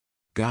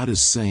God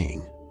is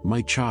saying,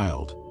 "My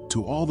child,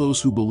 to all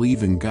those who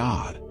believe in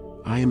God,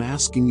 I am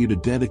asking you to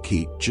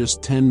dedicate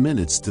just 10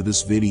 minutes to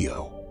this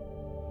video."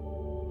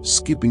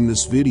 Skipping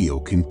this video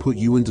can put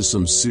you into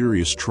some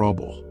serious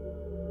trouble.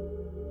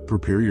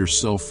 Prepare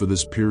yourself for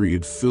this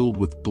period filled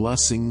with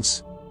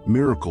blessings,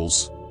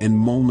 miracles, and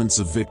moments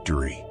of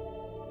victory.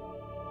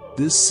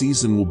 This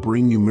season will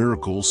bring you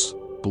miracles,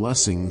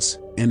 blessings,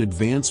 and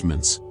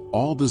advancements,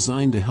 all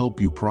designed to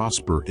help you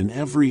prosper in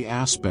every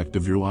aspect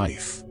of your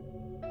life.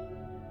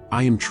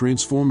 I am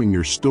transforming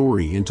your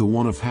story into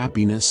one of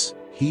happiness,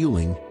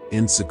 healing,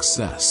 and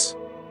success.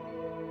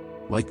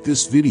 Like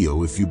this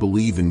video if you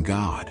believe in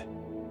God.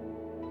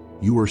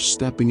 You are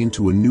stepping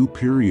into a new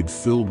period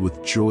filled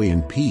with joy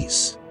and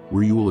peace,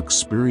 where you will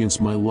experience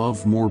my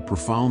love more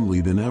profoundly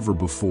than ever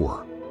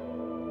before.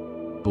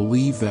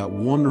 Believe that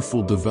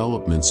wonderful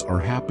developments are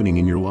happening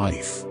in your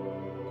life.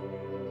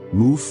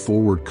 Move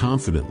forward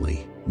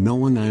confidently,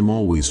 knowing I am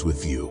always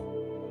with you.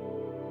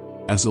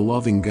 As a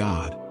loving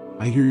God,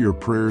 I hear your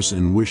prayers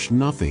and wish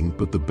nothing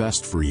but the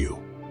best for you.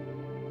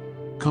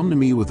 Come to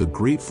me with a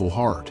grateful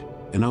heart,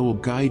 and I will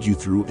guide you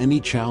through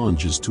any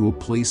challenges to a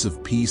place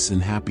of peace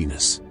and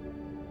happiness.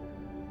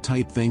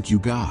 Type "Thank you,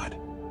 God."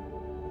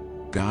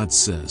 God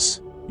says,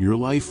 your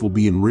life will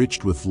be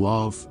enriched with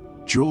love,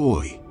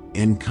 joy,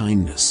 and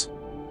kindness.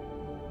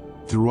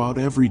 Throughout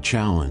every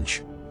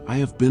challenge, I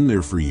have been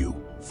there for you,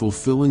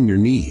 fulfilling your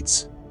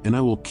needs, and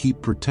I will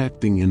keep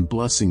protecting and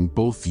blessing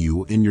both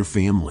you and your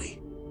family.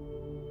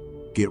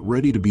 Get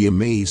ready to be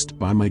amazed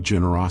by my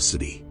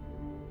generosity.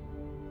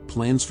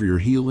 Plans for your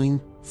healing,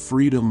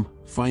 freedom,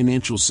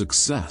 financial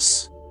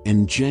success,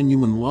 and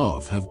genuine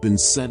love have been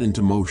set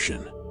into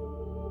motion.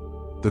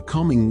 The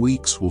coming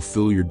weeks will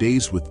fill your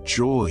days with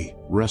joy,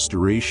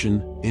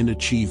 restoration, and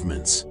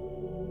achievements.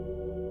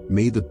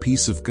 May the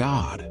peace of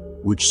God,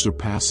 which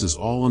surpasses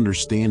all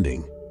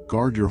understanding,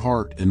 guard your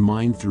heart and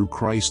mind through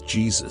Christ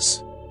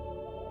Jesus.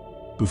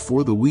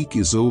 Before the week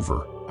is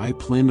over, I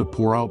plan to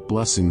pour out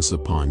blessings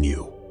upon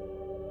you.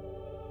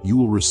 You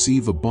will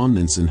receive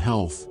abundance in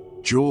health,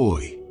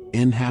 joy,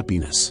 and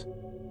happiness.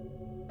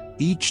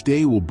 Each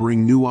day will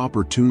bring new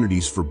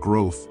opportunities for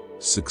growth,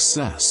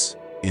 success,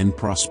 and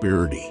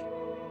prosperity.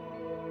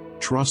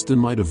 Trust in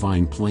my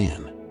divine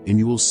plan, and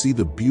you will see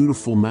the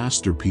beautiful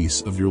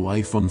masterpiece of your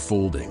life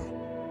unfolding.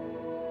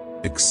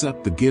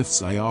 Accept the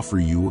gifts I offer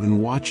you and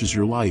watch as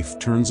your life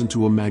turns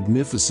into a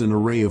magnificent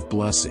array of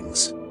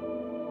blessings.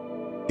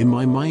 In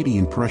my mighty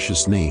and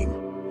precious name,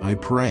 I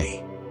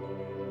pray.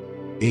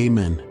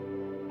 Amen.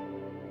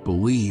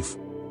 Believe,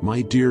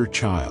 my dear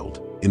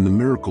child, in the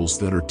miracles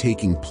that are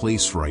taking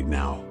place right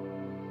now.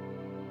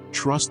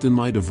 Trust in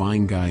my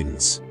divine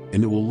guidance,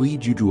 and it will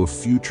lead you to a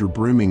future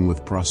brimming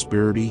with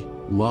prosperity,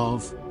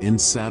 love, and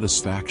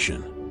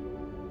satisfaction.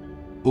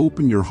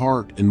 Open your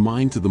heart and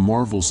mind to the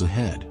marvels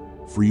ahead,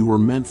 for you are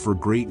meant for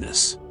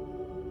greatness.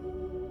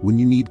 When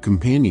you need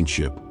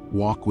companionship,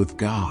 walk with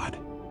God.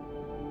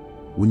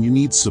 When you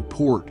need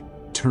support,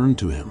 turn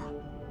to Him.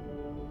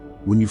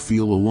 When you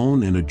feel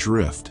alone and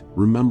adrift,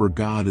 remember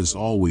God is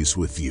always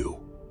with you.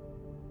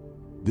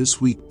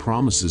 This week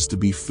promises to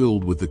be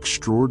filled with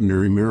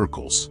extraordinary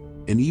miracles,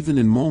 and even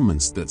in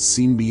moments that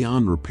seem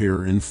beyond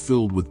repair and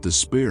filled with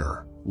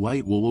despair,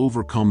 light will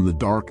overcome the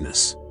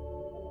darkness.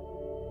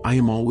 I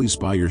am always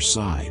by your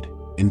side,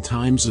 in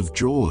times of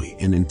joy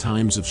and in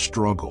times of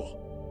struggle.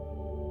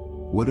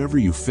 Whatever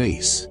you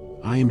face,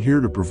 I am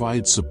here to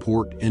provide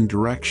support and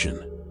direction.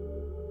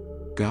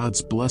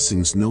 God's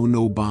blessings know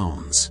no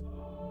bounds.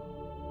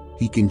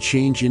 He can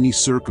change any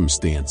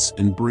circumstance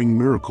and bring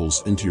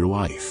miracles into your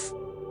life.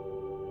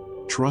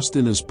 Trust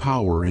in His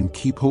power and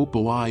keep hope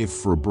alive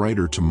for a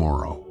brighter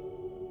tomorrow.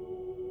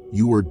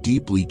 You are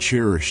deeply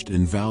cherished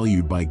and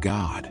valued by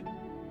God.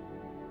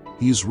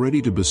 He is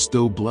ready to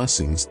bestow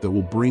blessings that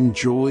will bring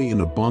joy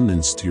and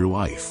abundance to your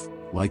life,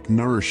 like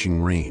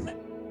nourishing rain.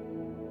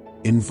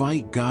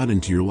 Invite God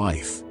into your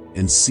life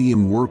and see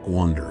Him work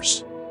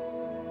wonders.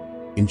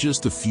 In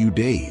just a few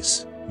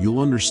days,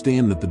 you'll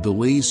understand that the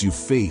delays you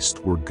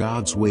faced were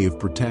God's way of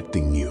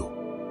protecting you.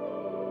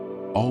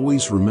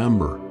 Always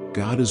remember,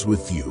 God is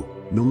with you,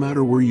 no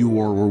matter where you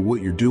are or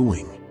what you're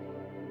doing.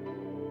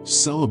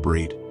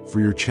 Celebrate, for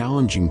your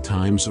challenging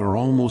times are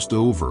almost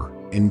over,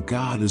 and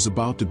God is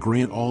about to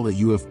grant all that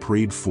you have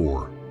prayed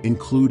for,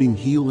 including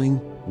healing,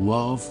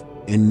 love,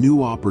 and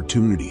new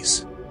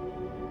opportunities.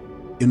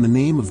 In the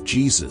name of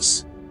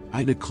Jesus,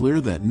 I declare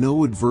that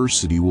no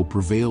adversity will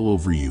prevail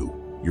over you,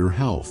 your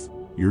health,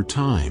 your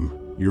time,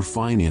 your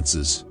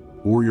finances,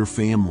 or your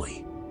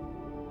family.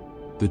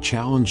 The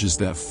challenges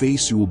that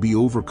face you will be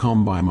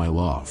overcome by my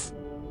love.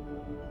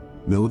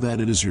 Know that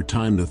it is your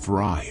time to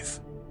thrive.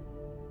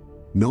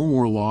 No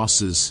more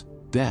losses,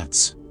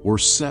 debts, or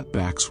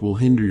setbacks will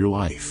hinder your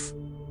life.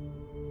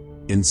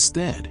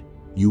 Instead,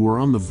 you are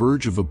on the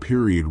verge of a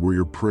period where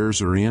your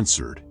prayers are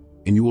answered,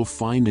 and you will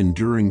find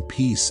enduring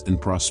peace and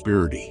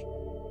prosperity.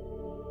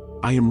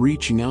 I am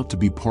reaching out to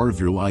be part of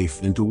your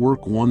life and to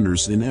work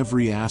wonders in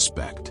every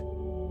aspect.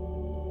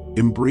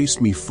 Embrace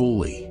me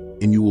fully,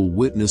 and you will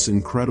witness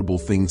incredible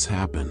things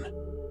happen.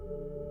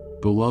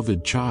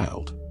 Beloved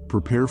child,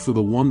 prepare for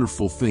the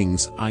wonderful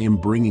things I am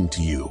bringing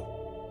to you.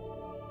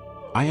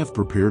 I have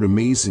prepared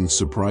amazing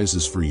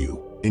surprises for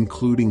you,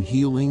 including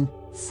healing,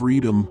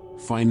 freedom,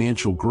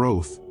 financial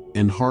growth,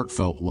 and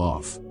heartfelt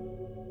love.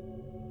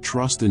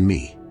 Trust in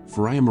me,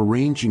 for I am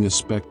arranging a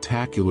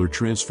spectacular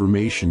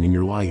transformation in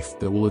your life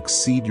that will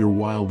exceed your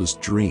wildest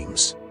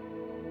dreams.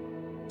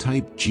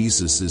 Type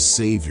Jesus is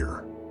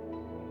Savior.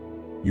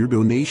 Your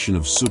donation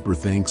of super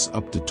thanks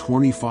up to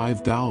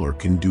 $25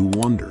 can do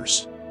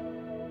wonders.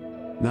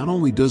 Not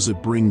only does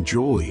it bring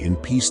joy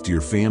and peace to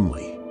your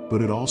family,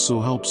 but it also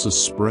helps us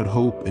spread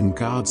hope and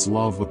God's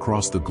love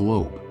across the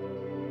globe.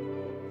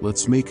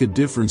 Let's make a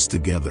difference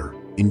together.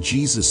 In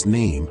Jesus'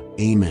 name,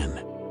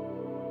 amen.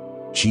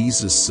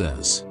 Jesus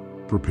says,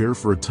 prepare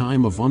for a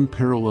time of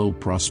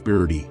unparalleled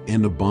prosperity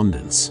and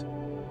abundance.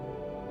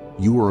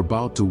 You are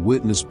about to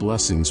witness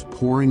blessings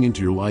pouring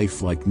into your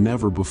life like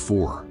never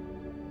before.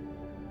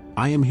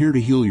 I am here to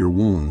heal your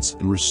wounds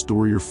and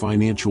restore your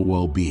financial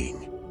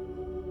well-being.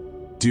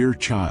 Dear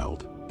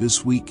child,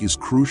 this week is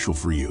crucial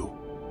for you.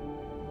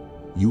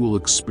 You will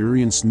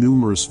experience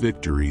numerous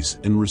victories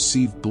and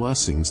receive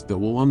blessings that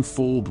will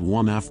unfold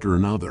one after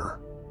another.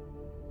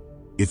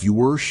 If you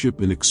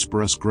worship and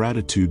express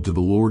gratitude to the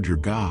Lord your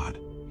God,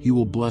 He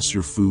will bless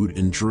your food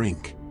and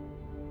drink.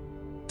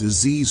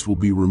 Disease will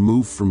be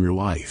removed from your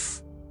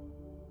life.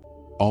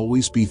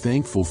 Always be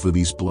thankful for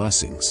these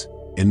blessings,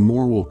 and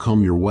more will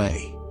come your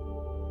way.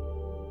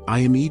 I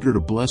am eager to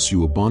bless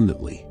you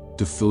abundantly,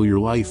 to fill your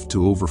life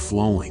to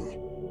overflowing.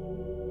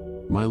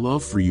 My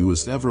love for you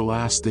is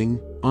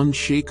everlasting,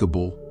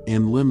 unshakable,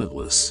 and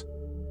limitless.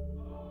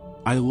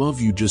 I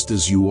love you just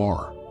as you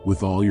are,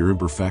 with all your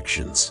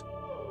imperfections.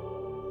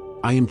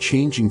 I am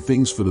changing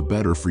things for the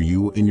better for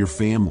you and your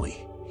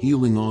family,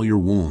 healing all your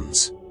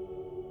wounds.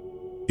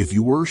 If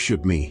you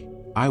worship me,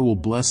 I will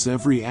bless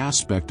every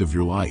aspect of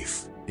your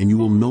life, and you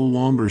will no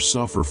longer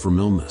suffer from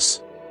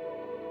illness.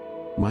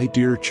 My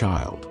dear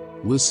child,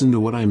 listen to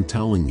what I am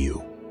telling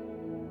you.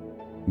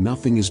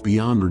 Nothing is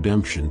beyond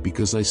redemption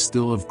because I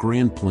still have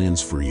grand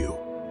plans for you.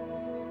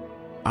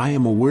 I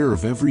am aware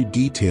of every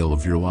detail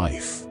of your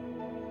life.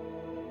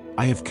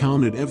 I have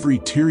counted every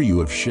tear you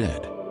have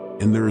shed,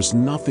 and there is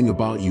nothing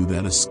about you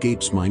that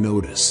escapes my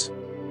notice.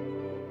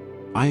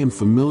 I am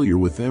familiar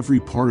with every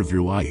part of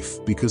your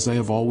life because I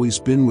have always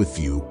been with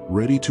you,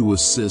 ready to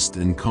assist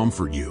and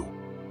comfort you.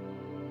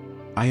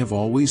 I have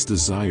always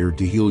desired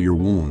to heal your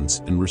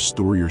wounds and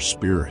restore your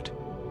spirit.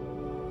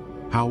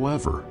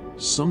 However,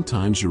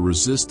 sometimes your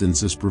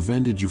resistance has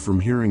prevented you from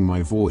hearing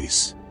my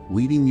voice,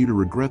 leading you to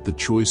regret the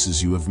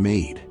choices you have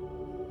made.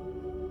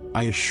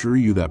 I assure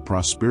you that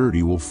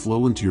prosperity will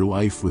flow into your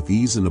life with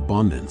ease and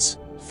abundance,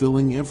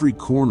 filling every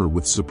corner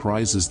with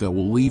surprises that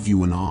will leave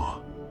you in awe.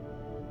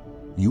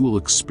 You will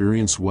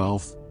experience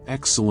wealth,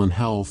 excellent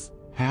health,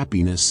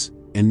 happiness,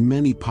 and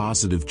many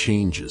positive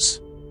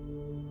changes.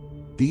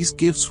 These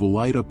gifts will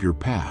light up your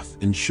path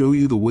and show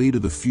you the way to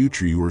the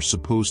future you are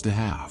supposed to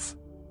have.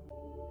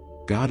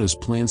 God has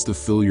plans to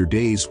fill your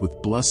days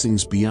with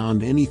blessings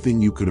beyond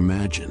anything you could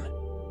imagine.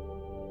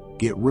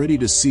 Get ready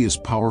to see His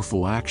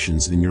powerful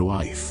actions in your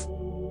life.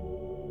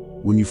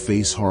 When you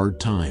face hard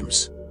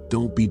times,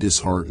 don't be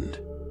disheartened.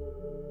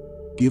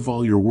 Give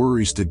all your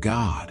worries to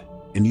God,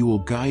 and He will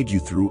guide you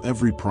through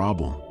every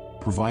problem,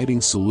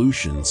 providing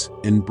solutions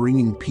and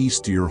bringing peace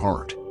to your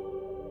heart.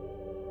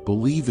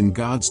 Believe in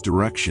God's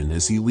direction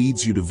as He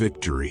leads you to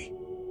victory.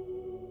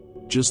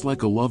 Just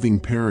like a loving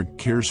parent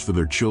cares for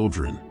their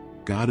children,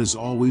 God is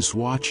always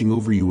watching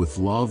over you with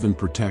love and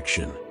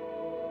protection.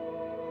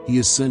 He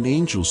has sent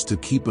angels to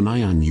keep an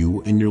eye on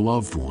you and your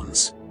loved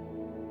ones.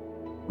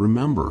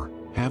 Remember,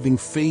 having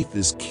faith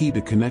is key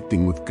to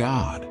connecting with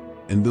God,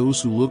 and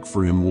those who look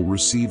for Him will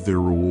receive their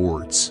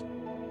rewards.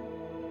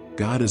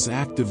 God is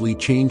actively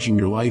changing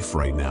your life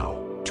right now,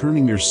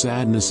 turning your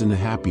sadness into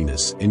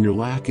happiness and your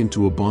lack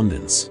into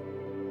abundance.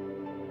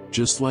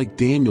 Just like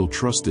Daniel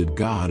trusted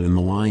God in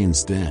the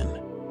lion's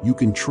den, you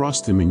can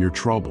trust Him in your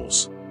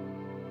troubles.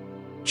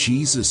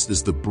 Jesus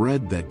is the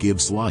bread that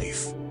gives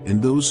life,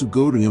 and those who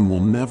go to Him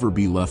will never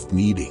be left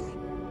needing.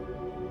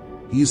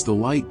 He is the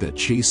light that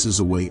chases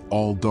away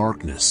all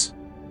darkness.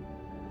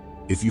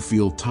 If you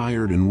feel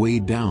tired and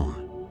weighed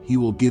down, He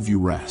will give you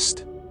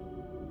rest.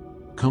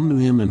 Come to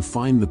Him and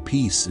find the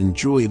peace and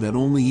joy that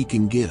only He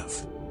can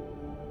give.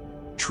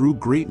 True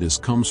greatness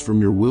comes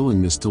from your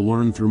willingness to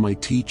learn through my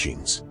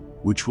teachings,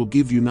 which will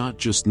give you not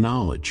just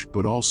knowledge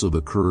but also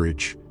the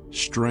courage,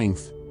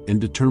 strength, and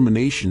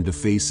determination to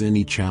face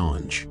any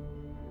challenge.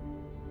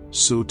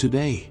 So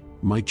today,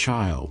 my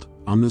child,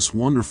 on this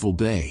wonderful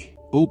day,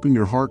 open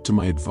your heart to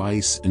my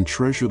advice and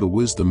treasure the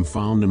wisdom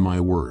found in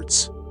my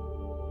words.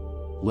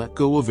 Let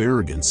go of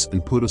arrogance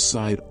and put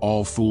aside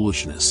all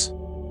foolishness.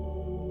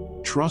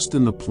 Trust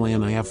in the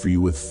plan I have for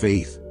you with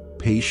faith,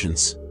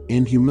 patience,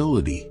 and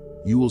humility.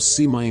 You will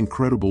see my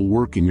incredible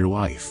work in your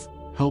life,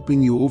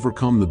 helping you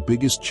overcome the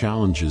biggest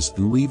challenges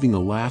and leaving a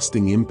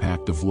lasting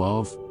impact of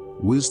love,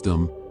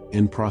 wisdom,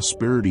 and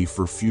prosperity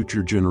for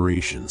future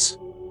generations.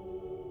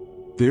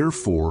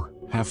 Therefore,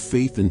 have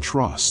faith and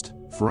trust,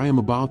 for I am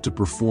about to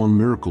perform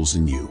miracles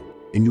in you,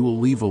 and you will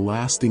leave a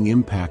lasting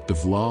impact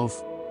of love,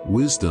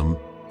 wisdom,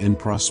 and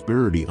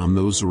prosperity on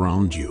those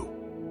around you.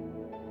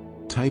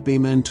 Type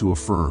Amen to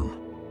affirm.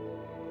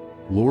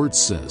 Lord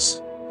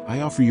says, I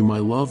offer you my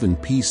love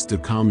and peace to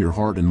calm your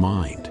heart and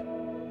mind.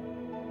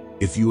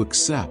 If you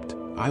accept,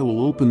 I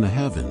will open the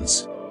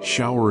heavens,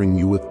 showering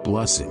you with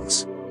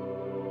blessings.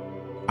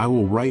 I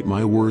will write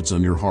my words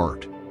on your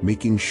heart,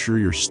 making sure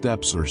your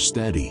steps are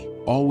steady,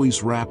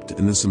 always wrapped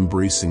in this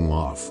embracing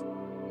love.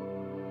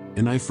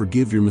 And I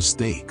forgive your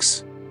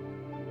mistakes.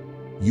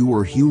 You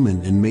are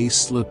human and may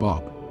slip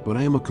up, but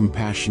I am a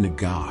compassionate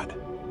God.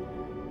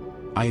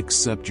 I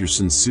accept your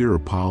sincere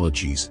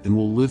apologies and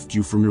will lift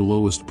you from your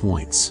lowest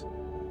points.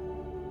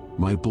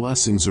 My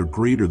blessings are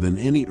greater than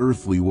any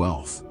earthly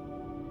wealth.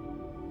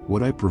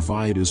 What I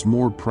provide is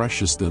more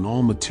precious than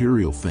all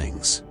material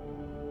things.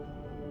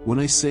 When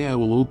I say I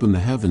will open the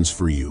heavens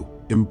for you,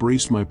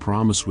 embrace my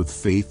promise with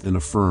faith and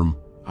affirm,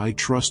 I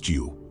trust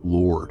you,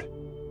 Lord.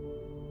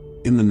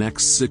 In the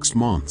next 6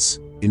 months,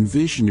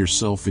 envision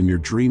yourself in your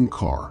dream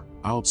car,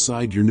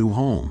 outside your new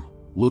home,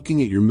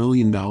 looking at your $1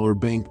 million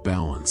bank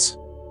balance.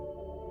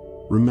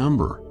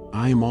 Remember,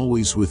 I am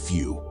always with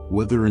you,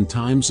 whether in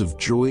times of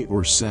joy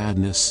or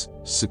sadness,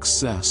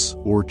 success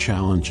or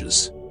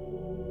challenges.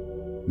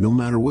 No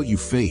matter what you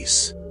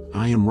face,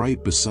 I am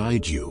right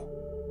beside you.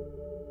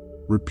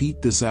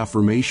 Repeat this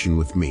affirmation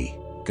with me.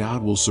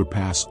 God will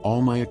surpass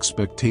all my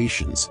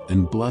expectations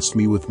and bless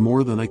me with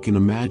more than I can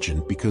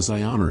imagine because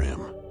I honor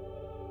Him.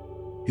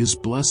 His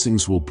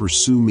blessings will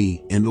pursue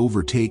me and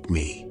overtake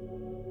me.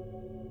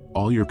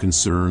 All your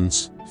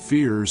concerns,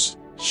 fears,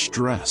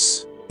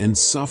 stress, and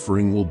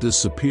suffering will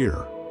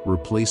disappear,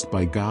 replaced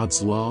by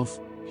God's love,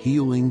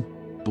 healing,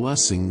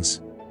 blessings,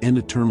 and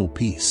eternal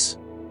peace.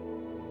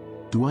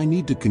 Do I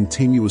need to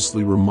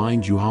continuously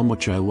remind you how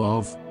much I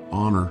love,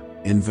 honor,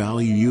 and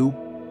value you?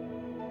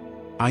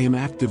 I am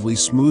actively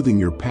smoothing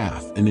your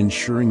path and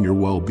ensuring your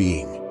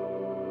well-being.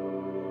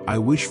 I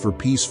wish for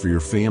peace for your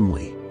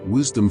family,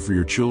 wisdom for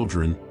your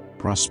children,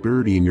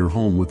 prosperity in your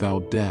home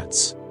without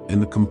debts, and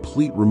the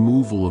complete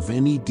removal of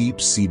any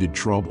deep-seated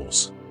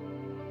troubles.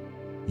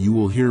 You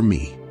will hear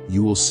me,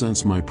 you will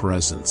sense my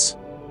presence.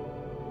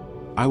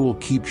 I will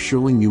keep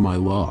showing you my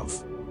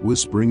love,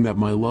 whispering that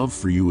my love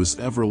for you is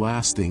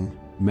everlasting,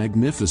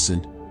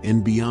 magnificent,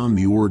 and beyond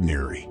the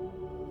ordinary.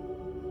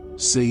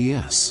 Say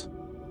yes.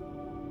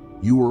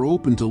 You are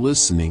open to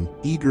listening,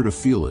 eager to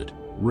feel it,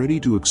 ready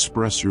to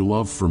express your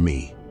love for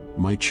me,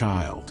 my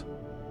child.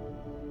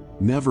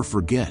 Never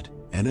forget,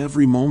 at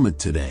every moment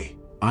today,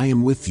 I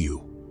am with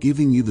you,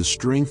 giving you the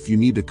strength you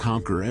need to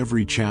conquer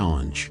every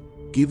challenge,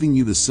 giving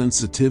you the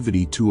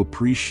sensitivity to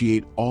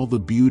appreciate all the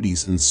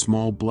beauties and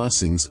small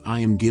blessings I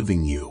am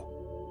giving you.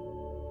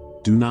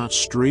 Do not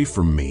stray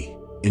from me,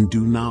 and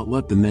do not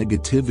let the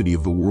negativity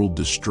of the world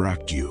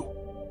distract you.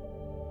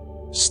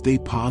 Stay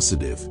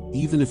positive,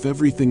 even if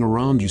everything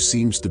around you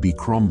seems to be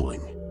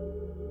crumbling.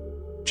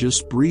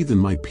 Just breathe in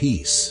my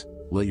peace,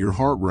 let your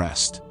heart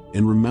rest,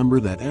 and remember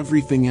that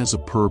everything has a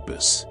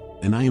purpose,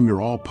 and I am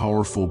your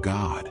all-powerful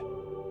God.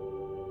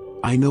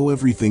 I know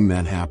everything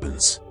that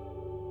happens.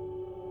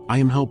 I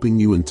am helping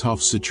you in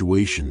tough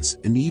situations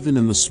and even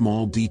in the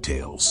small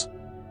details.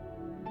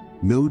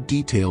 No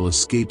detail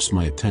escapes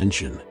my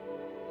attention.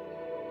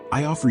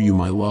 I offer you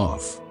my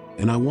love,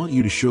 and I want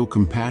you to show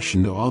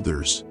compassion to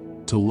others,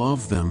 to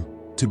love them,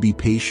 to be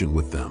patient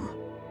with them.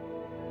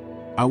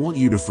 I want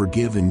you to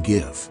forgive and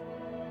give.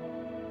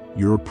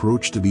 Your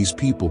approach to these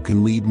people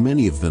can lead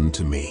many of them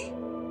to me.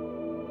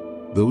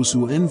 Those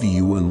who envy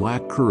you and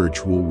lack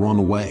courage will run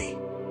away.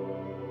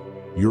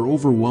 Your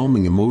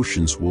overwhelming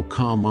emotions will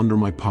calm under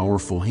my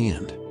powerful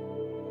hand.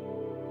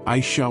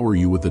 I shower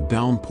you with a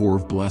downpour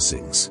of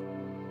blessings.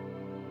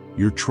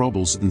 Your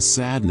troubles and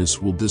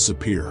sadness will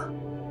disappear.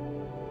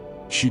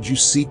 Should you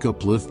seek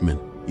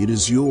upliftment, it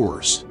is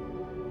yours.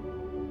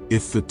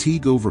 If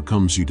fatigue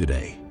overcomes you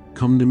today,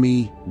 come to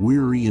me,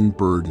 weary and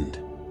burdened.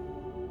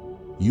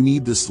 You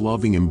need this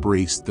loving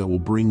embrace that will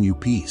bring you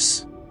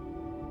peace.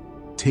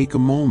 Take a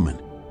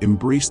moment,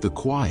 embrace the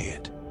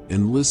quiet,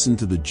 and listen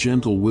to the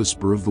gentle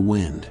whisper of the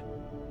wind.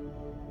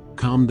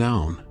 Calm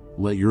down,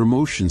 let your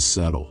emotions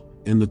settle,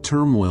 and the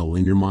turmoil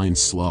in your mind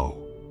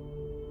slow.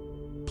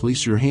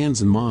 Place your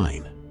hands in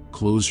mine,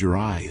 close your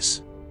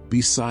eyes,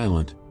 be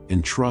silent,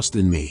 and trust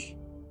in me.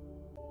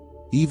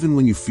 Even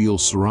when you feel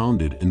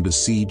surrounded and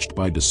besieged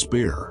by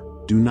despair,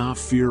 do not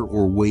fear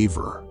or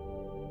waver.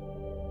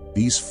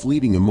 These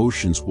fleeting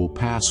emotions will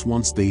pass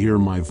once they hear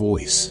my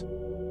voice.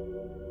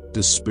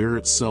 Despair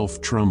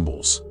itself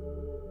trembles.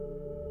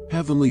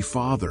 Heavenly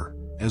Father,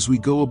 as we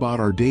go about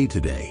our day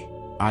today,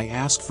 I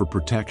ask for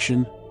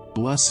protection,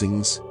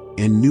 blessings,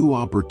 and new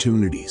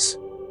opportunities.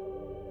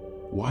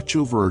 Watch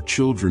over our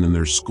children in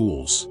their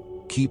schools,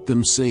 keep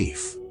them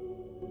safe.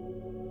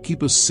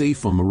 Keep us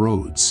safe on the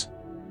roads.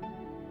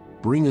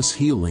 Bring us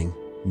healing,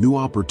 new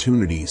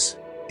opportunities,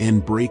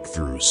 and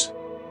breakthroughs.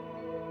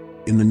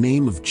 In the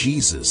name of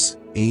Jesus,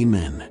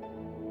 Amen.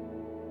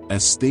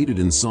 As stated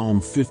in Psalm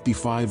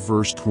 55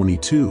 verse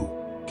 22,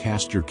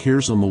 Cast your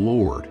cares on the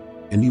Lord,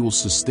 and He will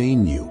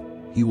sustain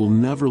you. He will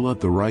never let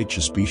the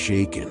righteous be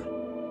shaken.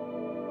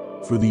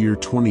 For the year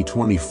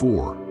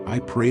 2024, I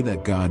pray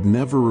that God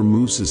never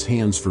removes His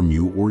hands from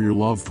you or your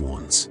loved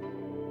ones.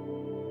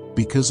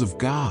 Because of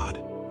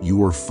God,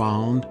 you are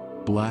found,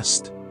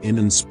 blessed, and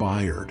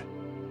inspired.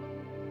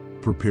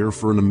 Prepare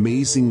for an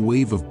amazing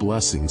wave of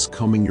blessings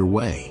coming your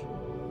way.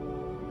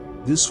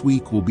 This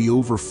week will be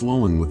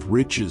overflowing with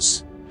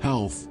riches,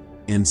 health,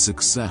 and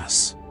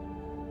success.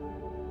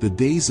 The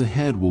days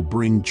ahead will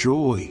bring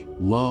joy,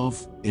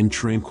 love, and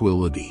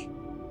tranquility.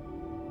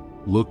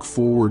 Look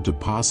forward to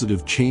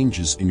positive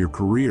changes in your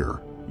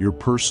career, your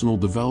personal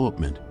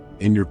development,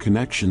 and your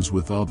connections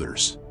with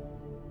others.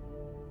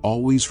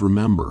 Always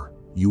remember,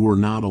 you are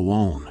not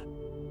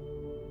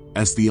alone.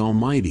 As the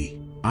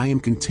Almighty, I am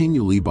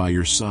continually by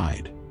your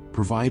side,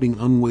 providing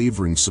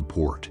unwavering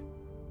support.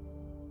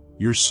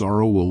 Your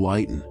sorrow will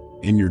lighten,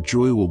 and your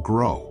joy will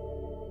grow.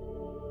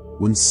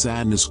 When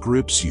sadness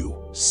grips you,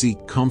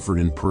 seek comfort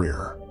in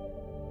prayer.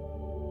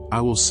 I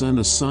will send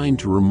a sign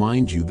to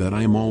remind you that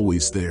I am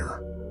always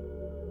there.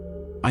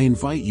 I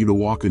invite you to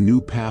walk a new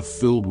path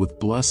filled with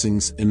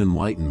blessings and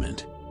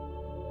enlightenment.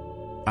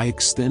 I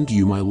extend to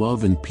you my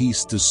love and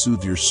peace to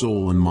soothe your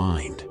soul and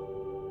mind.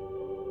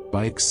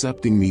 By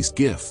accepting these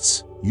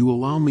gifts, you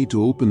allow me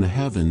to open the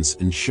heavens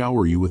and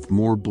shower you with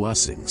more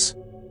blessings.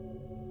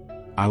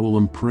 I will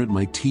imprint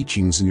my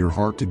teachings in your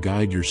heart to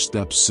guide your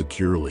steps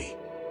securely.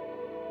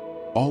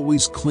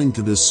 Always cling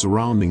to this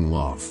surrounding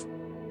love.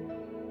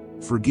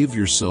 Forgive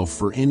yourself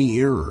for any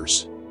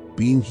errors.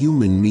 Being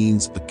human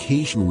means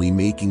occasionally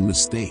making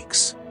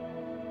mistakes.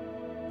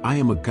 I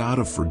am a God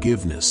of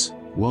forgiveness,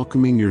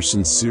 welcoming your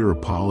sincere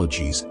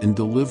apologies and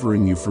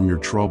delivering you from your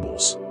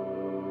troubles.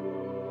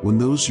 When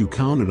those you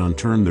counted on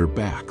turned their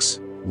backs,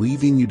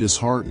 leaving you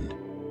disheartened,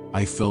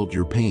 I felt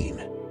your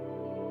pain.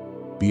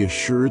 Be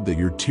assured that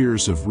your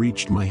tears have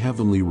reached my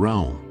heavenly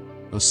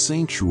realm, a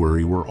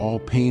sanctuary where all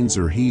pains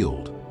are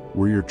healed,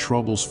 where your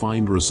troubles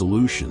find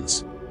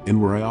resolutions, and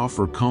where I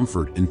offer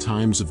comfort in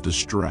times of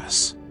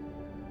distress.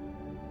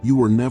 You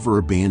were never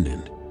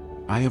abandoned.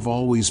 I have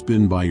always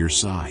been by your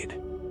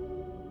side.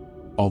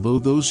 Although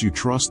those you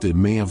trusted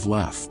may have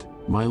left,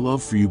 my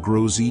love for you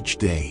grows each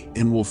day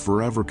and will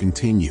forever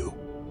continue.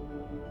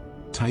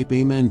 Type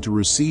Amen to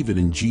receive it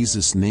in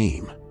Jesus'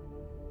 name.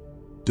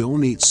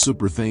 Donate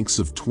super thanks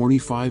of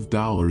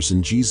 $25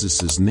 in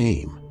Jesus'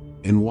 name,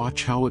 and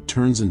watch how it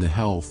turns into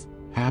health,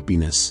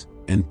 happiness,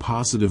 and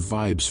positive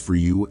vibes for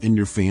you and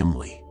your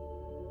family.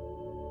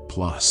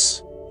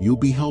 Plus, you'll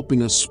be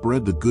helping us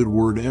spread the good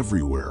word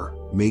everywhere.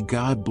 May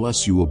God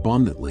bless you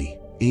abundantly.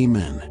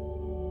 Amen.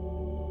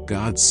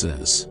 God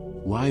says,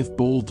 "Live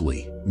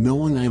boldly,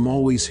 knowing I am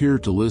always here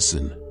to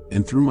listen,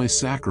 and through my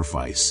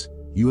sacrifice,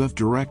 you have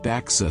direct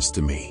access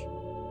to me.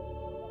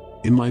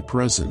 In my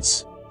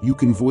presence, you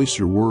can voice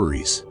your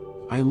worries.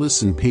 I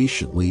listen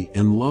patiently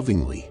and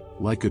lovingly,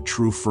 like a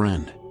true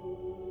friend.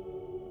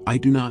 I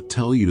do not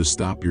tell you to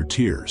stop your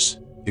tears.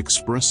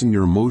 Expressing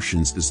your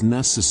emotions is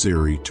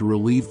necessary to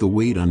relieve the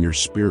weight on your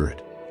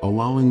spirit,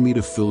 allowing me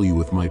to fill you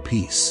with my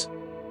peace.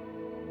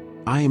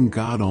 I am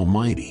God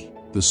Almighty,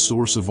 the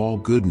source of all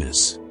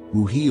goodness,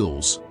 who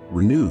heals,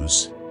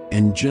 renews,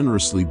 and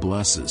generously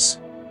blesses.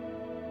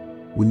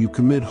 When you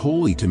commit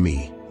wholly to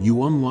me,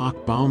 you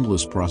unlock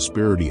boundless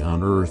prosperity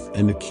on earth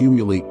and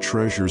accumulate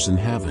treasures in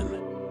heaven.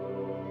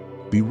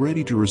 Be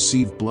ready to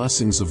receive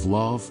blessings of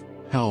love,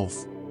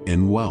 health,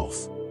 and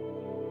wealth.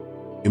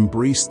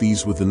 Embrace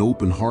these with an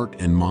open heart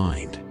and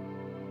mind.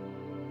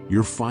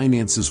 Your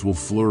finances will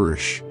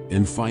flourish,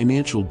 and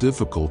financial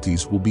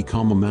difficulties will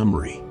become a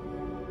memory.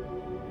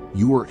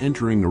 You are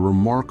entering a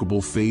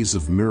remarkable phase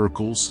of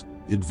miracles,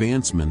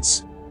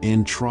 advancements,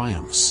 and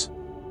triumphs.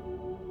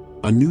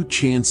 A new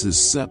chance is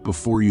set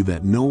before you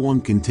that no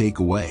one can take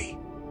away.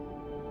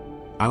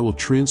 I will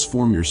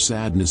transform your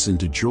sadness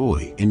into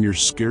joy and your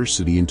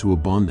scarcity into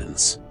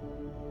abundance.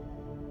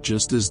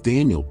 Just as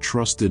Daniel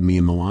trusted me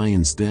in the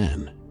lion's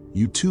den,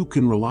 you too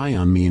can rely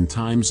on me in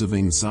times of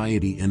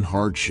anxiety and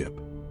hardship.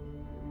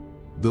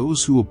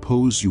 Those who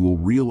oppose you will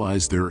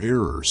realize their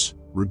errors,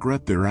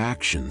 regret their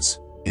actions,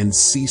 and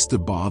cease to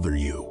bother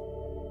you.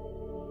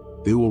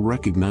 They will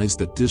recognize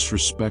that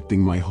disrespecting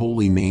my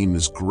holy name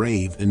is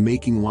grave and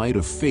making light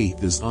of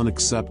faith is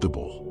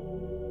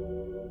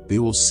unacceptable. They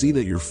will see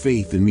that your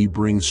faith in me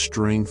brings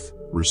strength,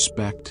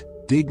 respect,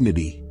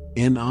 dignity,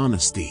 and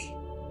honesty.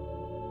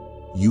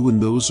 You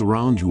and those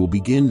around you will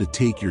begin to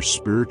take your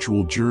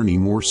spiritual journey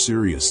more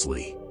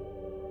seriously.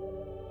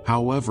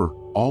 However,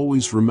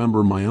 always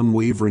remember my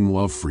unwavering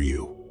love for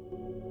you.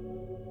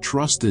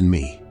 Trust in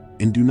me,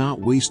 and do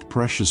not waste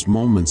precious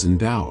moments in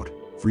doubt,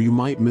 for you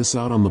might miss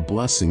out on the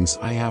blessings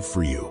I have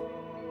for you.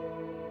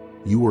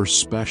 You are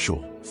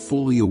special,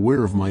 fully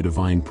aware of my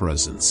divine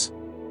presence.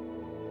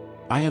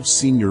 I have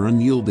seen your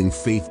unyielding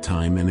faith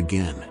time and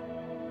again.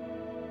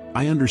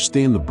 I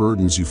understand the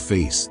burdens you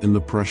face and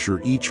the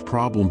pressure each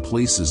problem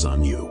places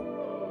on you.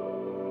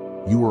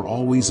 You are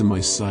always in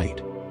my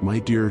sight, my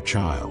dear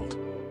child.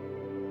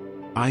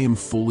 I am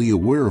fully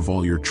aware of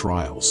all your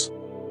trials.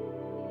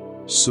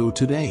 So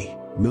today,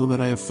 know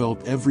that I have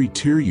felt every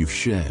tear you've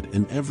shed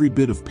and every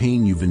bit of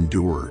pain you've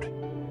endured.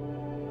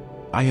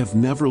 I have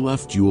never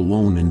left you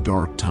alone in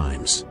dark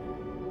times.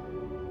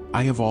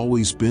 I have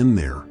always been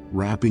there,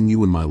 wrapping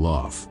you in my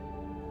love.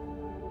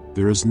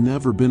 There has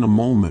never been a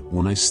moment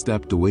when I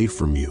stepped away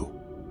from you.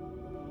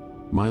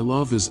 My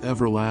love is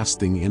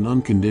everlasting and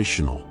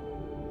unconditional.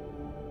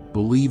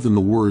 Believe in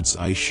the words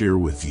I share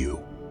with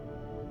you.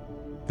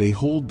 They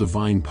hold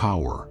divine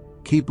power,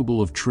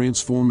 capable of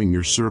transforming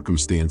your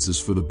circumstances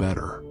for the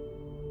better.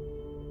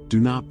 Do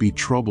not be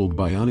troubled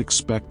by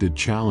unexpected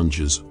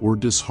challenges or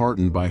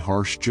disheartened by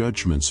harsh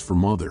judgments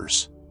from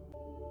others.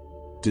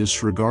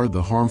 Disregard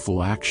the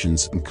harmful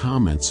actions and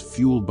comments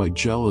fueled by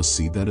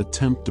jealousy that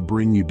attempt to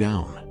bring you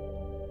down.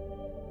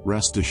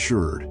 Rest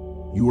assured,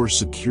 you are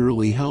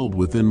securely held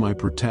within my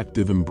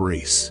protective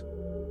embrace.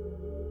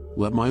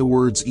 Let my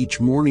words each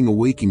morning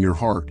awaken your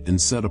heart and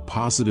set a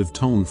positive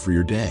tone for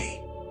your day.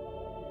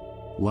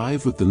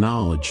 Live with the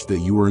knowledge that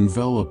you are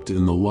enveloped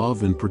in the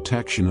love and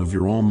protection of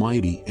your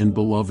almighty and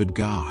beloved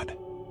God.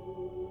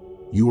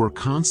 You are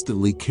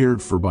constantly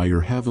cared for by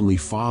your heavenly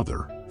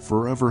Father,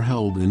 forever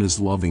held in his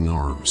loving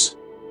arms.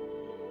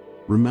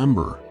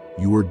 Remember,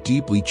 you are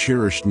deeply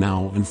cherished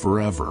now and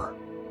forever.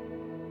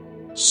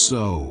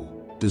 So,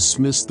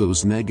 dismiss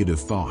those negative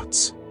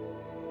thoughts.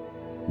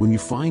 When you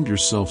find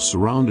yourself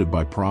surrounded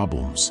by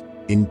problems,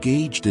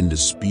 engaged in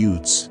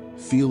disputes,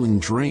 feeling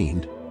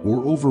drained,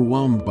 or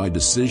overwhelmed by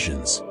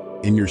decisions,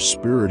 and your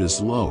spirit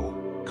is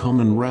low, come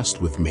and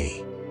rest with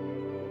me.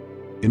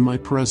 In my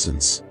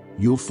presence,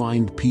 you'll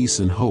find peace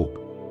and hope.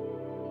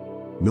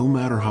 No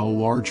matter how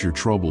large your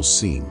troubles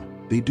seem,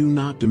 they do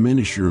not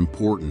diminish your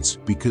importance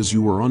because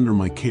you are under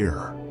my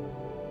care.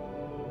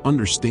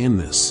 Understand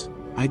this,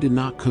 I did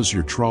not cause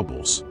your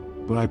troubles,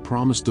 but I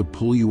promise to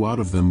pull you out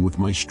of them with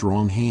my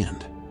strong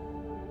hand.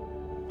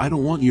 I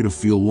don't want you to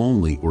feel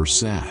lonely or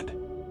sad.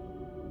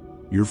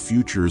 Your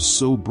future is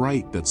so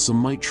bright that some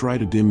might try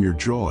to dim your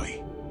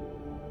joy.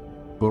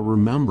 But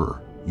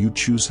remember, you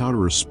choose how to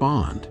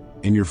respond,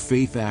 and your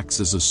faith acts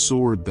as a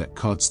sword that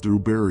cuts through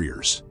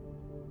barriers.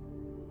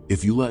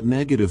 If you let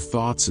negative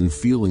thoughts and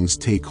feelings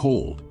take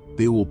hold,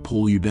 they will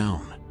pull you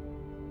down.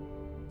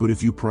 But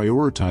if you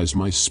prioritize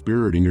my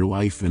spirit in your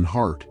life and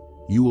heart,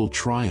 you will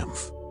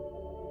triumph.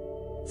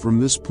 From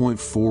this point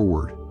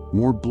forward,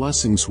 more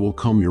blessings will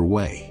come your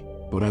way,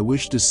 but I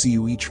wish to see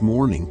you each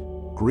morning,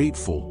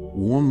 grateful,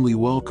 warmly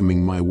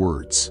welcoming my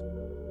words.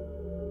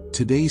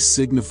 Today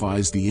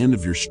signifies the end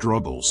of your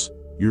struggles.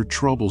 Your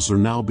troubles are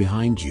now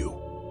behind you.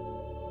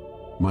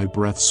 My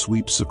breath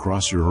sweeps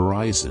across your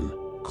horizon,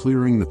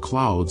 clearing the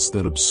clouds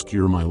that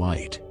obscure my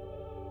light.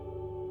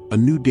 A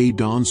new day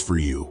dawns for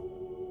you.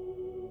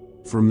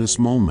 From this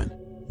moment,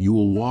 you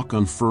will walk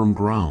on firm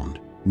ground,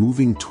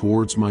 moving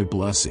towards my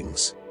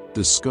blessings,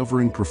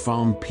 discovering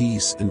profound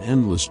peace and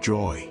endless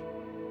joy.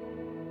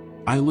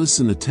 I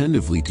listen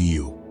attentively to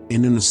you,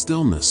 and in the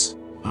stillness,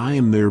 I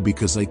am there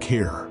because I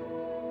care.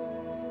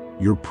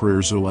 Your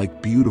prayers are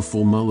like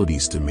beautiful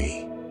melodies to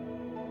me.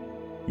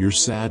 Your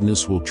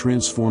sadness will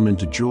transform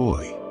into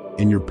joy,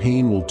 and your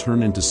pain will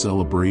turn into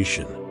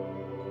celebration.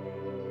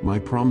 My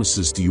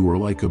promises to you are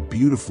like a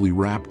beautifully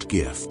wrapped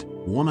gift,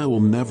 one I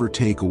will never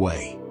take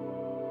away.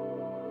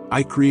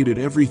 I created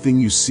everything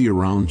you see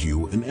around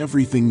you and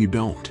everything you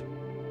don't.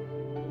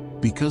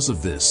 Because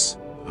of this,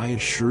 I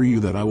assure you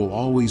that I will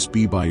always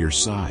be by your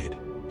side,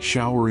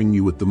 showering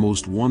you with the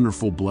most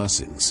wonderful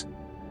blessings.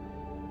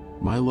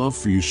 My love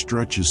for you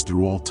stretches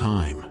through all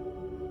time.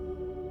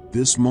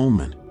 This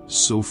moment,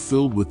 so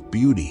filled with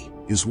beauty,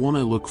 is one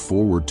I look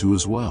forward to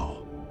as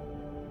well.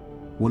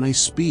 When I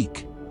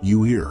speak,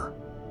 you hear.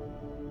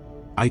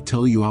 I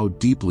tell you how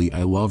deeply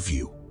I love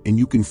you, and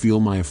you can feel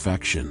my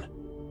affection.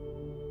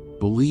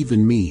 Believe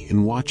in me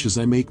and watch as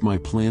I make my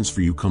plans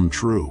for you come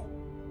true.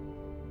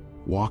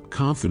 Walk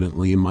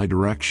confidently in my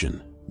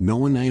direction,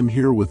 knowing I am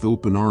here with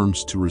open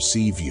arms to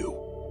receive you.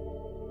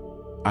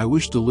 I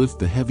wish to lift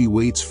the heavy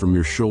weights from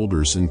your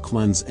shoulders and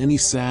cleanse any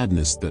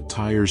sadness that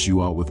tires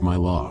you out with my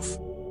love.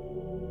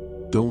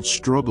 Don't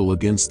struggle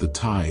against the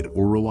tide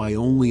or rely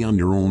only on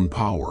your own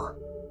power.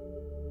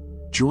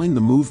 Join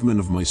the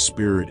movement of my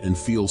spirit and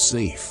feel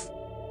safe.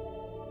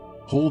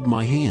 Hold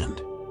my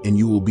hand, and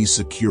you will be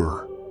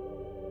secure.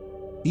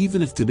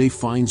 Even if today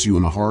finds you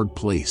in a hard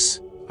place,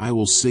 I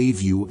will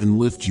save you and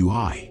lift you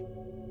high.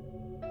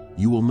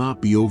 You will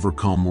not be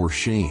overcome or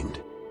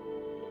shamed.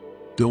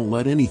 Don't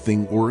let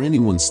anything or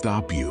anyone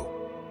stop you.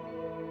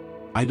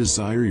 I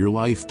desire your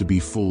life to be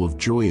full of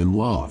joy and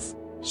love,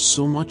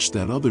 so much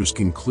that others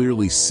can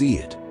clearly see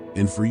it,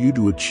 and for you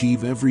to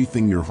achieve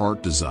everything your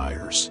heart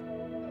desires.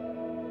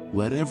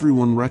 Let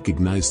everyone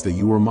recognize that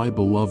you are my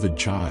beloved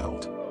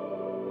child.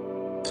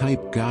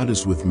 Type God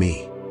is with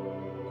me.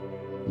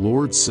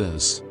 Lord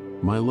says,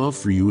 my love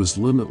for you is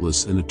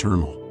limitless and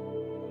eternal.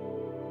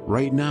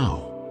 Right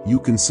now, you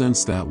can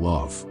sense that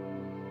love.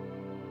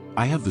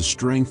 I have the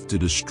strength to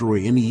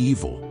destroy any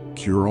evil,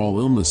 cure all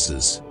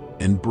illnesses,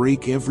 and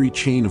break every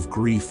chain of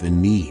grief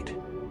and need.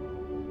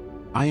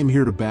 I am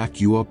here to back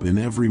you up in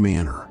every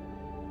manner.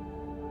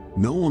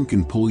 No one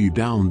can pull you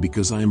down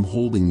because I am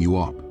holding you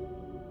up.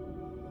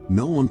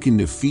 No one can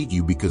defeat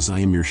you because I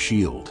am your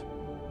shield.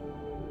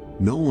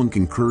 No one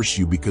can curse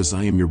you because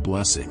I am your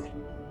blessing.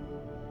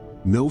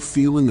 No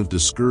feeling of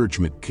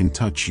discouragement can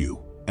touch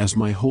you, as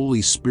my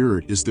Holy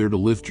Spirit is there to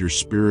lift your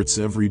spirits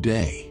every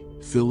day,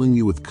 filling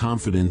you with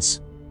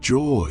confidence,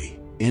 joy,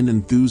 and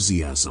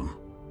enthusiasm.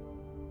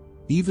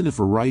 Even if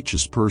a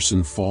righteous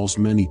person falls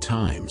many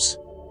times,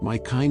 my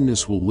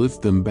kindness will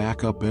lift them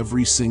back up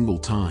every single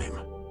time.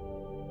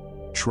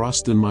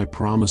 Trust in my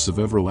promise of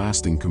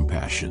everlasting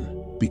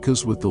compassion,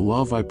 because with the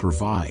love I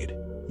provide,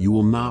 you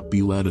will not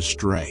be led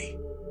astray.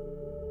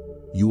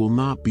 You will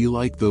not be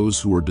like those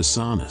who are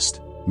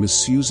dishonest,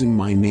 misusing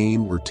my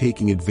name or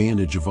taking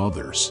advantage of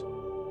others.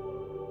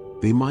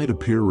 They might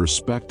appear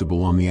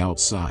respectable on the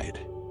outside,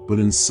 but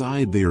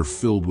inside they are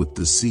filled with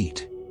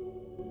deceit.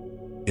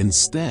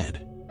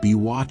 Instead, be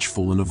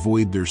watchful and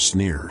avoid their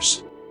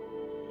snares.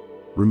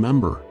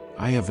 Remember,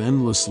 I have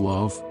endless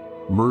love,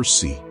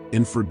 mercy,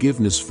 and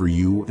forgiveness for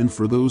you and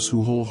for those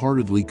who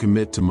wholeheartedly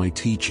commit to my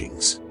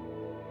teachings.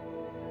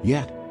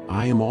 Yet,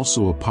 I am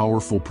also a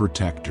powerful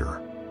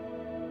protector.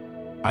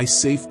 I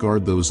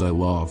safeguard those I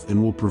love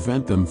and will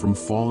prevent them from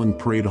falling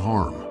prey to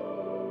harm.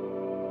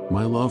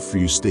 My love for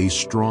you stays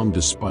strong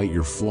despite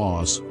your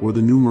flaws or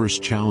the numerous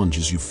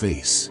challenges you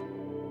face.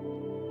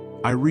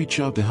 I reach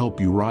out to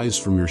help you rise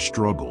from your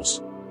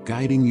struggles,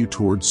 guiding you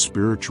towards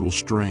spiritual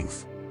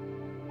strength.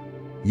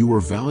 You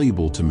are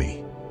valuable to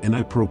me, and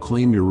I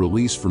proclaim your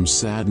release from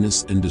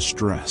sadness and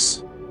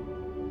distress.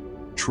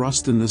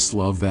 Trust in this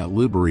love that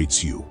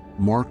liberates you,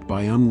 marked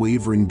by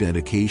unwavering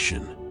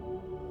dedication.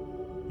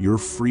 Your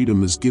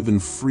freedom is given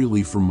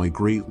freely from my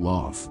great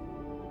love.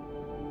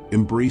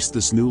 Embrace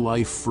this new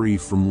life free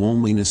from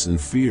loneliness and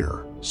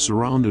fear,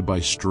 surrounded by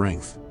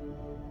strength.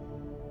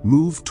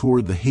 Move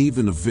toward the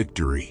haven of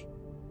victory.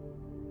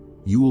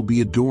 You will be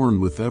adorned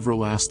with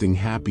everlasting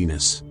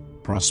happiness,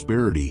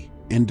 prosperity,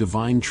 and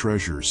divine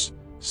treasures,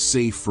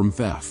 safe from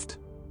theft.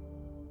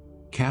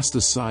 Cast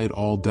aside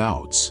all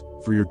doubts,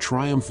 for your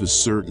triumph is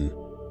certain,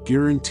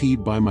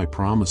 guaranteed by my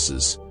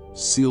promises,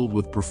 sealed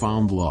with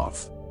profound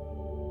love.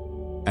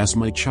 As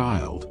my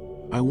child,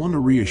 I want to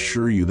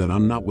reassure you that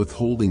I'm not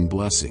withholding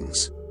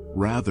blessings.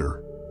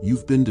 Rather,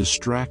 you've been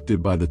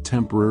distracted by the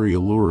temporary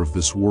allure of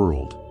this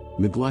world,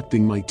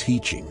 neglecting my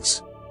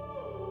teachings.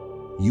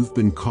 You've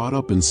been caught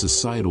up in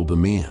societal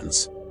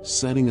demands,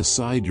 setting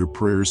aside your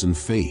prayers and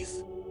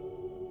faith.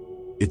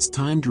 It's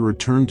time to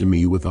return to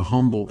me with a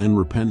humble and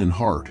repentant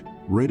heart,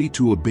 ready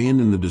to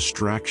abandon the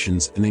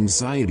distractions and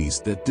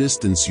anxieties that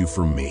distance you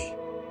from me.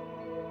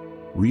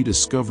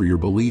 Rediscover your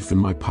belief in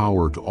my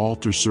power to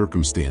alter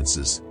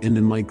circumstances and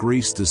in my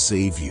grace to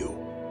save you.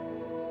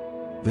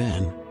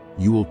 Then,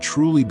 you will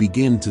truly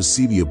begin to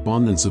see the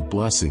abundance of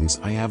blessings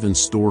I have in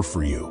store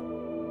for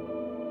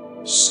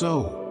you.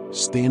 So,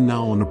 stand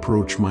now and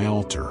approach my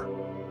altar.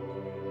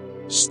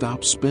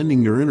 Stop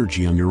spending your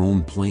energy on your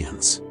own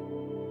plans.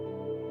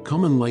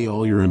 Come and lay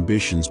all your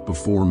ambitions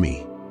before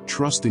me,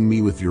 trusting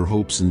me with your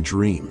hopes and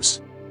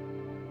dreams.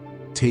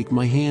 Take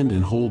my hand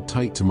and hold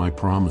tight to my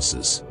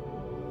promises.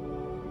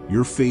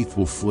 Your faith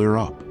will flare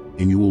up,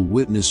 and you will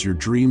witness your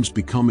dreams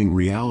becoming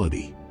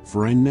reality,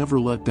 for I never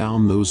let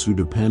down those who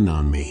depend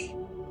on me.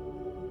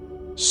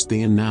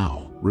 Stand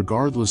now,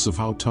 regardless of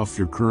how tough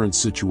your current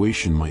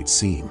situation might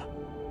seem.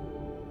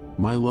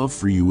 My love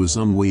for you is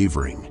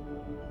unwavering.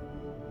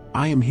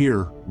 I am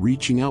here,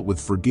 reaching out with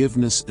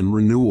forgiveness and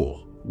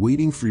renewal,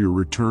 waiting for your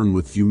return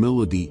with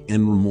humility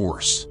and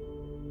remorse.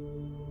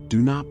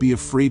 Do not be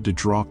afraid to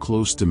draw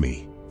close to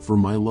me, for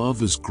my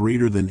love is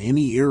greater than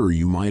any error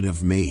you might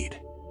have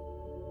made.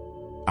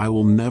 I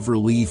will never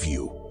leave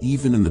you,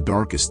 even in the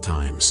darkest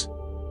times.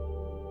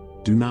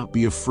 Do not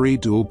be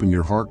afraid to open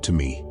your heart to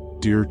me,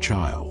 dear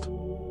child.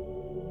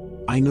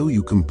 I know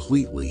you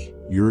completely,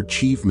 your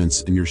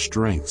achievements and your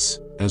strengths,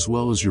 as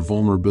well as your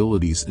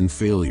vulnerabilities and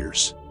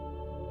failures.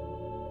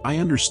 I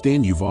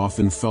understand you've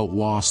often felt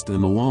lost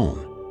and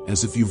alone,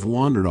 as if you've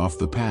wandered off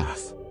the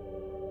path.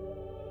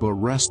 But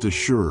rest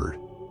assured,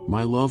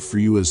 my love for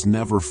you has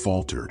never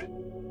faltered.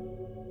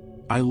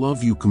 I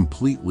love you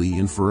completely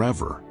and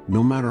forever,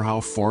 no matter how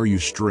far you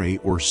stray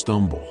or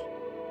stumble.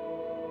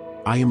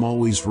 I am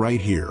always right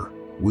here,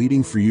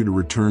 waiting for you to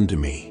return to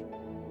me.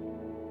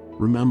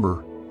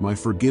 Remember, my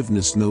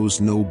forgiveness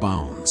knows no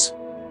bounds.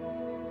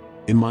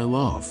 In my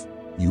love,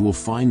 you will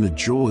find the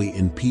joy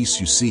and peace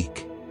you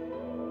seek.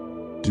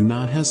 Do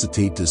not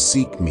hesitate to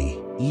seek me,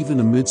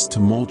 even amidst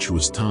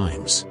tumultuous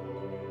times.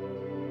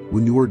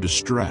 When you are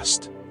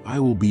distressed, I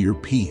will be your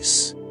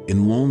peace;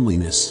 in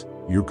loneliness,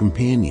 your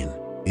companion;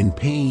 in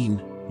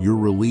pain, your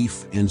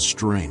relief and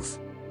strength.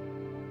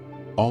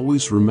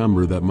 Always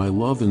remember that my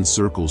love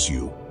encircles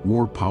you,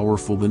 more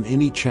powerful than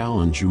any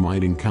challenge you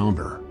might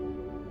encounter.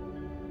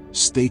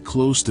 Stay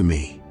close to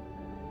me.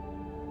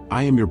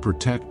 I am your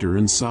protector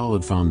and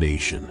solid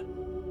foundation.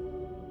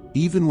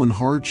 Even when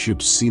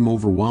hardships seem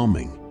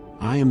overwhelming,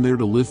 I am there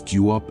to lift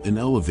you up and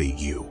elevate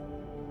you.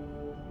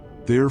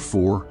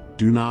 Therefore,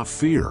 do not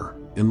fear,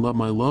 and let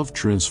my love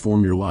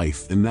transform your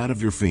life and that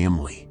of your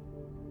family.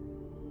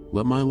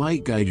 Let my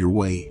light guide your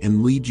way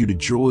and lead you to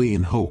joy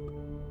and hope.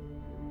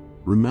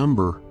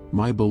 Remember,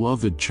 my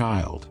beloved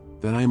child,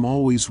 that I am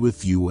always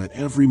with you at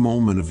every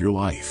moment of your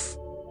life.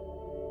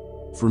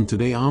 From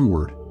today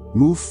onward,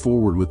 move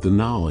forward with the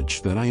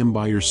knowledge that I am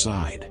by your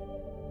side.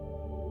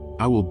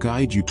 I will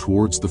guide you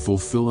towards the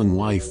fulfilling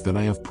life that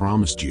I have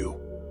promised you.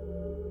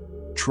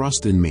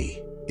 Trust in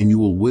me, and you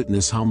will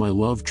witness how my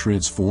love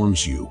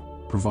transforms you,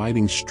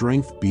 providing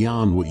strength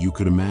beyond what you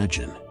could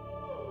imagine.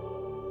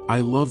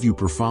 I love you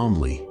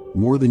profoundly,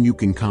 more than you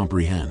can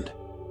comprehend.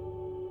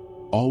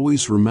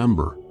 Always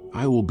remember,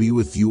 I will be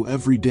with you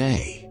every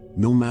day,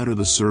 no matter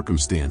the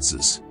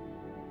circumstances.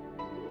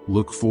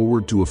 Look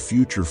forward to a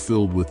future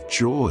filled with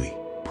joy,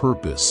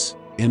 purpose,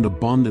 and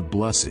abundant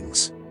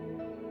blessings.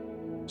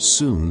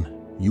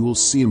 Soon, you will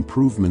see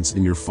improvements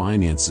in your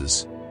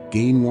finances,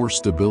 gain more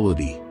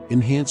stability,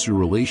 enhance your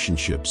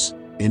relationships,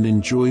 and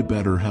enjoy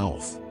better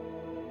health.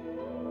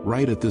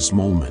 Right at this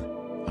moment,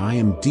 I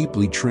am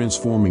deeply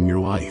transforming your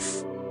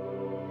life.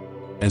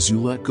 As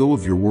you let go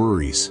of your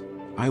worries,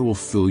 I will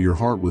fill your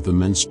heart with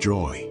immense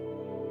joy.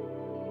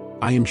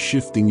 I am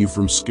shifting you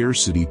from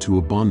scarcity to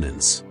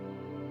abundance.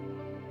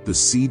 The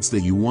seeds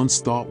that you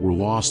once thought were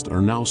lost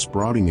are now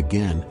sprouting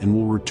again and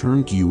will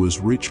return to you as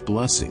rich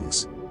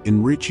blessings,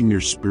 enriching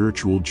your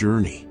spiritual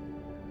journey.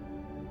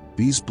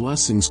 These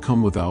blessings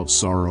come without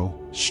sorrow,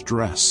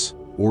 stress,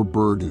 or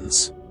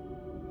burdens.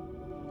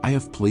 I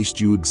have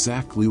placed you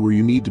exactly where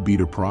you need to be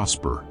to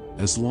prosper,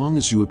 as long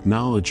as you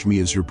acknowledge me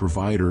as your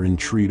provider and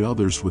treat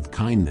others with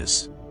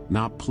kindness,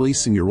 not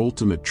placing your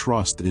ultimate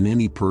trust in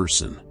any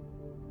person.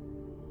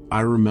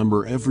 I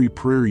remember every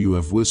prayer you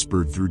have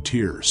whispered through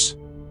tears.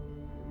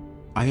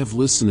 I have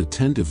listened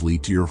attentively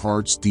to your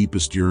heart's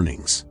deepest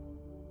yearnings.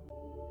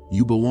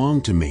 You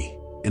belong to me,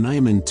 and I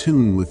am in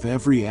tune with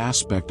every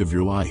aspect of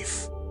your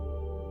life.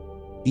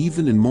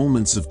 Even in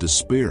moments of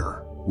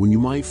despair, when you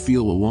might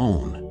feel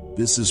alone,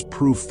 this is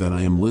proof that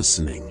I am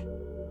listening.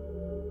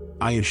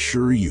 I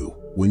assure you,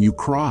 when you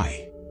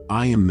cry,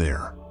 I am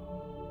there.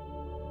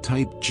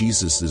 Type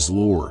Jesus is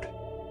Lord.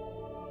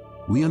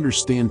 We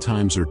understand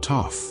times are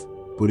tough,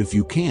 but if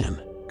you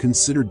can,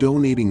 consider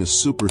donating a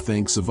super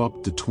thanks of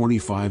up to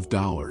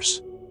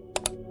 $25.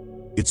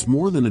 It's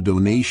more than a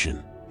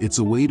donation, it's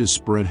a way to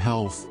spread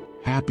health,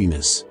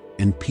 happiness,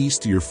 and peace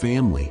to your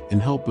family and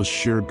help us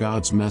share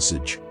God's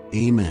message.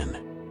 Amen.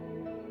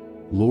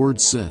 Lord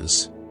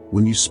says,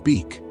 when you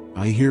speak,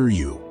 I hear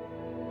you.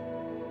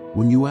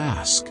 When you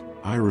ask,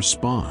 I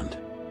respond.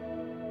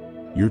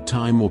 Your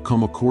time will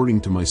come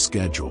according to my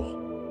schedule.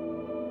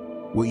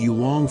 What you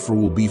long for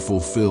will be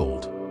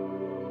fulfilled.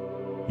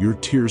 Your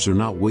tears are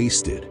not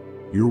wasted.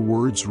 Your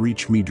words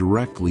reach me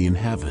directly in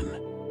heaven.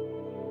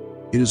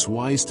 It is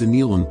wise to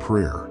kneel in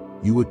prayer.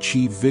 You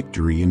achieve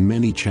victory in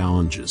many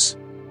challenges.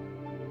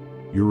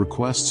 Your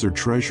requests are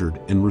treasured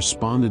and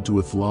responded to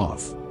with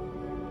love.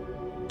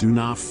 Do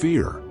not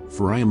fear,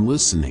 for I am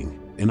listening,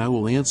 and I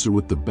will answer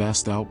with the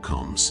best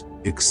outcomes,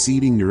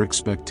 exceeding your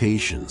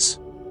expectations.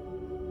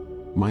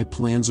 My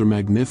plans are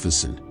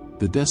magnificent.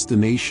 The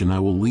destination I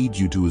will lead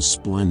you to is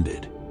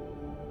splendid.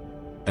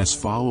 As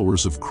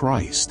followers of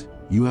Christ,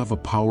 you have a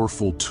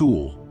powerful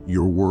tool,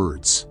 your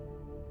words.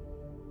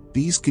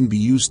 These can be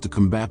used to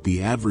combat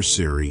the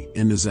adversary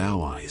and his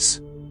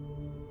allies.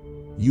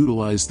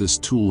 Utilize this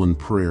tool in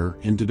prayer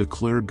and to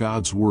declare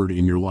God's word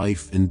in your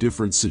life in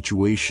different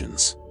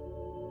situations.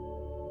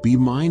 Be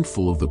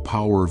mindful of the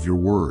power of your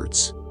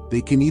words.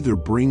 They can either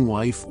bring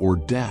life or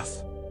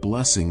death,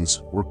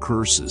 blessings or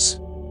curses.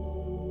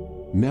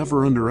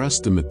 Never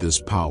underestimate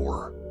this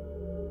power.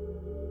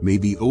 May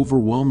the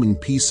overwhelming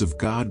peace of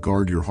God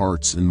guard your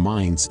hearts and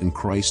minds in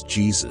Christ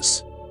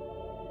Jesus.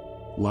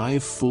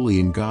 Live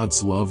fully in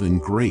God's love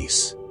and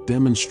grace,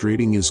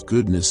 demonstrating His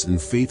goodness and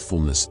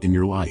faithfulness in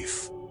your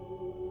life.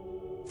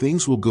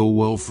 Things will go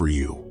well for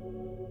you.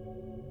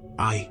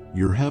 I,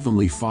 your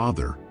Heavenly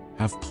Father,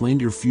 have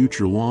planned your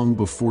future long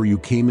before you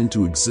came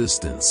into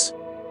existence.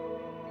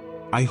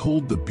 I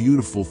hold the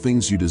beautiful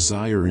things you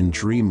desire and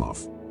dream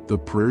of, the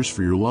prayers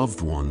for your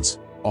loved ones,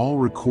 all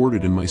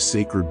recorded in my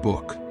sacred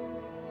book.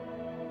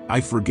 I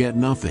forget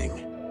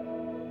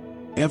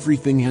nothing.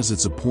 Everything has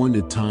its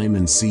appointed time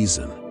and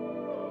season.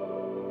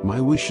 My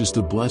wish is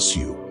to bless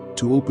you,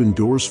 to open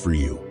doors for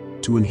you,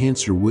 to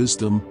enhance your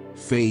wisdom,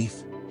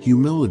 faith,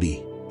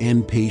 humility,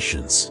 and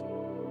patience.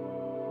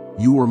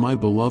 You are my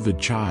beloved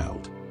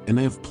child, and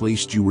I have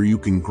placed you where you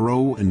can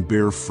grow and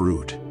bear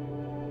fruit.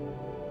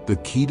 The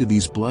key to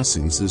these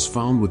blessings is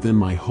found within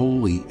my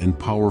holy and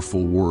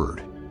powerful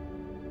word.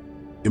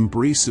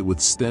 Embrace it with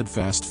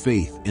steadfast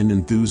faith and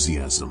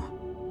enthusiasm.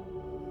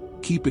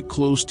 Keep it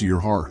close to your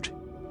heart.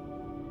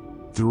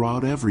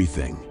 Throughout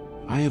everything,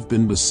 I have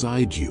been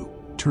beside you,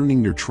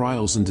 turning your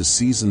trials into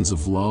seasons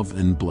of love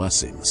and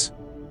blessings.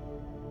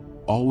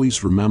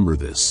 Always remember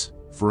this,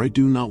 for I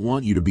do not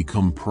want you to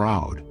become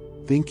proud,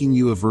 thinking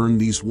you have earned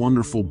these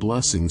wonderful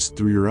blessings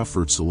through your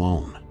efforts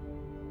alone.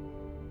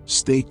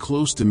 Stay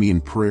close to me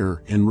in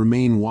prayer and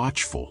remain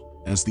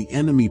watchful, as the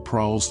enemy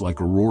prowls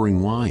like a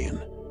roaring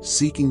lion,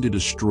 seeking to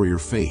destroy your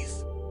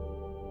faith.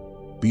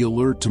 Be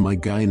alert to my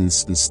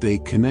guidance and stay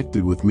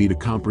connected with me to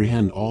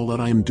comprehend all that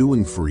I am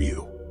doing for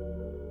you.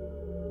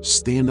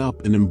 Stand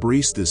up and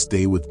embrace this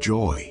day with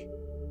joy.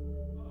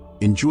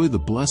 Enjoy the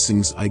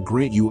blessings I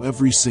grant you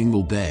every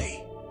single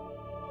day.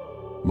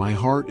 My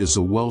heart is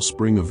a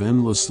wellspring of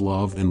endless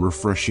love and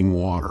refreshing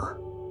water.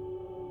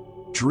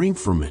 Drink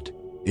from it,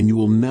 and you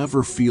will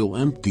never feel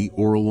empty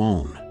or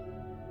alone.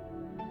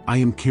 I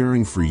am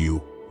caring for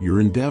you, your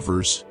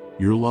endeavors,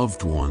 your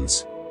loved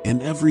ones,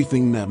 and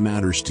everything that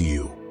matters to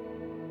you.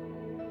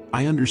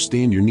 I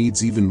understand your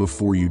needs even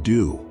before you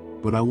do,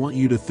 but I want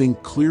you to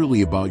think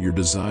clearly about your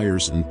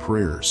desires and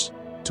prayers,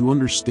 to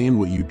understand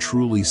what you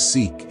truly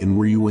seek and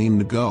where you aim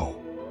to go.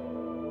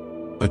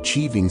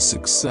 Achieving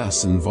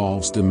success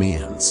involves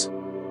demands.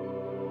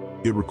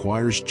 It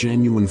requires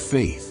genuine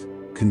faith,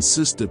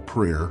 consistent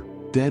prayer,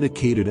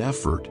 dedicated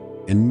effort,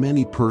 and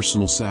many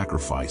personal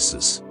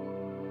sacrifices.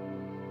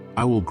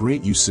 I will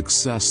grant you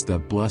success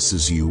that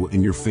blesses you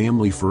and your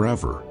family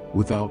forever,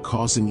 without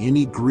causing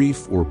any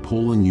grief or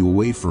pulling you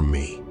away from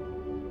me.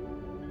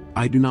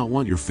 I do not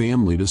want your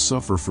family to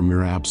suffer from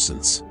your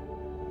absence.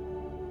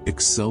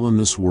 Excel in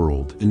this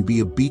world and be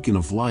a beacon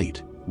of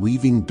light,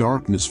 leaving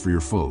darkness for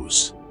your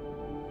foes.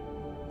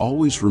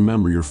 Always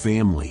remember your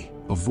family,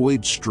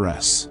 avoid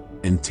stress,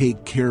 and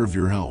take care of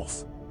your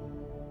health.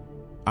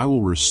 I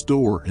will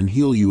restore and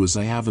heal you as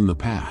I have in the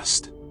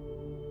past.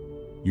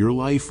 Your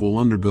life will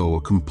undergo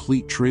a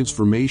complete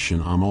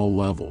transformation on all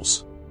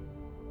levels.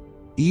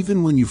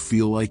 Even when you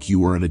feel like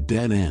you are at a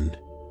dead end,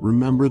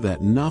 remember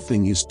that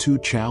nothing is too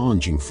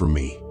challenging for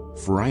me,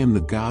 for I am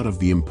the God of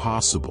the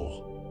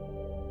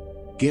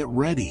impossible. Get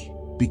ready,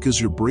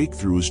 because your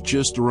breakthrough is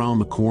just around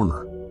the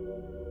corner.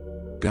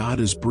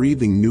 God is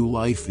breathing new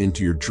life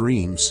into your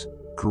dreams,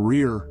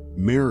 career,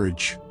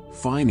 marriage,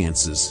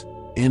 finances,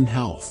 and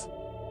health.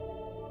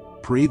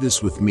 Pray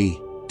this with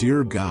me.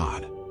 Dear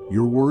God,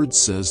 your word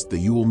says that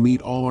you will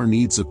meet all our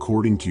needs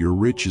according to your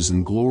riches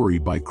and glory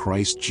by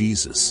Christ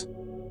Jesus.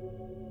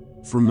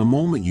 From the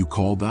moment you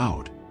called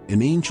out,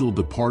 an angel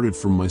departed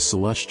from my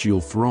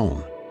celestial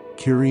throne,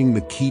 carrying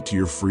the key to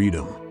your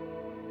freedom.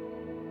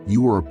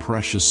 You are a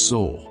precious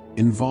soul,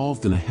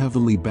 involved in a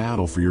heavenly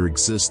battle for your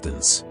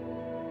existence.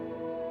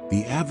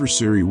 The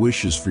adversary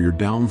wishes for your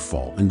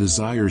downfall and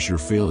desires your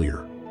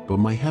failure, but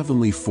my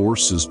heavenly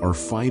forces are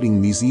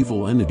fighting these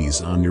evil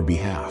entities on your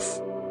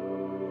behalf.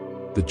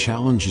 The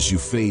challenges you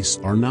face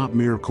are not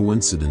mere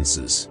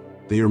coincidences,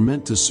 they are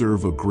meant to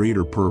serve a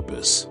greater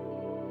purpose.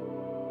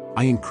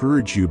 I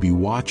encourage you to be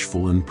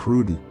watchful and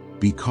prudent,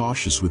 be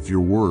cautious with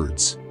your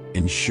words,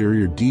 and share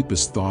your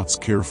deepest thoughts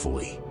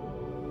carefully.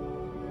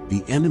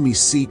 The enemy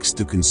seeks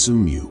to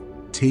consume you,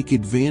 take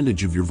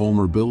advantage of your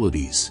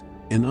vulnerabilities,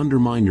 and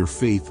undermine your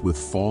faith with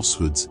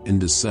falsehoods and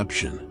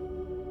deception.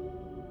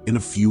 In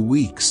a few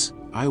weeks,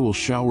 I will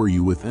shower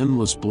you with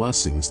endless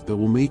blessings that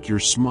will make your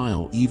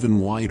smile even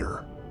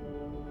wider.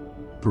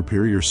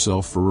 Prepare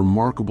yourself for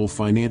remarkable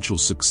financial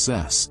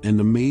success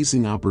and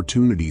amazing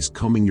opportunities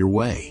coming your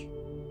way.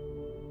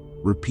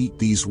 Repeat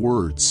these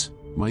words: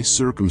 my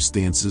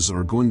circumstances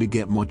are going to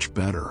get much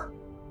better.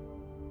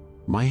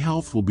 My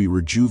health will be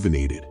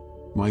rejuvenated,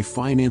 my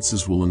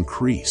finances will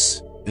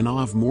increase, and I'll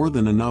have more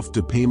than enough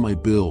to pay my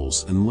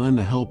bills and lend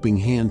a helping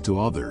hand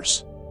to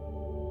others.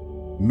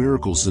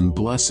 Miracles and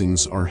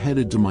blessings are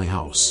headed to my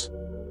house.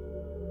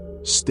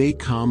 Stay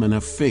calm and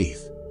have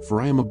faith, for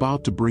I am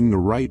about to bring the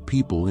right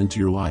people into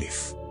your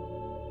life.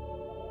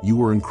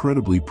 You are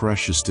incredibly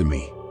precious to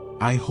me.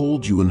 I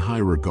hold you in high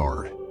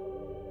regard.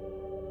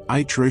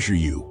 I treasure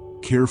you,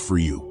 care for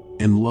you,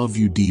 and love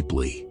you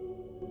deeply.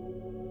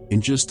 In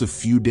just a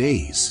few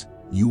days,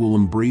 you will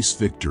embrace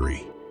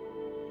victory.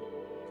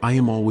 I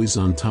am always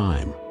on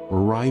time,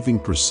 arriving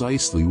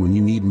precisely when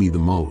you need me the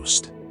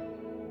most.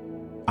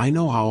 I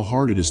know how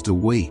hard it is to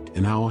wait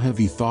and how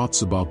heavy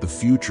thoughts about the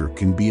future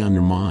can be on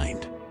your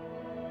mind.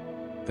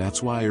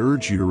 That's why I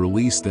urge you to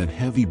release that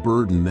heavy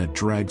burden that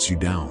drags you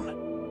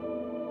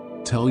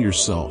down. Tell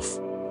yourself,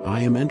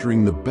 I am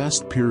entering the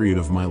best period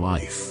of my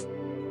life.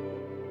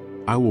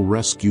 I will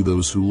rescue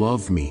those who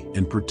love me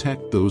and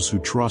protect those who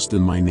trust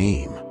in my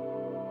name.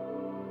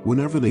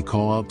 Whenever they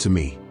call out to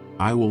me,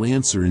 I will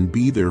answer and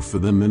be there for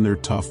them in their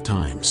tough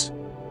times.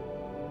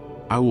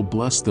 I will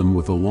bless them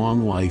with a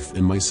long life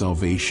and my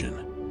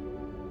salvation.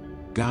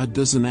 God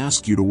doesn't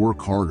ask you to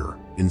work harder.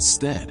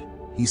 Instead,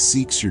 He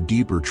seeks your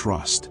deeper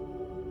trust.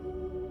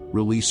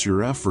 Release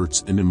your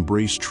efforts and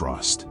embrace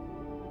trust.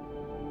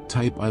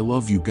 Type "I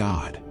love you,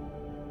 God."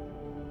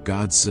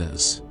 God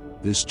says,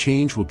 this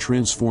change will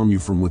transform you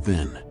from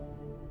within.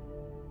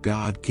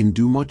 God can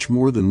do much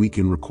more than we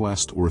can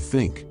request or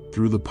think,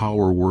 through the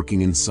power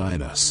working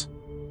inside us.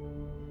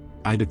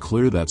 I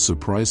declare that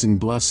surprising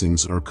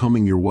blessings are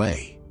coming your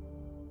way.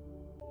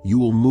 You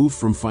will move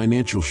from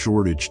financial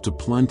shortage to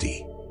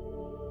plenty.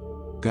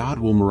 God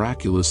will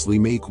miraculously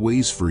make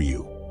ways for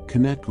you,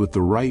 connect with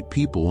the right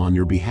people on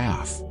your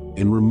behalf,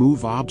 and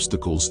remove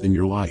obstacles in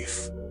your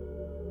life.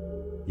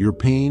 Your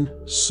pain,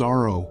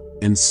 sorrow,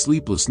 and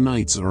sleepless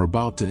nights are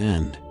about to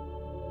end.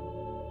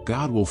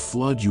 God will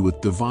flood you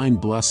with divine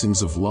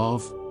blessings of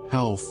love,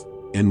 health,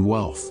 and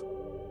wealth.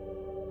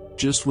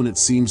 Just when it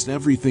seems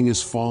everything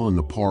is falling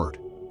apart,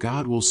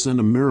 God will send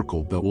a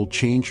miracle that will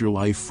change your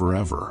life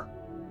forever.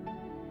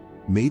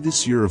 May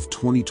this year of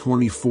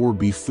 2024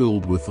 be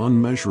filled with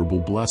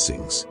unmeasurable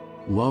blessings,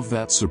 love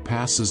that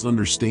surpasses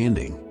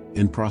understanding,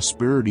 and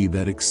prosperity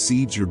that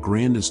exceeds your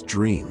grandest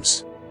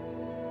dreams.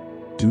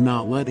 Do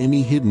not let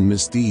any hidden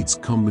misdeeds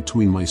come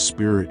between my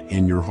spirit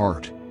and your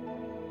heart.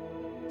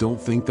 Don't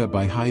think that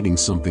by hiding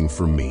something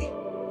from me,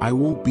 I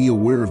won't be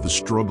aware of the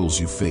struggles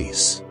you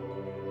face.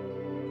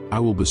 I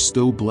will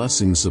bestow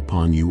blessings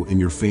upon you and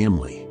your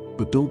family,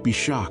 but don't be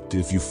shocked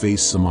if you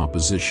face some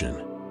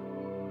opposition.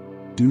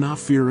 Do not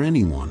fear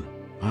anyone.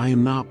 I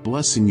am not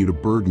blessing you to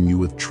burden you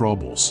with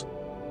troubles.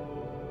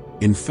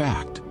 In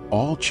fact,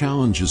 all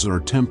challenges are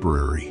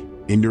temporary,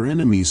 and your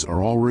enemies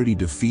are already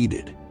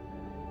defeated.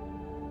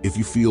 If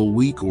you feel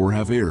weak or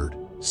have erred,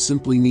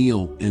 simply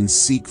kneel and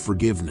seek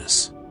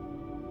forgiveness.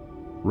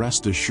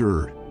 Rest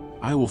assured,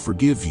 I will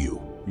forgive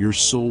you. Your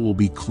soul will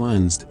be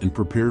cleansed and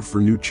prepared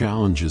for new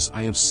challenges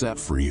I have set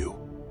for you.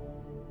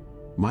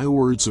 My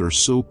words are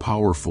so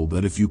powerful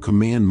that if you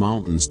command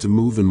mountains to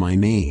move in my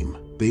name,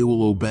 they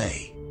will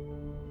obey.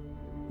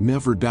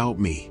 Never doubt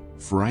me,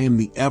 for I am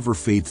the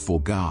ever-faithful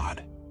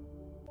God.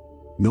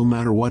 No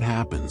matter what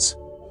happens,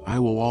 I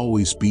will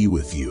always be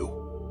with you.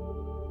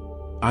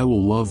 I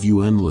will love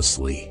you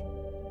endlessly.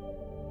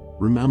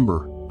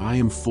 Remember, I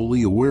am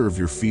fully aware of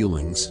your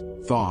feelings,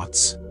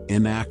 thoughts,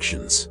 and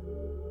actions.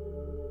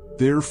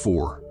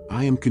 Therefore,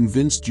 I am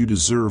convinced you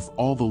deserve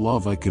all the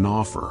love I can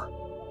offer.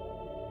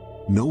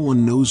 No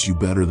one knows you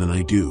better than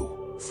I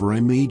do, for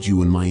I made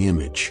you in my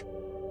image.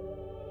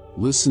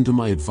 Listen to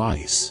my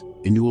advice,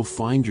 and you will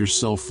find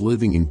yourself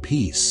living in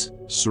peace,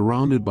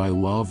 surrounded by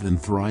love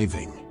and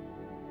thriving.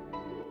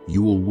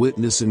 You will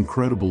witness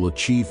incredible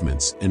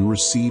achievements and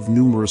receive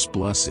numerous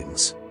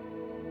blessings.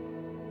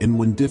 And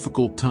when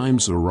difficult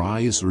times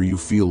arise or you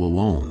feel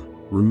alone,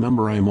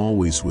 remember I am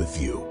always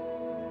with you.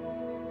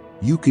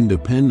 You can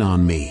depend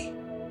on me.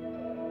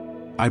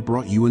 I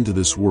brought you into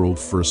this world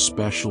for a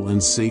special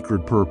and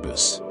sacred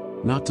purpose,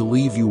 not to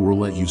leave you or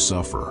let you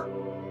suffer.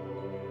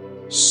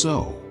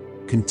 So,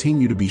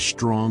 continue to be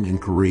strong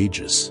and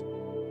courageous.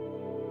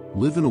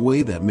 Live in a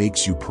way that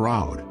makes you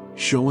proud,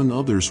 showing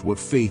others what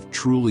faith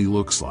truly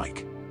looks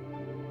like.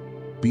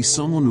 Be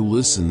someone who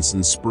listens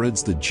and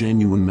spreads the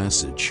genuine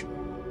message.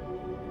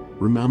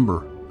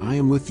 Remember, I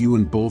am with you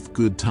in both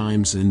good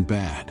times and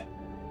bad.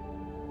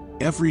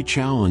 Every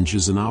challenge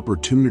is an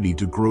opportunity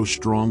to grow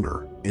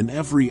stronger, and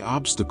every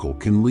obstacle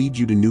can lead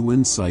you to new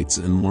insights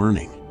and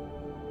learning.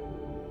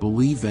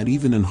 Believe that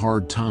even in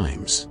hard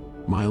times,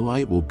 my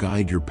light will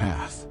guide your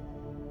path.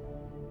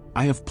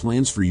 I have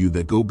plans for you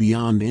that go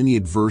beyond any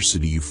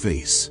adversity you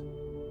face.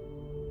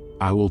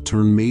 I will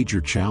turn major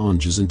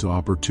challenges into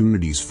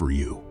opportunities for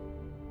you.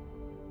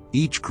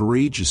 Each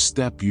courageous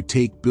step you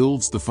take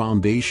builds the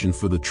foundation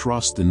for the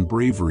trust and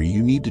bravery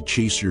you need to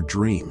chase your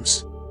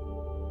dreams.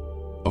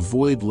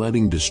 Avoid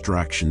letting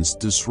distractions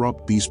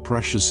disrupt these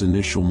precious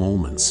initial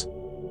moments.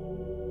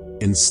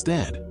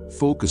 Instead,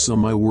 focus on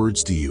my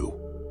words to you.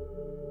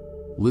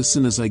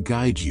 Listen as I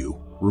guide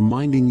you,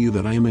 reminding you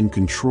that I am in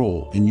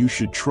control and you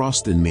should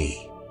trust in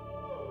me.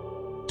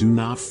 Do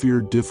not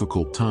fear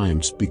difficult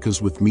times,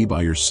 because with me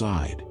by your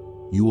side,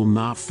 you will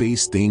not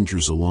face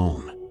dangers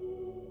alone.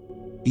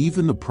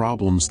 Even the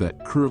problems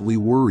that currently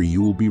worry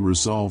you will be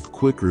resolved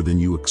quicker than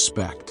you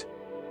expect.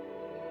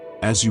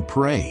 As you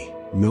pray,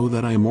 know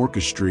that I am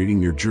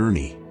orchestrating your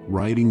journey,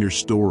 writing your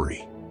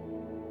story.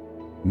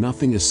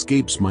 Nothing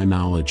escapes my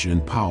knowledge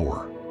and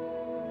power.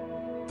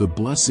 The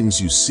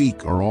blessings you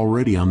seek are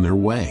already on their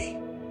way.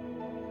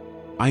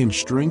 I am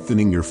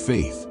strengthening your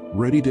faith,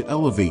 ready to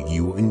elevate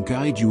you and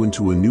guide you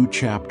into a new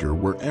chapter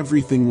where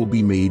everything will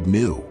be made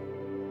new.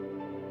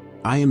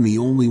 I am the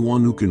only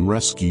one who can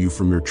rescue you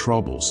from your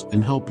troubles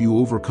and help you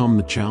overcome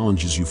the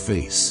challenges you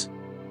face.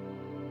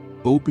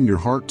 Open your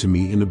heart to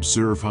me and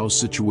observe how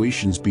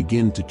situations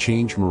begin to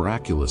change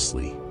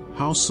miraculously,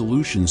 how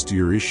solutions to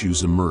your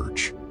issues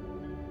emerge.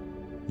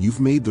 You've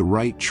made the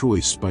right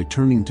choice by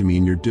turning to me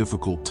in your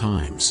difficult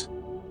times.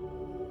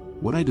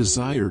 What I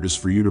desired is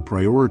for you to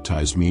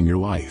prioritize me in your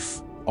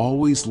life,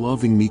 always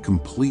loving me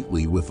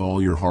completely with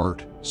all your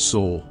heart,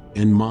 soul,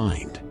 and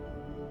mind.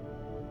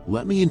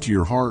 Let me into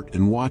your heart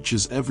and watch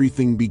as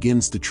everything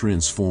begins to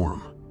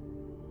transform.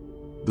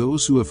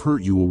 Those who have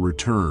hurt you will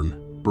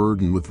return,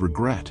 burdened with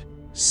regret,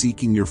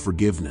 seeking your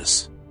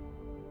forgiveness.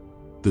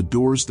 The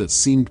doors that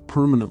seemed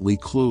permanently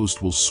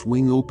closed will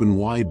swing open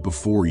wide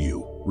before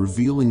you,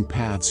 revealing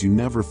paths you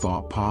never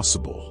thought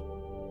possible.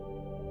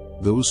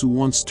 Those who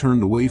once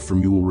turned away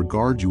from you will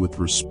regard you with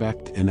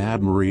respect and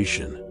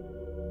admiration.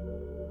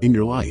 In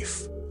your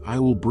life, I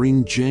will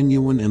bring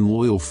genuine and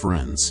loyal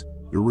friends,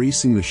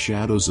 erasing the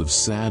shadows of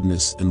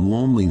sadness and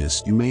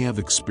loneliness you may have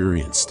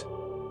experienced.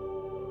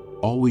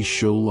 Always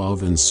show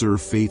love and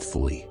serve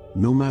faithfully,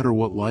 no matter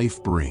what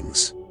life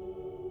brings.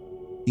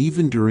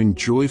 Even during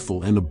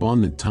joyful and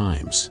abundant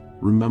times,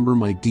 remember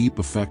my deep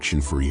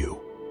affection for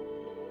you.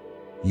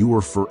 You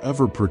are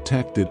forever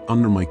protected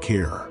under my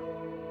care.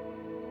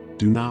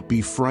 Do not be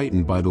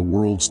frightened by the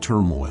world's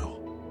turmoil.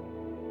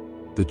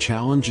 The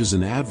challenges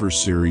and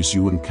adversaries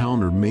you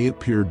encounter may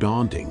appear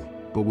daunting,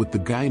 but with the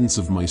guidance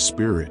of my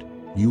Spirit,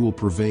 you will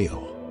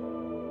prevail.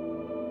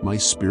 My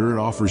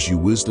Spirit offers you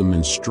wisdom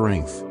and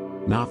strength,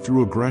 not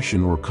through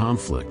aggression or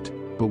conflict,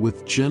 but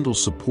with gentle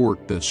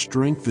support that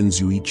strengthens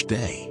you each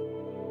day.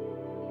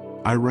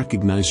 I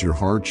recognize your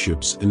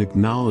hardships and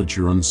acknowledge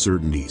your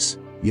uncertainties,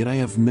 yet I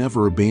have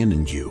never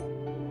abandoned you.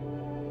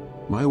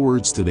 My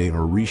words today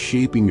are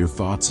reshaping your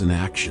thoughts and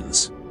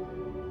actions.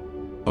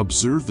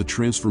 Observe the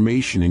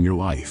transformation in your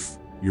life.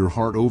 Your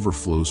heart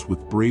overflows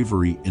with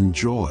bravery and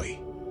joy.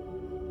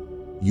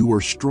 You are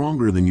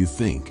stronger than you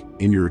think,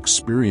 and your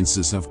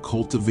experiences have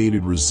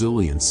cultivated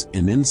resilience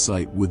and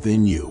insight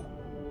within you.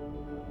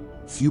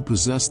 Few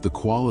possess the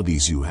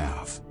qualities you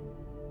have.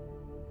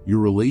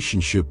 Your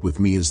relationship with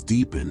me is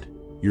deepened,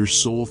 your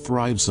soul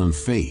thrives on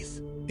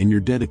faith, and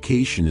your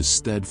dedication is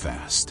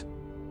steadfast.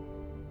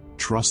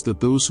 Trust that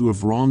those who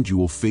have wronged you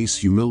will face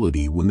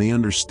humility when they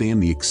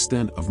understand the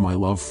extent of my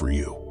love for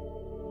you.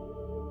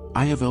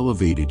 I have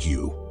elevated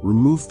you,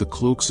 removed the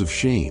cloaks of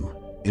shame,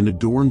 and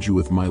adorned you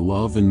with my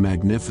love and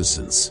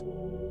magnificence.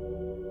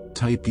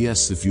 Type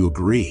yes if you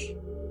agree.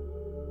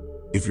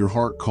 If your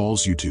heart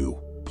calls you to,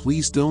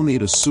 please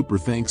donate a super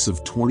thanks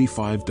of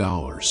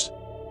 $25.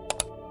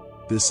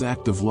 This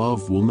act of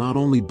love will not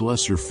only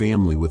bless your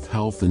family with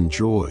health and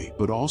joy,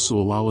 but also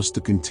allow us to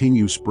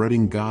continue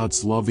spreading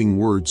God's loving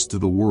words to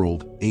the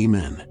world.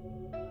 Amen.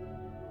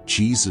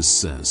 Jesus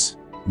says,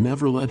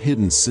 "Never let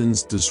hidden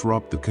sins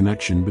disrupt the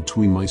connection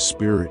between my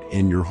Spirit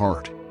and your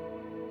heart."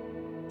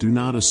 Do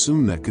not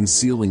assume that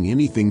concealing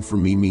anything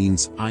from me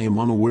means I am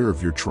unaware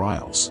of your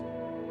trials.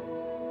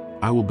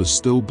 I will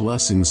bestow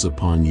blessings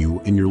upon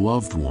you and your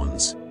loved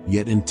ones,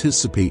 yet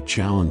anticipate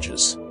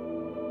challenges.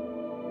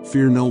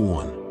 Fear no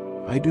one.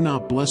 I do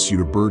not bless you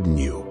to burden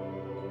you.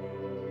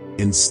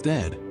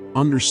 Instead,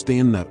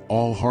 understand that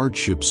all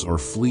hardships are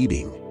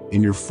fleeting,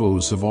 and your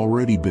foes have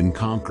already been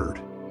conquered.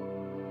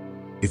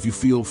 If you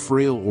feel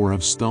frail or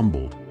have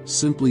stumbled,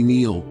 simply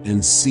kneel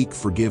and seek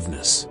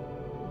forgiveness.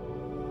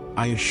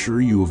 I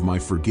assure you of my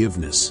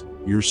forgiveness,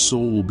 your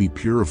soul will be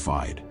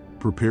purified,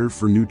 prepared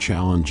for new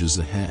challenges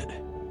ahead.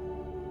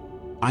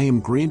 I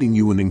am granting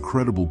you an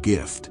incredible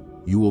gift.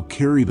 You will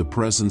carry the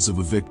presence of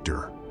a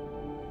victor.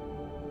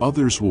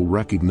 Others will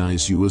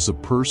recognize you as a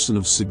person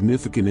of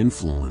significant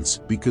influence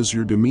because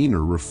your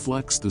demeanor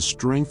reflects the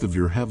strength of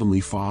your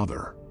Heavenly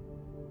Father.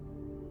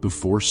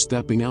 Before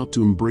stepping out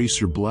to embrace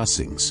your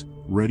blessings,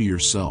 ready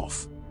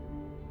yourself.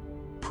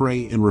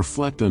 Pray and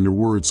reflect on your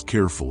words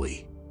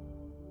carefully.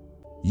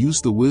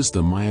 Use the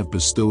wisdom I have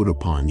bestowed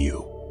upon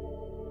you.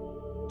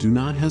 Do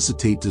not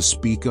hesitate to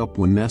speak up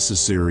when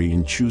necessary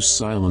and choose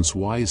silence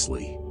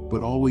wisely,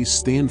 but always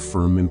stand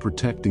firm in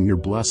protecting your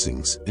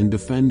blessings and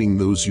defending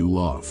those you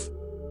love.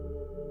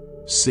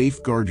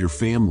 Safeguard your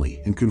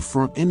family and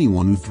confront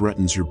anyone who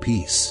threatens your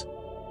peace.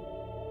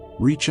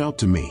 Reach out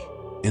to me,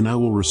 and I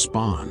will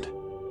respond.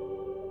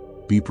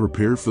 Be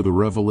prepared for the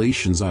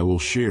revelations I will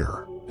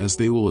share, as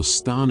they will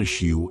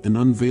astonish you and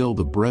unveil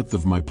the breadth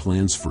of my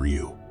plans for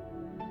you.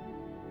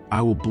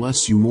 I will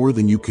bless you more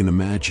than you can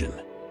imagine.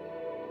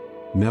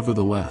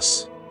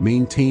 Nevertheless,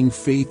 maintain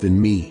faith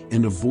in me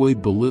and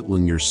avoid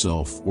belittling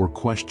yourself or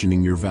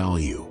questioning your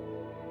value.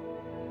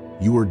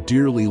 You are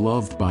dearly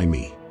loved by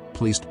me,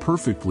 placed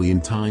perfectly in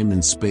time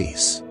and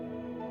space.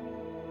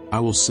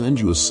 I will send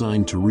you a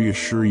sign to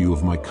reassure you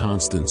of my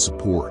constant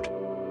support.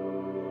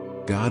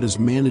 God is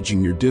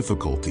managing your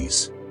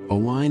difficulties,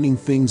 aligning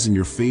things in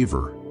your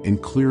favor,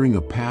 and clearing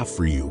a path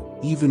for you,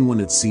 even when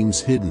it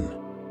seems hidden.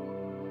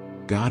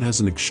 God has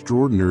an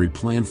extraordinary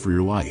plan for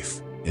your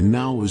life, and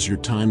now is your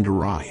time to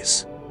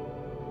rise.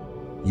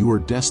 You are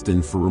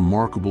destined for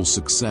remarkable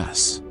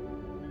success.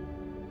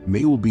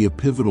 May will be a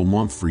pivotal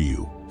month for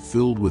you,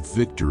 filled with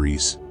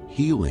victories,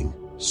 healing,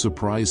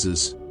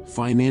 surprises,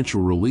 financial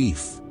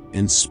relief,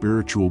 and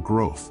spiritual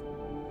growth.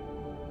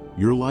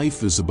 Your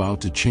life is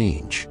about to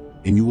change,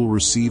 and you will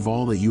receive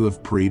all that you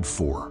have prayed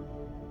for.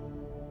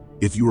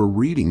 If you are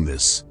reading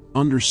this,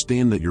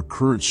 understand that your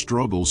current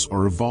struggles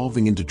are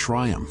evolving into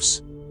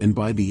triumphs, and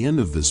by the end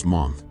of this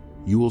month,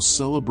 you will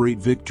celebrate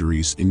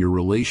victories in your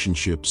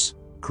relationships,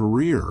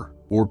 career,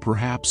 or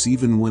perhaps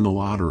even win a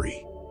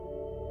lottery.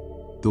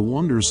 The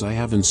wonders I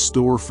have in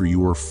store for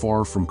you are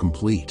far from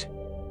complete.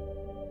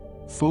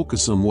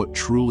 Focus on what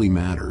truly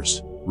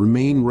matters,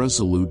 remain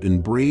resolute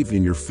and brave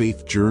in your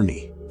faith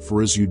journey,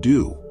 for as you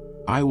do,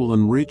 I will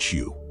enrich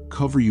you,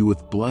 cover you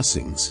with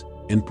blessings,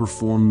 and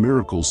perform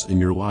miracles in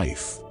your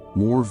life,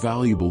 more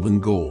valuable than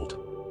gold.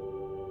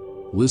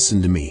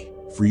 Listen to me,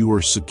 for you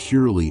are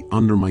securely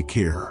under my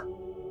care.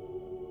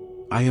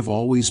 I have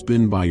always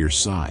been by your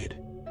side,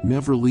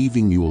 never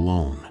leaving you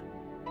alone.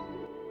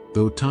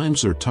 Though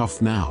times are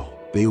tough now,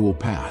 they will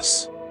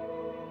pass.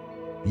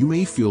 You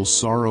may feel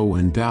sorrow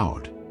and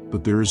doubt,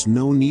 but there is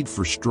no need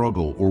for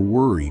struggle or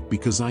worry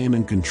because I am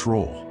in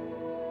control.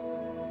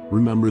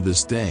 Remember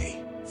this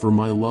day, for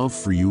my love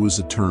for you is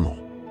eternal.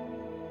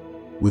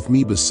 With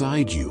me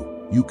beside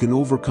you, You can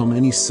overcome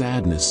any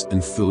sadness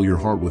and fill your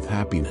heart with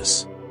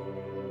happiness.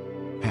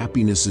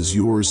 Happiness is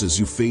yours as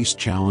you face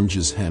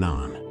challenges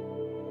head-on.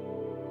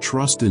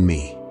 Trust in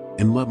me,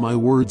 and let my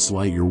words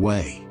light your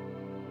way.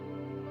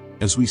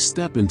 As we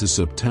step into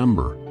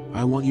September,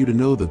 I want you to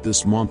know that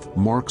this month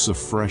marks a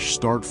fresh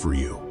start for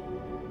you.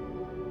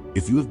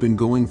 If you have been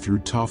going through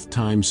tough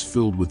times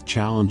filled with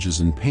challenges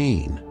and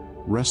pain,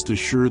 rest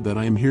assured that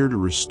I am here to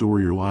restore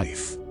your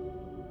life.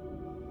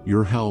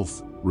 Your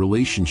health,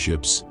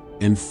 relationships,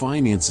 and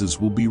finances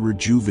will be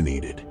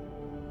rejuvenated.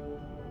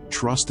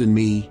 Trust in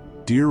me,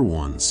 dear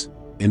ones,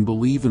 and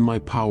believe in my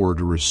power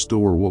to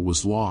restore what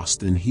was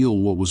lost and heal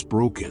what was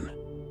broken.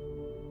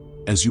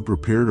 As you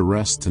prepare to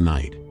rest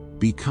tonight,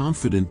 be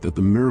confident that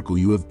the miracle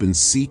you have been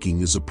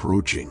seeking is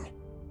approaching.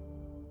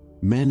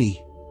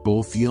 Many,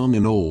 both young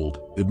and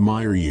old,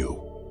 admire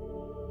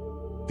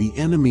you. The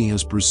enemy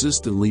has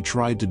persistently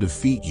tried to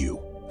defeat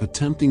you,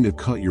 attempting to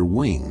cut your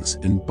wings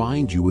and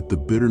bind you with the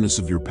bitterness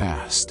of your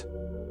past.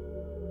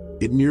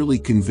 It nearly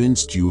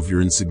convinced you of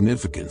your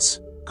insignificance,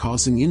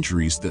 causing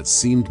injuries that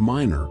seemed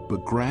minor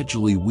but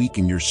gradually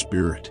weakened your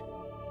spirit.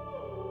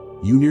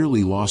 You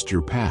nearly lost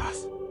your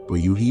path, but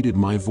you heeded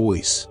my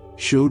voice,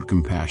 showed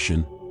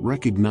compassion,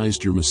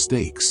 recognized your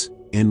mistakes,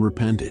 and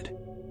repented.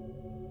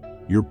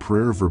 Your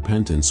prayer of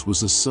repentance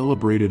was a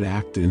celebrated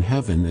act in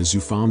heaven as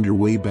you found your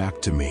way back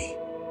to me.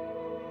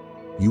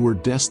 You are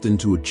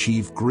destined to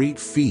achieve great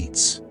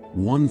feats,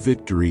 one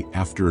victory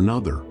after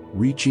another,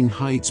 reaching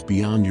heights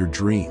beyond your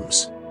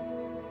dreams.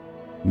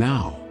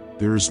 Now,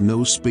 there is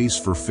no space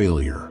for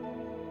failure.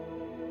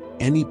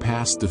 Any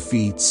past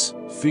defeats,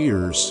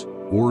 fears,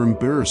 or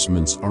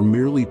embarrassments are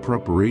merely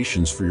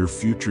preparations for your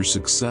future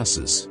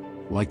successes,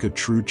 like a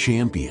true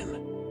champion.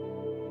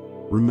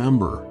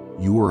 Remember,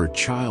 you are a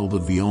child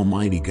of the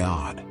Almighty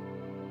God.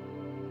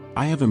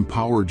 I have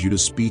empowered you to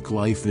speak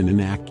life and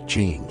enact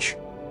change.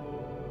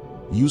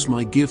 Use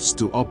my gifts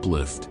to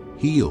uplift,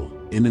 heal,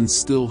 and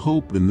instill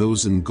hope in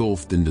those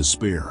engulfed in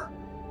despair.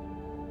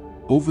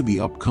 Over the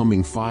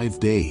upcoming 5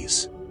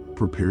 days,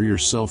 prepare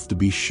yourself to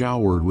be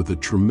showered with a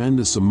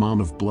tremendous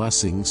amount of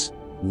blessings,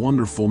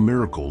 wonderful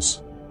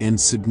miracles, and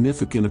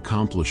significant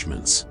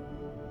accomplishments.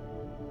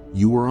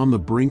 You are on the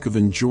brink of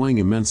enjoying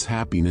immense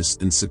happiness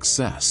and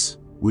success,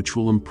 which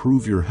will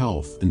improve your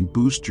health and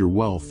boost your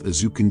wealth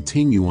as you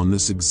continue on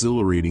this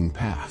exhilarating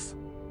path.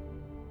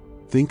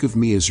 Think of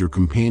me as your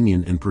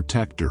companion and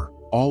protector,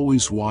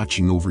 always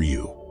watching over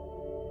you.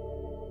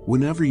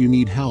 Whenever you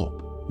need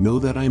help, know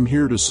that I am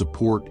here to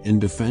support and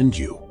defend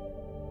you.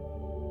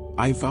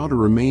 I vow to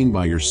remain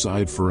by your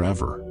side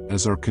forever,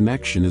 as our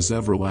connection is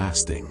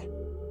everlasting.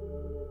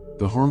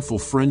 The harmful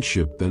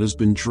friendship that has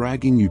been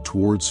dragging you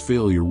towards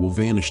failure will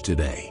vanish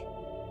today.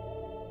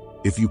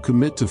 If you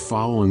commit to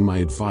following my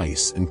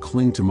advice and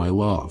cling to my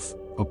love,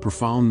 a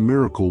profound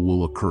miracle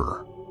will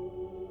occur.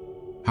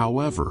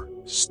 However,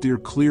 steer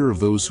clear of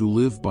those who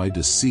live by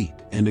deceit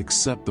and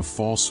accept the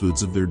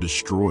falsehoods of their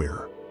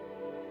destroyer.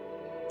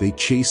 They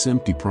chase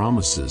empty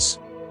promises,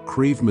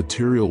 crave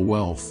material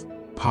wealth,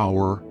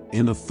 power,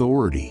 and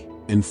authority,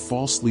 and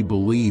falsely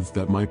believe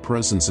that my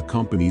presence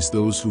accompanies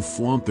those who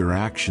flaunt their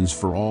actions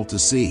for all to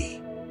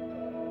see.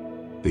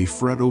 They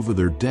fret over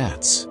their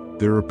debts,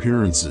 their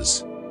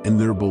appearances, and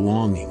their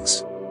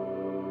belongings.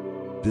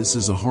 This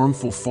is a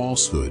harmful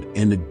falsehood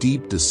and a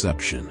deep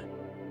deception.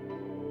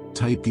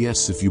 Type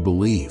yes if you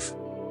believe.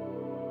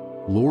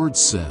 Lord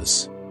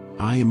says,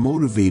 I am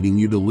motivating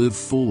you to live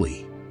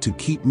fully, to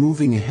keep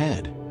moving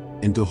ahead,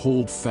 and to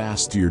hold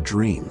fast to your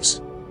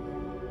dreams.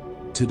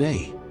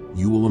 Today,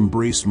 you will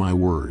embrace my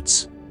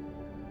words.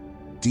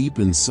 Deep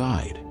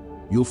inside,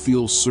 you'll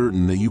feel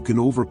certain that you can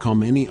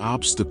overcome any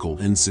obstacle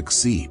and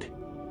succeed.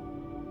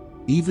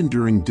 Even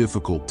during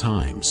difficult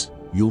times,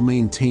 you'll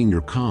maintain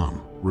your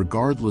calm,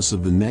 regardless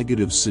of the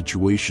negative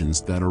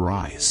situations that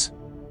arise.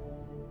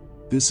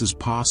 This is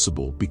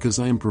possible because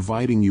I am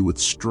providing you with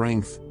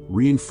strength,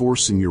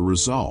 reinforcing your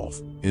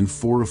resolve, and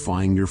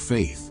fortifying your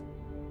faith.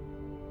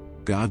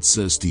 God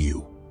says to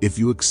you, if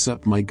you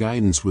accept my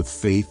guidance with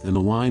faith and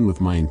align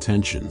with my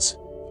intentions,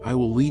 I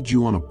will lead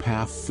you on a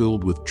path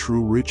filled with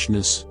true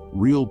richness,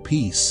 real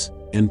peace,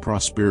 and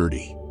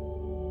prosperity.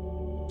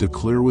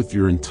 Declare with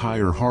your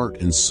entire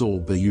heart and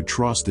soul that you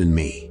trust in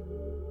me.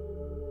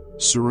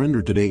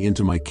 Surrender today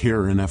into my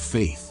care and have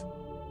faith.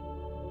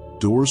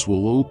 Doors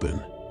will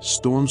open,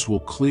 storms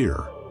will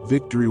clear,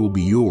 victory will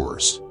be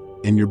yours,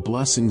 and your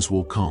blessings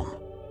will come.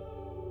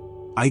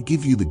 I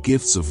give you the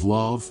gifts of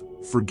love,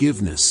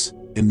 forgiveness,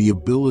 and the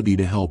ability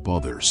to help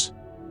others.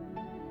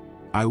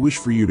 I wish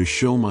for you to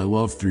show my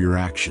love through your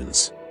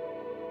actions.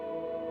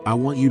 I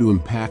want you to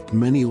impact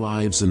many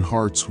lives and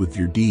hearts with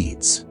your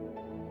deeds.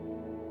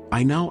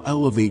 I now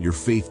elevate your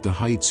faith to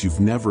heights you've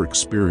never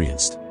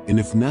experienced, and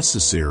if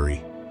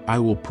necessary, I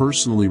will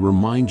personally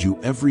remind you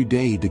every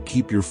day to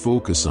keep your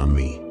focus on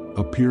me,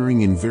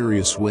 appearing in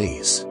various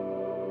ways.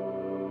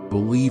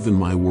 Believe in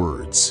my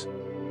words.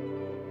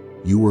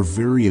 You are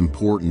very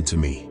important to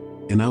me,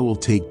 and I will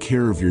take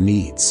care of your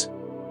needs.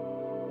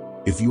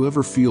 If you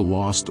ever feel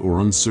lost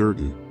or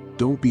uncertain,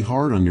 Don't be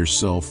hard on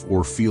yourself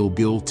or feel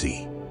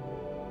guilty.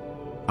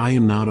 I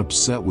am not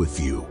upset with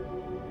you.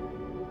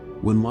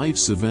 When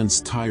life's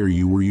events tire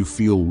you or you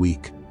feel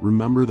weak,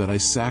 remember that I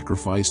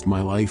sacrificed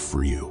my life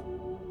for you.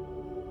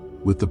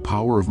 With the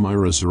power of my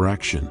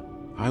resurrection,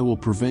 I will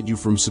prevent you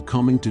from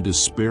succumbing to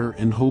despair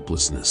and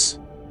hopelessness.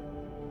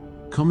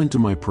 Come into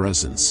my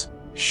presence,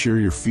 share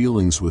your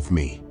feelings with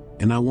me,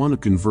 and I want to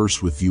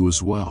converse with you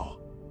as well.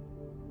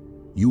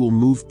 You will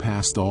move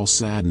past all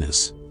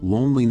sadness.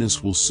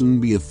 Loneliness will soon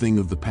be a thing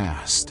of the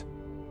past.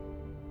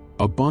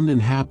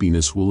 Abundant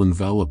happiness will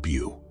envelop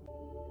you.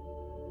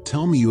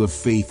 Tell me you have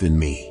faith in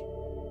me.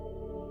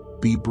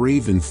 Be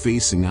brave in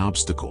facing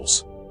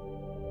obstacles.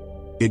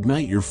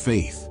 Ignite your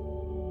faith.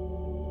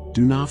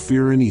 Do not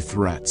fear any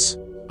threats.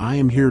 I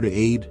am here to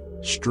aid,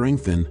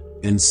 strengthen,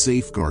 and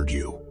safeguard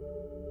you.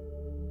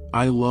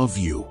 I love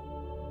you.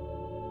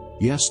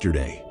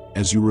 Yesterday,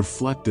 as you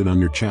reflected on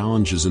your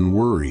challenges and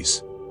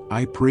worries,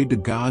 I prayed to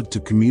God to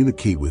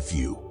communicate with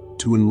you,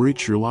 to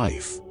enrich your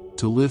life,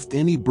 to lift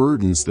any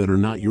burdens that are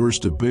not yours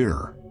to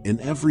bear, and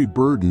every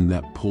burden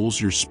that pulls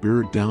your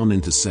spirit down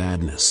into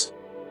sadness.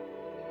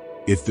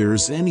 If there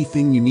is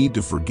anything you need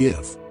to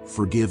forgive,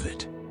 forgive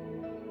it.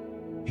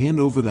 Hand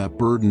over that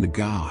burden to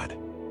God.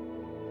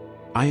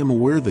 I am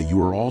aware that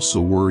you are also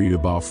worried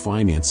about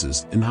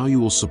finances and how you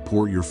will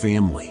support your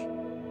family.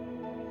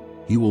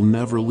 He will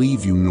never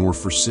leave you nor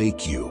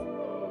forsake you.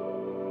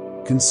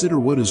 Consider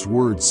what His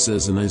word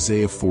says in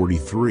Isaiah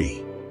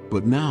 43.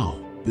 But now,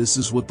 this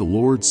is what the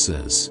Lord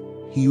says,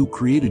 He who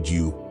created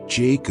you,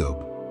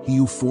 Jacob, He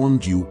who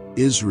formed you,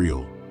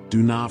 Israel,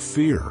 do not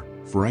fear,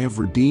 for I have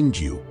redeemed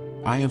you,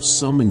 I have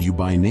summoned you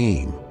by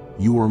name,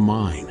 you are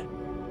mine.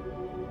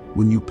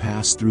 When you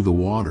pass through the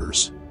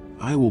waters,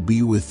 I will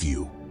be with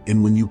you,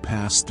 and when you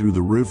pass through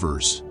the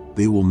rivers,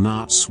 they will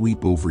not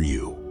sweep over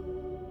you.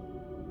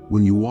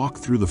 When you walk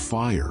through the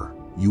fire,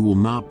 you will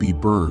not be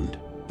burned,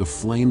 the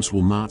flames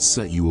will not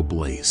set you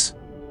ablaze.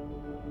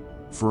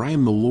 For I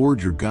am the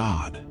Lord your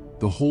God,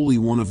 the Holy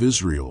One of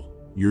Israel,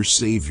 your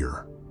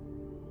Savior.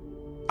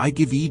 I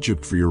give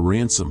Egypt for your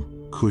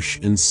ransom, Cush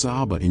and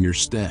Saba in your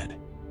stead.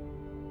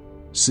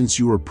 Since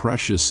you are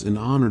precious and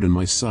honored in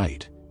my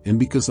sight, and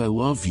because I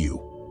love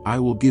you, I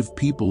will give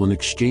people in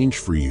exchange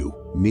for you,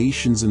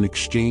 nations in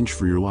exchange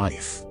for your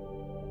life.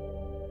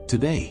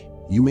 Today,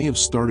 you may have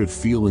started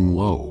feeling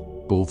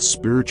low, both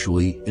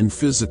spiritually and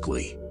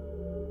physically.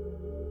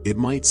 It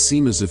might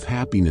seem as if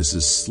happiness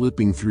is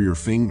slipping through your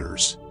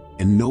fingers,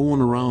 and no one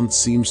around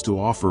seems to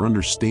offer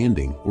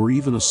understanding or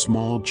even a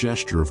small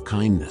gesture of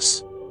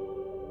kindness.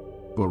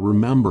 But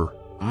remember,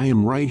 I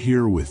am right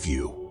here with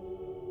you.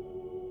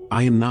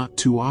 I am not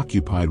too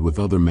occupied with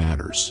other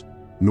matters,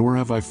 nor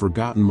have I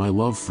forgotten my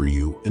love for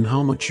you and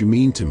how much you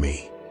mean to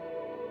me.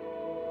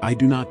 I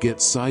do not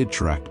get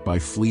sidetracked by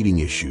fleeting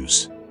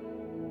issues.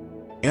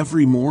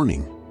 Every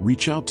morning,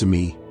 reach out to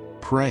me,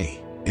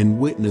 pray, and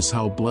witness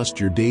how blessed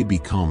your day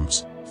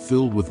becomes,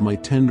 filled with my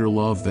tender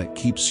love that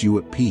keeps you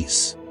at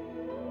peace.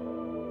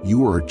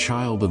 You are a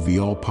child of the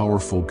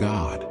all-powerful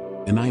God,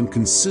 and I am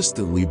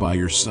consistently by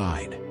your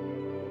side.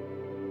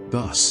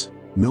 Thus,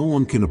 no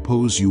one can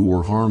oppose you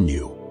or harm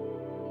you.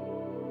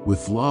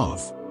 With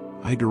love,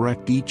 I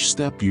direct each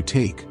step you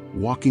take,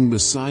 walking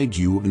beside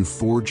you and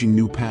forging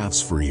new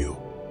paths for you.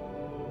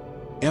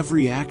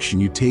 Every action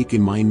you take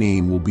in my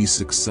name will be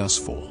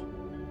successful.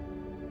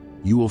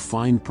 You will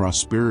find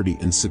prosperity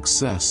and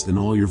success in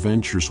all your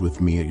ventures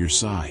with me at your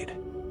side.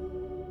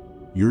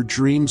 Your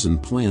dreams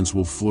and plans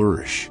will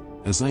flourish,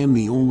 as I am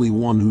the only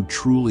one who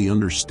truly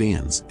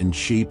understands and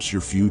shapes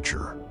your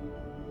future.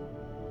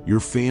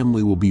 Your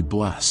family will be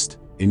blessed,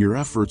 and your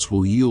efforts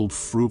will yield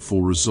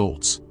fruitful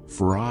results,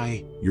 for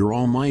I, your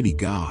Almighty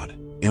God,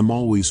 am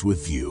always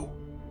with you.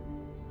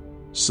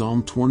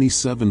 Psalm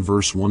 27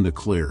 verse 1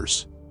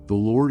 declares, "The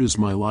Lord is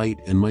my light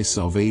and my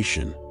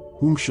salvation,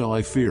 whom shall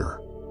I fear?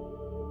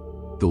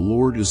 The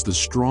Lord is the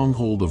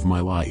stronghold of my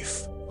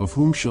life, of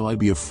whom shall I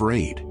be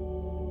afraid?"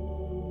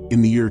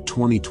 In the year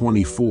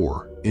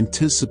 2024,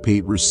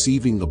 anticipate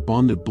receiving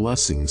abundant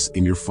blessings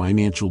in your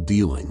financial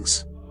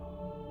dealings.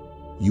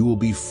 You will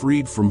be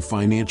freed from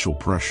financial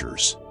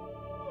pressures.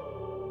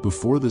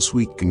 Before this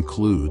week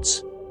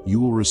concludes, you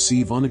will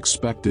receive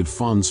unexpected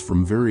funds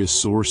from various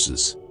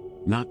sources,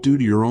 not due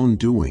to your own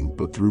doing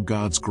but through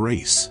God's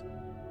grace.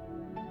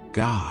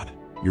 God,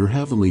 your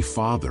Heavenly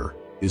Father,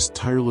 is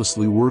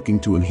tirelessly working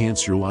to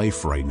enhance your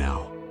life right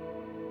now.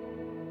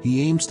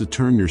 He aims to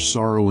turn your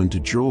sorrow into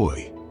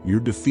joy,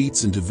 your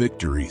defeats into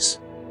victories,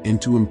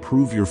 and to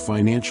improve your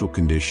financial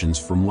conditions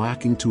from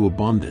lacking to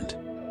abundant.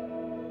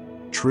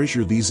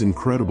 Treasure these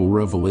incredible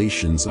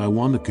revelations I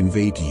want to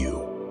convey to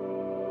you.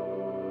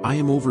 I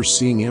am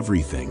overseeing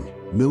everything,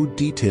 no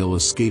detail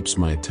escapes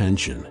my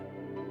attention.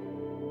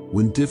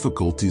 When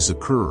difficulties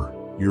occur,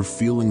 your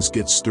feelings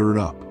get stirred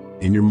up,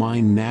 and your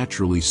mind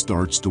naturally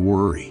starts to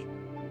worry.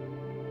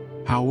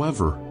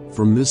 However,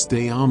 from this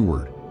day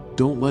onward,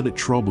 don't let it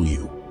trouble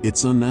you,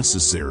 it's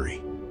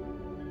unnecessary.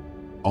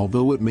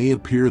 Although it may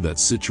appear that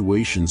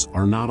situations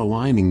are not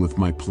aligning with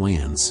my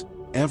plans,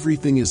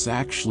 Everything is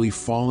actually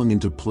falling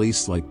into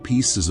place like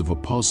pieces of a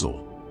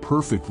puzzle,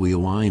 perfectly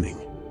aligning.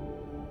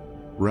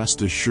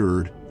 Rest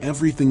assured,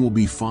 everything will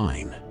be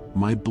fine.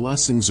 My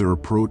blessings are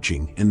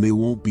approaching and they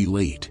won't be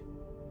late.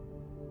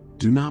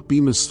 Do not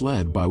be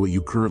misled by what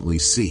you currently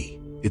see.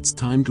 It's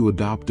time to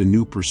adopt a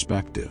new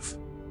perspective.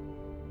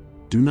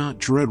 Do not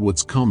dread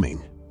what's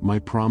coming. My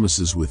promise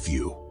is with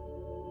you.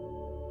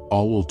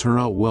 All will turn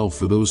out well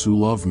for those who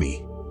love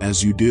me,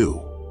 as you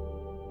do.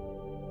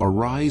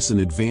 Arise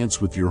and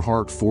advance with your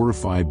heart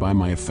fortified by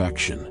my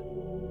affection.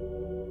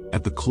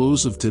 At the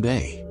close of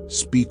today,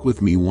 speak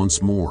with me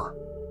once more.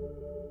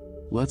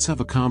 Let's have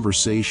a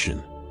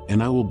conversation,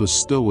 and I will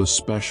bestow a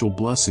special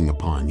blessing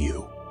upon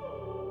you.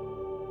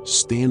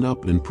 Stand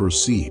up and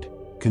proceed,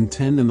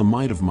 contend in the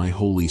might of my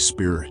Holy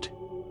Spirit.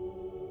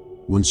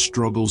 When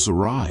struggles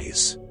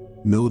arise,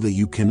 know that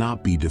you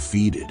cannot be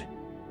defeated.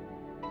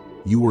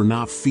 You are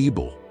not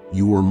feeble,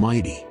 you are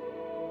mighty.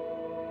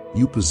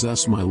 You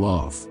possess my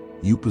love,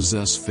 you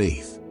possess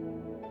faith.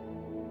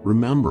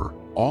 Remember,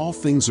 all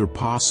things are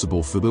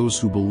possible for those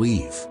who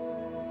believe.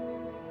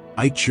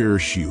 I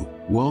cherish you.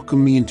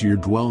 Welcome me into your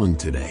dwelling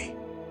today.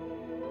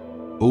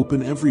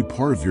 Open every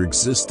part of your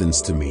existence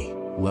to me.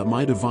 Let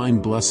my divine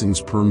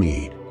blessings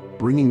permeate,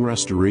 bringing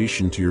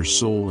restoration to your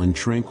soul and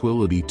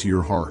tranquility to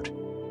your heart.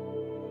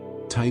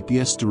 Type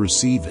yes to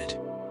receive it.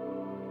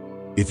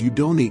 If you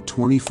donate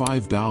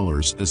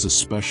 $25 as a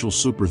special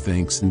super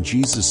thanks in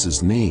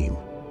Jesus' name,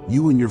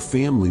 you and your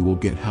family will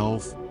get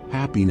health,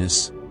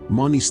 happiness,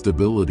 money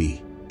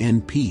stability,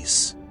 and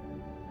peace.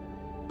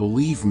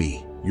 Believe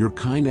me, your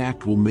kind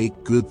act will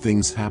make good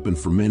things happen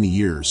for many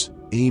years.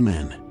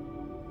 Amen.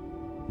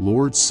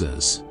 Lord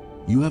says,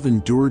 you have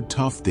endured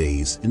tough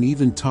days and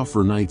even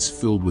tougher nights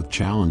filled with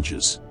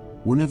challenges.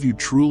 When have you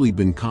truly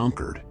been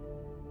conquered?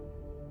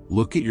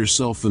 Look at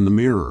yourself in the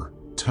mirror,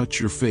 touch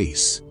your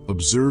face,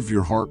 observe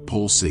your heart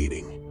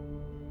pulsating.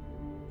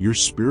 Your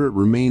spirit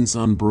remains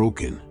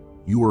unbroken.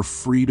 You are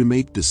free to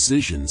make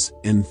decisions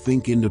and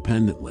think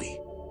independently.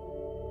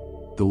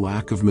 The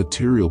lack of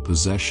material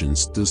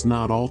possessions does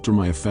not alter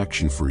my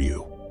affection for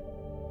you.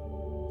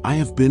 I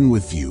have been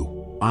with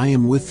you, I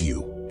am with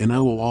you, and I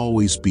will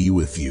always be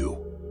with you.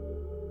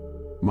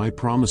 My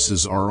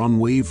promises are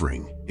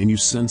unwavering, and you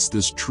sense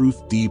this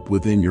truth deep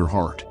within your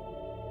heart.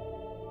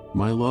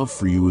 My love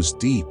for you is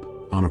deep.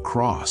 On a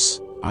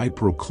cross, I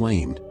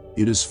proclaimed,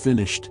 "It is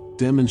finished,"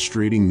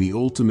 demonstrating the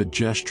ultimate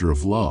gesture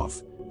of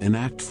love, an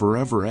act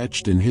forever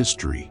etched in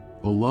history,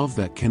 a love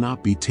that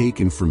cannot be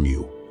taken from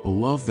you, a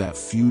love that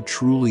few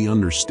truly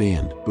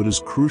understand but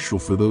is crucial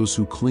for those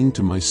who cling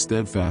to my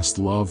steadfast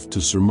love to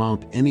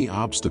surmount any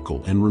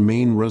obstacle and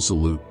remain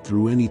resolute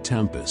through any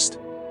tempest.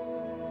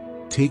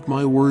 Take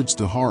my words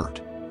to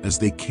heart, as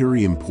they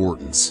carry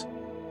importance.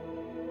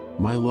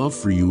 My love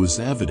for you is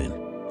evident,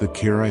 the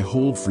care I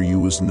hold for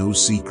you is no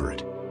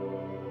secret.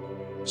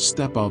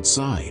 Step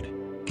outside,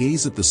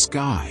 gaze at the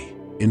sky,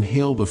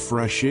 inhale the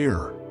fresh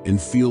air,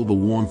 and feel the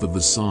warmth of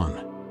the sun.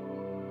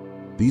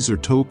 These are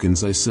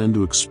tokens I send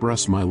to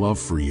express my love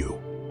for you.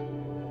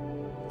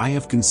 I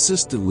have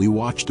consistently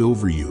watched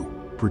over you,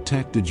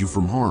 protected you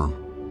from harm,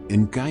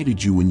 and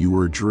guided you when you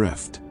were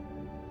adrift.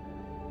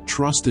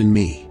 Trust in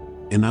me,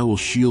 and I will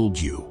shield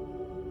you.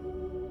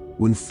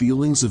 When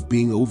feelings of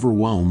being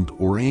overwhelmed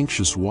or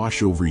anxious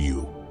wash over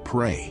you,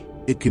 pray.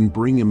 It can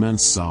bring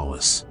immense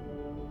solace.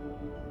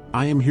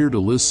 I am here to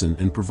listen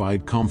and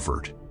provide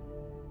comfort.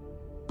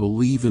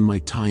 Believe in my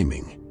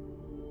timing.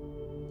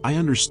 I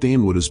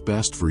understand what is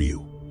best for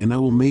you, and I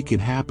will make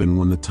it happen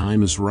when the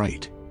time is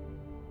right.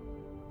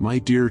 My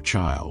dear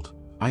child,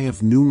 I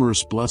have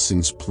numerous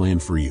blessings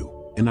planned for you,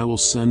 and I will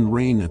send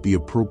rain at the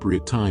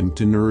appropriate time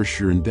to nourish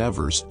your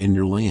endeavors and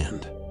your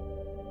land.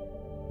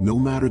 No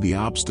matter the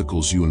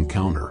obstacles you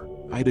encounter,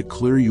 I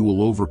declare you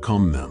will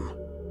overcome them.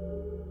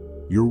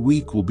 Your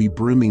week will be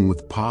brimming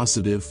with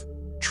positive,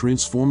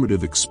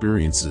 transformative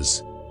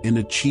experiences and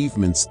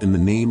achievements in the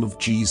name of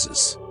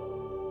Jesus.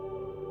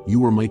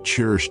 You are my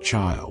cherished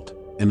child,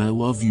 and I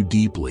love you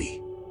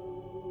deeply.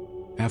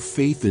 Have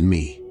faith in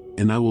me,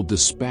 and I will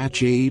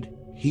dispatch aid,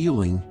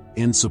 healing,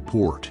 and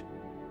support.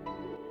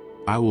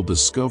 I will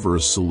discover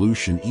a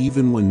solution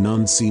even when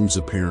none seems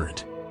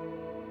apparent.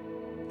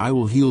 I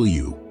will heal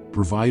you,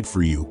 provide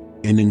for you,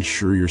 and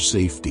ensure your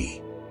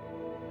safety.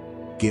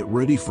 Get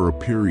ready for a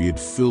period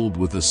filled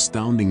with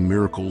astounding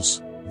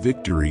miracles,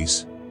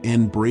 victories,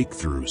 and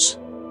breakthroughs.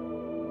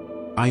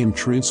 I am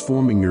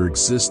transforming your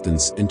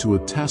existence into a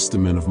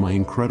testament of my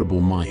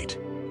incredible might.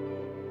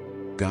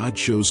 God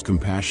shows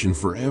compassion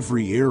for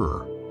every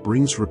error,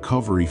 brings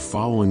recovery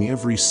following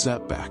every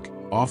setback,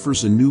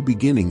 offers a new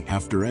beginning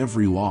after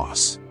every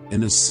loss,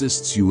 and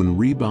assists you in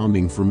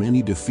rebounding from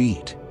any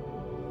defeat.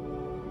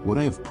 What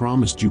I have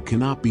promised you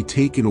cannot be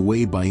taken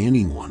away by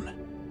anyone.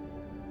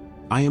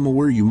 I am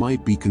aware you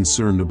might be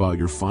concerned about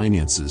your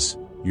finances,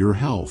 your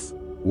health,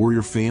 or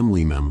your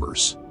family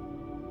members.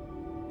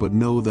 But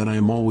know that I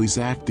am always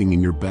acting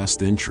in your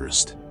best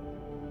interest.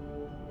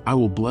 I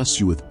will bless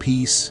you with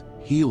peace,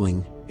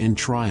 healing, and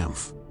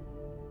triumph.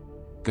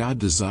 God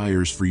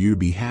desires for you to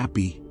be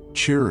happy,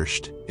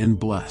 cherished, and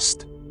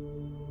blessed.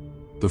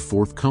 The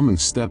forthcoming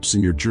steps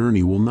in your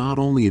journey will not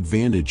only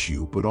advantage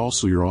you but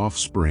also your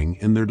offspring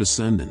and their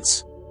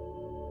descendants.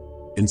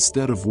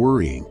 Instead of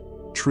worrying,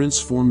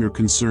 transform your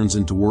concerns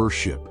into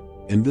worship,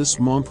 and this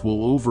month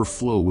will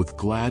overflow with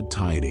glad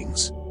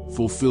tidings,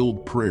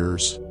 fulfilled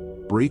prayers,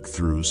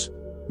 breakthroughs,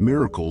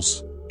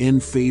 miracles,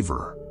 and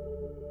favor.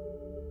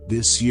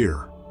 This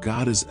year,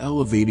 God is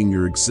elevating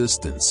your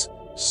existence,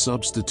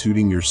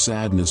 substituting your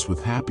sadness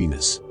with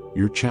happiness,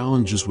 your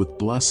challenges with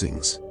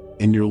blessings,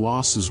 and your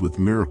losses with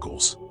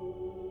miracles.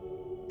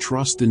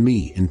 Trust in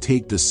me and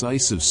take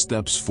decisive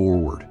steps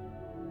forward.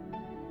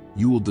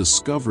 You will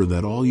discover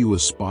that all you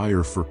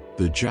aspire for,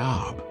 the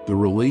job, the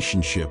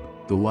relationship,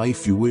 the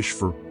life you wish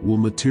for, will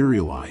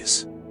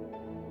materialize.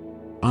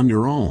 On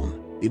your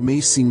own, it may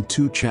seem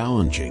too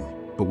challenging,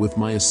 but with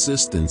my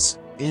assistance,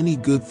 any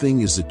good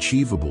thing is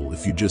achievable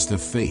if you just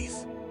have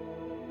faith.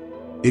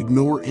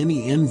 Ignore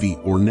any envy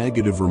or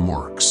negative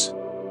remarks.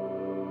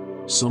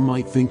 Some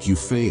might think you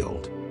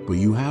failed, but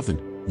you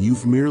haven't.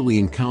 You've merely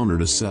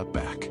encountered a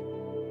setback.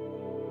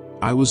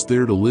 I was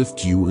there to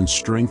lift you and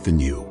strengthen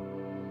you.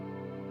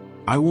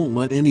 I won't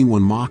let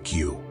anyone mock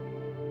you.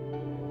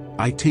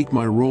 I take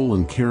my role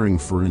in caring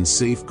for and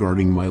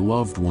safeguarding my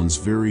loved ones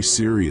very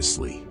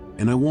seriously,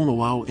 and I won't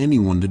allow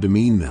anyone to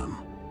demean them.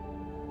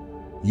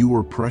 You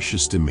are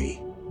precious to me,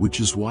 which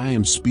is why I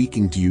am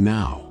speaking to you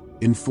now,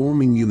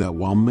 informing you that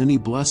while many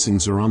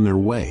blessings are on their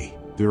way,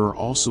 there are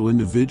also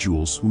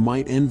individuals who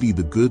might envy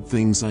the good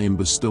things I am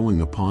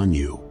bestowing upon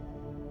you.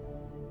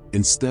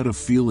 Instead of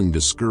feeling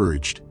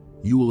discouraged,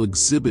 you will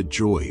exhibit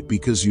joy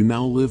because you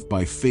now live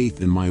by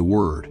faith in my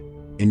word,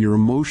 and your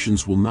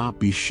emotions will not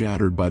be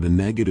shattered by the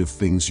negative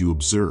things you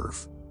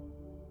observe.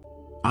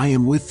 I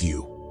am with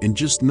you, and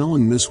just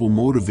knowing this will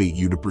motivate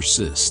you to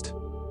persist.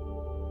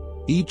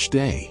 Each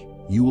day,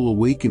 you will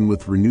awaken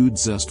with renewed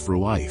zest for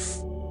life,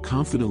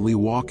 confidently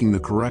walking the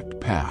correct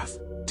path,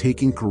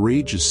 taking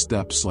courageous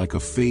steps like a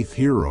faith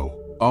hero,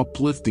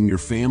 uplifting your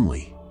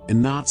family,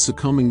 and not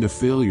succumbing to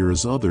failure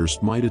as others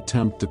might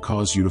attempt to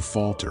cause you to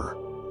falter.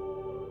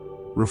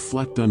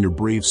 Reflect on your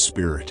brave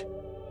spirit.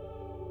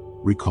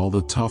 Recall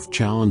the tough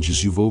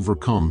challenges you've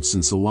overcome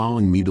since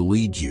allowing me to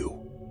lead you.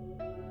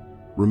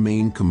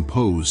 Remain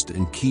composed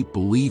and keep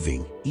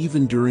believing,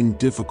 even during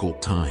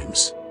difficult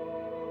times.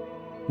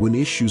 When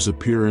issues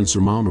appear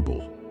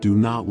insurmountable, do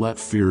not let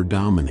fear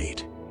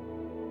dominate.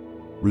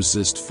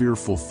 Resist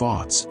fearful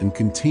thoughts and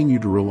continue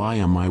to rely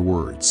on my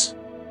words.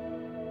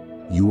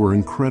 You are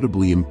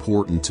incredibly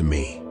important to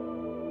me.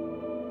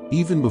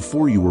 Even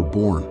before you were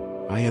born,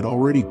 I had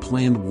already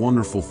planned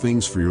wonderful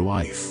things for your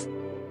life.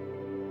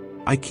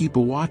 I keep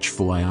a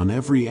watchful eye on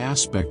every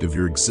aspect of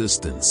your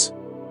existence.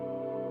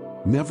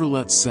 Never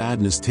let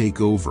sadness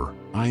take over.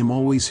 I am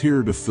always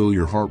here to fill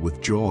your heart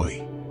with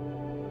joy.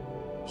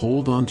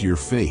 Hold on to your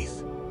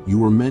faith.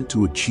 You are meant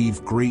to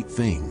achieve great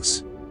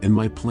things, and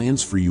my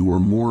plans for you are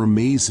more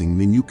amazing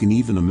than you can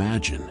even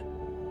imagine.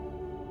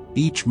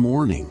 Each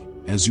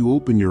morning, as you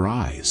open your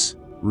eyes,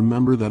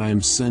 remember that I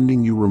am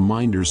sending you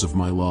reminders of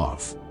my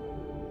love.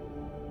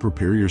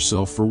 Prepare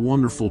yourself for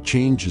wonderful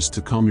changes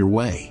to come your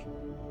way.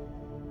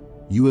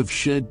 You have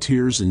shed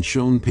tears and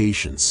shown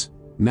patience.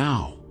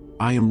 Now,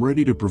 I am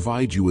ready to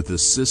provide you with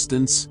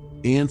assistance,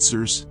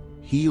 answers,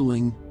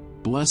 healing,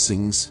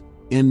 blessings,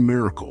 and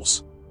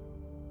miracles.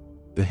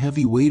 The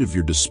heavy weight of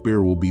your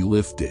despair will be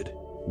lifted,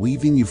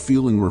 leaving you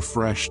feeling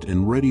refreshed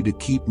and ready to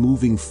keep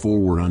moving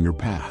forward on your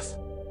path.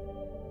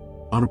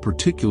 On a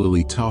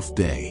particularly tough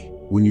day,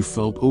 when you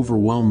felt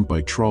overwhelmed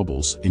by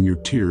troubles and your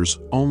tears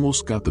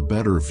almost got the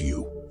better of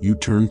you, you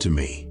turned to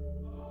me.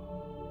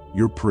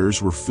 Your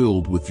prayers were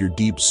filled with your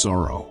deep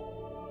sorrow.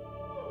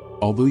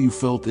 Although you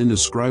felt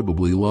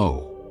indescribably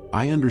low,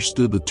 I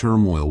understood the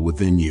turmoil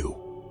within you.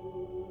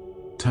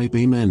 Type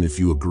Amen if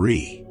you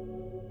agree.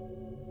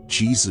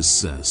 Jesus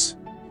says,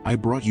 I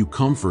brought you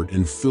comfort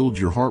and filled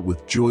your heart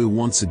with joy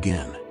once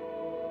again.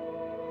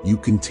 You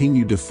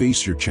continue to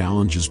face your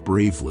challenges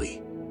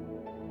bravely.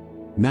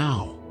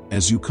 Now,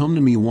 as you come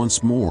to me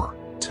once more,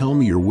 tell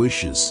me your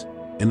wishes,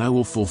 and I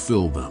will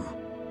fulfill them.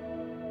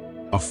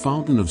 A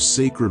fountain of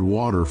sacred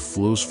water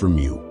flows from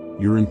you,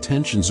 your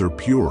intentions are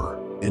pure,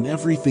 and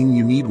everything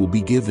you need will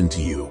be given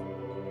to you.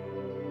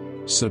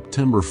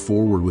 September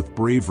forward with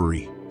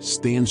bravery,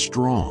 stand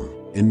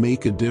strong, and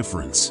make a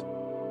difference.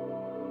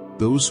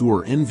 Those who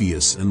are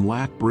envious and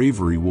lack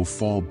bravery will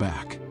fall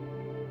back.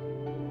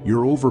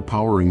 Your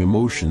overpowering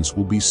emotions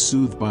will be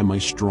soothed by my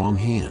strong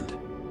hand.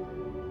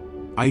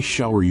 I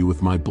shower you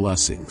with my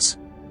blessings.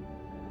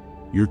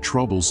 Your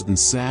troubles and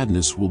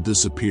sadness will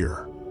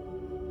disappear.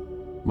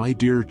 My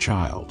dear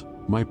child,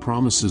 my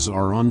promises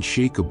are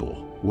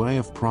unshakable. What I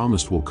have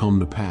promised will come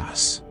to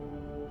pass.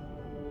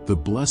 The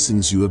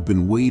blessings you have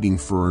been waiting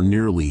for are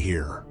nearly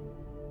here.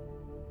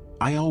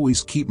 I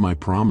always keep my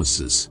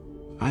promises.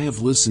 I have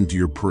listened to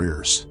your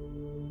prayers.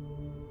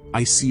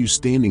 I see you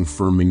standing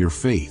firm in your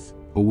faith,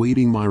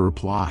 awaiting my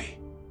reply.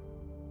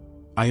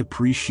 I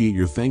appreciate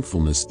your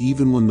thankfulness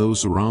even when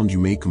those around you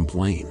may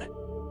complain.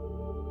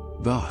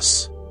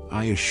 Thus,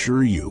 I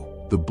assure you,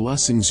 The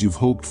blessings you've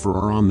hoped for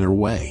are on their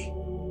way.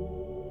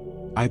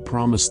 I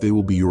promise they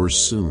will be yours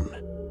soon.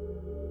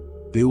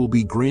 They will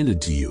be granted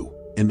to you,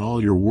 and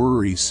all your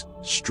worries,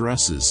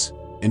 stresses,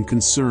 and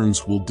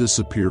concerns will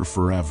disappear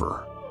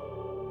forever.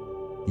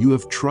 You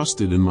have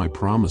trusted in my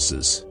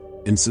promises,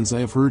 and since I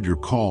have heard your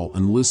call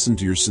and listened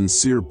to your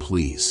sincere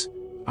pleas,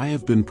 I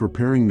have been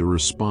preparing the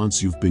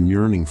response you've been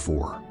yearning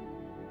for.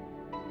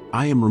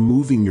 I am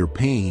removing your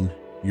pain,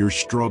 your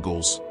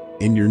struggles,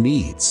 and your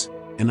needs,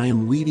 and I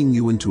am leading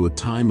you into a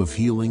time of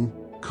healing,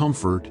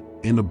 comfort,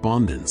 and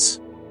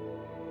abundance.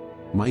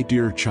 My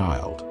dear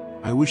child,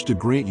 I wish to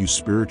grant you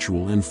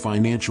spiritual and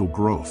financial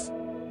growth.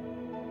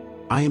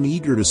 I am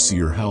eager to see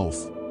your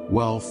health,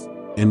 wealth,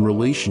 and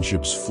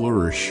relationships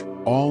flourish,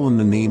 all in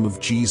the name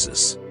of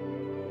Jesus.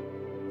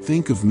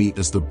 Think of me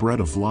as the bread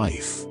of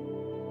life.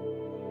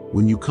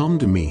 When you come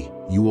to me,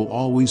 you will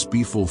always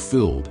be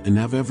fulfilled and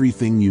have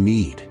everything you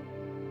need.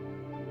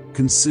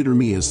 Consider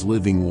me as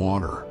living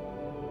water.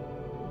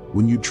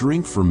 When you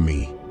drink from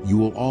me, you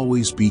will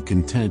always be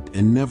content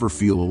and never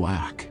feel a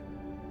lack.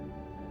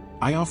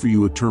 I offer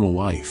you eternal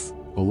life,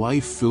 a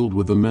life filled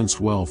with immense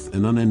wealth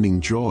and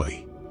unending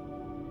joy.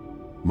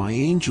 My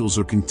angels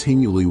are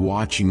continually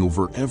watching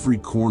over every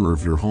corner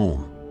of your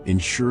home,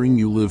 ensuring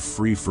you live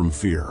free from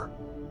fear.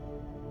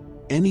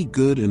 Any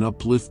good and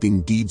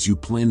uplifting deeds you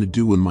plan to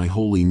do in my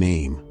holy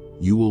name,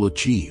 you will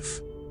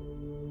achieve.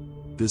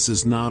 This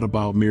is not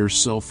about mere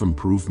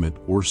self-improvement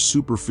or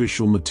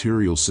superficial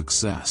material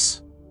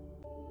success.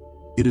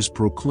 It is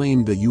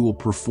proclaimed that you will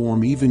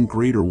perform even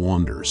greater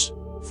wonders,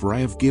 for I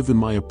have given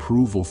my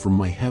approval from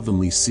my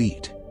heavenly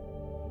seat.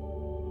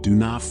 Do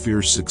not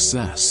fear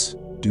success.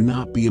 Do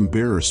not be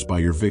embarrassed by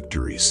your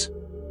victories.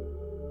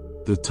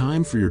 The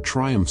time for your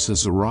triumphs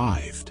has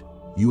arrived.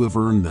 You have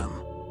earned them.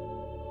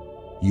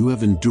 You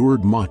have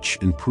endured much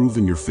and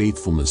proven your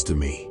faithfulness to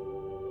me.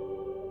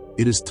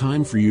 It is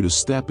time for you to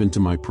step into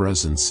my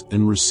presence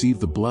and receive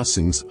the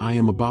blessings I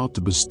am about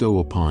to bestow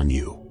upon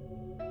you.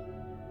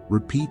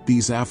 Repeat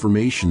these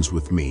affirmations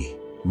with me.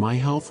 My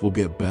health will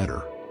get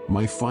better,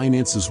 my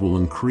finances will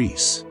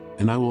increase,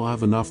 and I will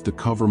have enough to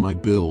cover my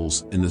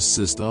bills and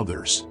assist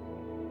others.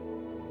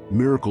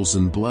 Miracles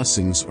and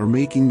blessings are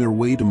making their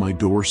way to my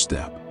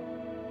doorstep.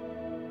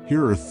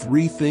 Here are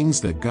 3 things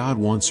that God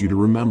wants you to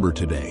remember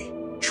today.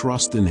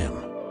 Trust in Him.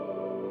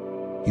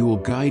 He will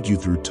guide you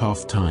through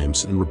tough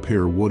times and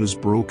repair what is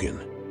broken.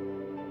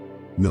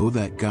 Know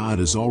that God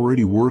is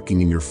already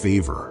working in your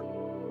favor.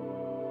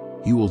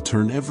 He will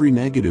turn every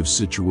negative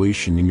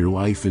situation in your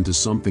life into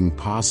something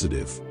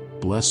positive,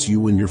 bless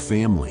you and your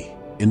family,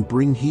 and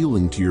bring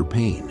healing to your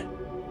pain.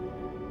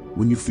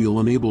 When you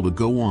feel unable to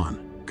go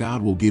on,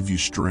 God will give you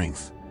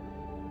strength.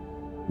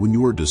 When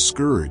you are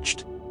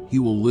discouraged, He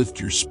will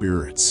lift your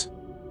spirits.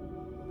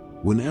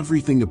 When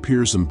everything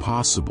appears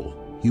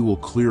impossible, He will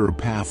clear a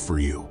path for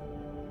you.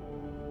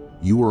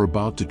 You are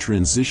about to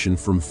transition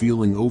from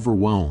feeling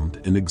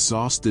overwhelmed and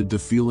exhausted to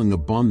feeling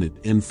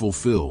abundant and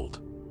fulfilled.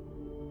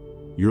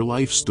 Your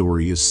life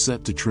story is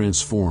set to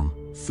transform,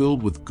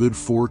 filled with good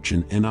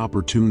fortune and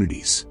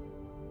opportunities.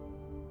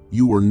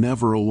 You are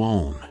never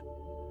alone.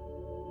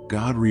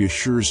 God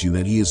reassures you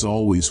that He is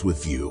always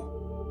with you.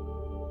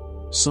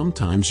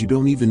 Sometimes you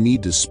don't even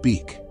need to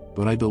speak,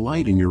 but I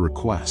delight in your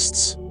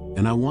requests,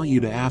 and I want you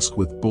to ask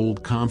with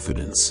bold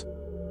confidence.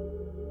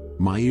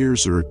 My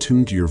ears are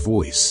attuned to your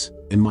voice,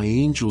 and my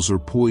angels are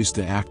poised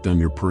to act on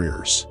your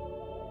prayers.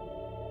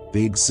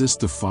 They exist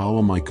to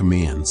follow my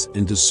commands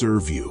and to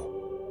serve you.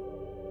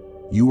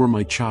 You are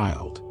my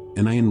child,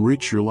 and I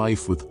enrich your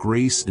life with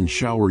grace and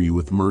shower you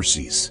with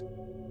mercies.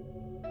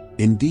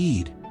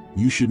 Indeed,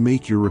 you should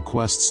make your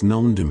requests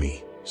known to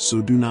me,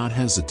 so do not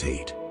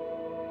hesitate.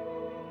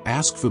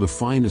 Ask for the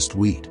finest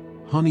wheat,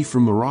 honey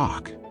from the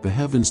rock, the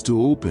heavens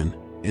to open,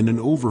 and an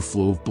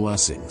overflow of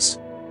blessings.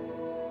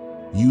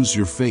 Use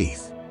your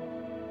faith.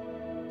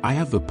 I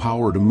have the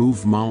power to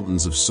move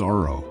mountains of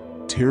sorrow,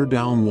 tear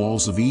down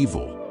walls of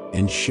evil,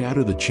 and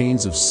shatter the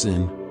chains of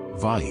sin,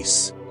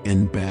 vice,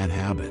 and bad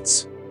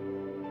habits.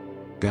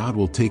 God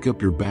will take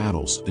up your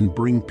battles and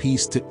bring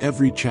peace to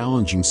every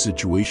challenging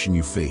situation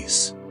you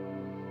face.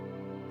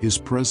 His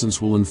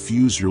presence will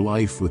infuse your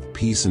life with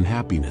peace and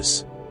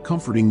happiness,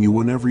 comforting you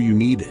whenever you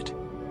need it.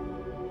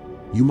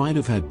 You might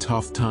have had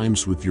tough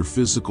times with your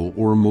physical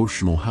or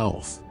emotional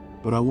health,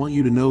 but I want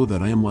you to know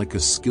that I am like a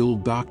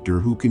skilled doctor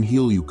who can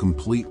heal you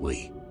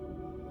completely.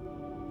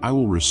 I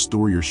will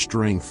restore your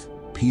strength,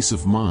 peace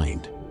of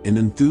mind, and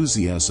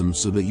enthusiasm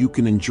so that you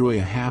can enjoy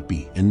a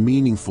happy and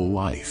meaningful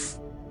life.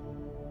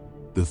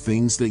 The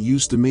things that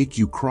used to make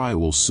you cry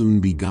will soon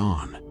be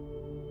gone.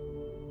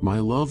 My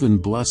love and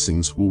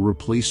blessings will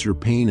replace your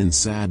pain and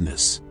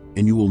sadness,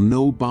 and you will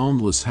know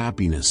boundless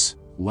happiness,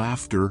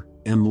 laughter,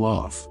 and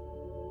love.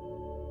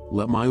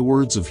 Let my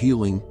words of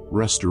healing,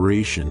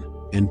 restoration,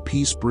 and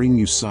peace bring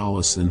you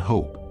solace and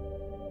hope.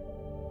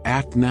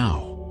 Act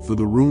now, for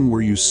the room where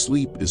you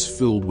sleep is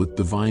filled with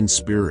divine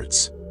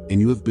spirits, and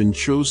you have been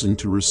chosen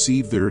to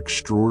receive their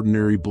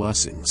extraordinary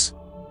blessings.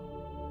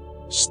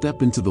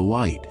 Step into the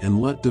light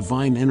and let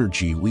divine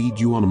energy lead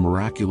you on a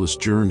miraculous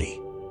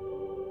journey.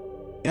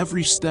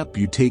 Every step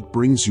you take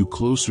brings you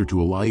closer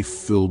to a life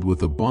filled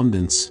with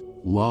abundance,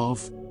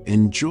 love,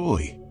 and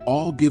joy,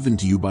 all given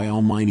to you by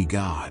Almighty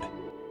God.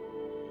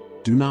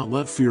 Do not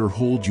let fear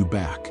hold you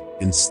back.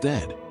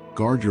 Instead,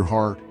 guard your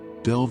heart,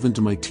 delve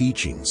into my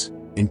teachings,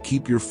 and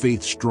keep your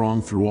faith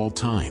strong through all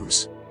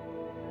times.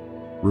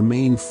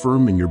 Remain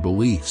firm in your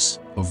beliefs,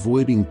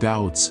 avoiding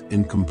doubts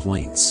and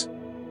complaints.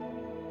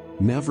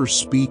 Never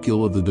speak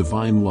ill of the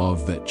divine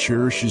love that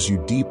cherishes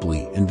you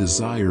deeply and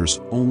desires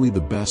only the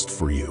best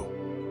for you.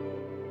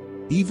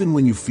 Even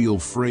when you feel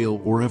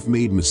frail or have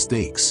made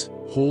mistakes,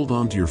 hold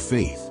on to your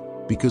faith,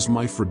 because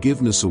my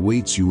forgiveness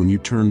awaits you when you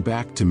turn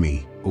back to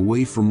me,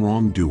 away from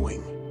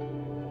wrongdoing.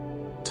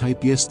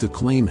 Type yes to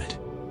claim it.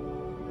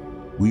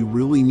 We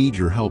really need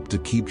your help to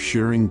keep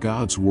sharing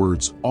God's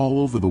words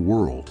all over the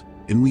world,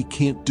 and we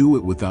can't do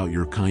it without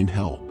your kind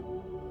help.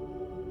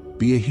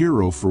 Be a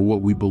hero for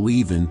what we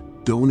believe in.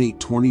 Donate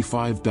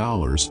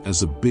 $25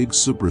 as a big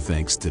super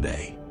thanks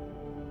today.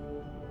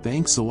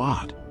 Thanks a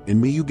lot,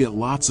 and may you get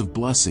lots of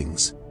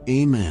blessings.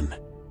 Amen.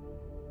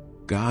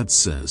 God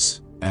says,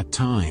 at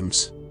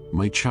times,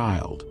 my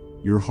child,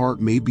 your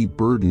heart may be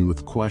burdened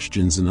with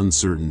questions and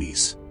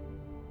uncertainties.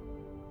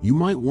 You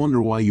might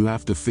wonder why you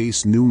have to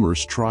face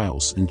numerous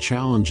trials and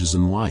challenges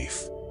in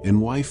life,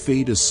 and why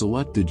fate has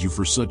selected you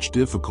for such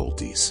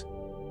difficulties.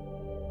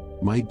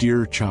 My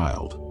dear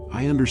child,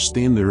 I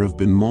understand there have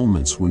been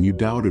moments when you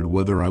doubted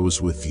whether I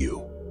was with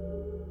you.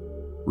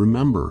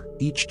 Remember,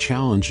 each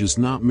challenge is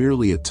not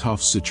merely a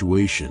tough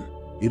situation,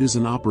 it is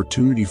an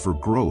opportunity for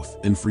growth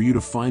and for you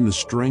to find the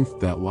strength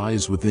that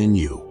lies within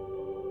you.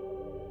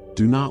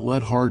 Do not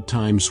let hard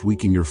times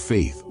weaken your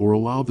faith or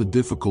allow the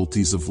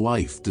difficulties of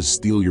life to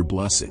steal your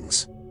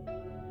blessings.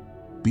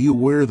 Be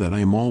aware that I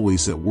am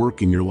always at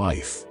work in your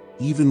life,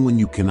 even when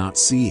you cannot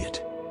see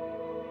it.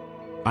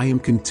 I am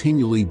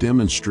continually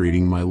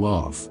demonstrating my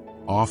love,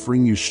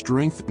 offering you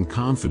strength and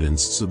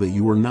confidence so that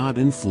you are not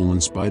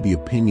influenced by the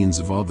opinions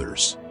of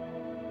others.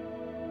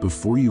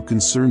 Before you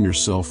concern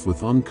yourself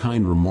with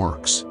unkind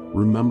remarks,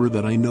 remember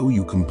that I know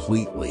you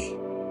completely.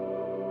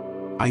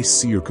 I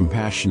see your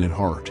compassionate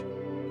heart.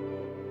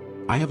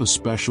 I have a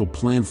special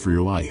plan for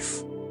your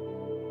life.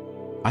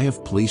 I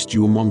have placed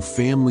you among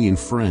family and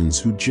friends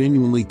who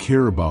genuinely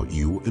care about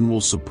you and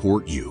will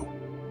support you.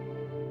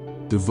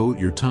 Devote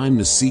your time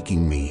to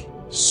seeking me,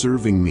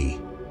 serving me,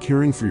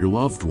 caring for your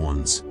loved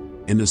ones,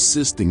 and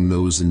assisting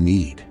those in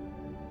need.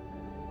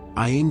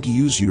 I aim to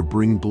use you to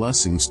bring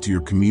blessings to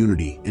your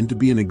community and to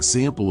be an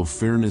example of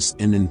fairness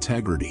and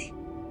integrity.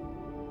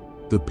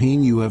 The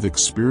pain you have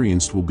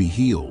experienced will be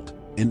healed,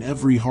 and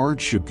every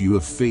hardship you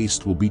have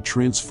faced will be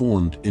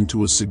transformed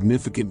into a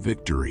significant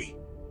victory.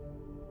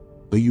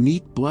 A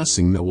unique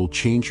blessing that will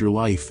change your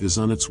life is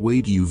on its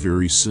way to you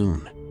very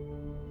soon.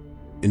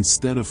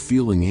 Instead of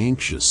feeling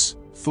anxious,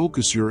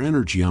 focus your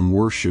energy on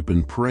worship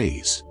and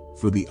praise,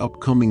 for the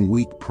upcoming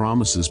week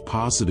promises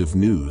positive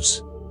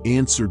news,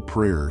 answered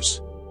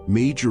prayers,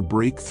 major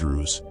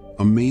breakthroughs,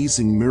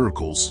 amazing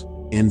miracles,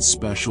 and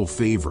special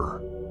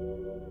favor.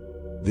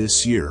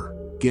 This year,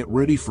 get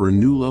ready for a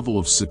new level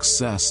of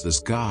success as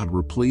God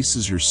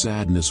replaces your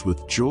sadness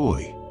with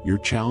joy, your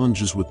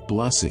challenges with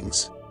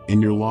blessings,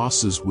 and your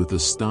losses with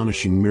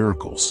astonishing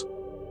miracles.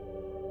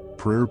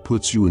 Prayer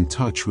puts you in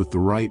touch with the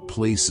right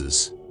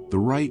places, the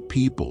right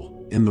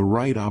people, and the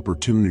right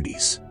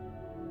opportunities.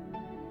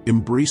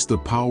 Embrace the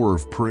power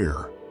of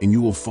prayer, and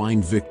you will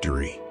find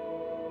victory.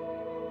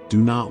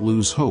 Do not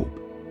lose hope,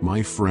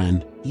 my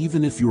friend,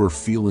 even if you are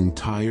feeling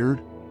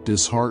tired,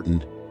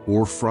 disheartened,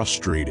 or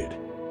frustrated.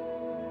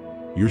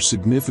 Your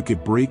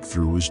significant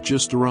breakthrough is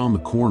just around the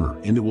corner,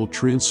 and it will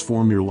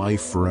transform your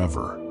life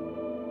forever.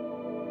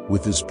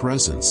 With His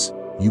presence,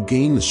 you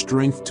gain the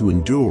strength to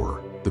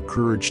endure, the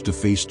courage to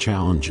face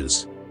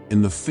challenges,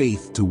 and the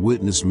faith to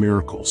witness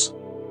miracles.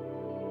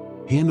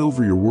 Hand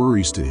over your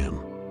worries to Him,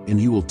 and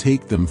He will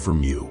take them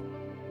from you.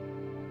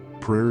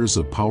 Prayer is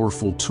a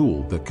powerful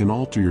tool that can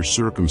alter your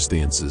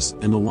circumstances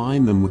and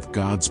align them with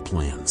God's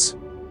plans.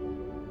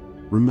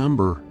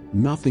 Remember,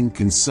 nothing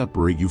can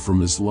separate you from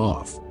His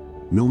love,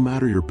 no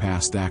matter your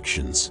past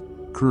actions,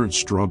 current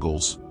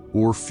struggles,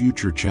 or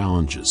future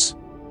challenges.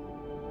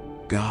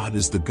 God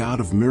is the God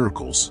of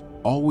miracles,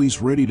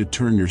 always ready to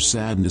turn your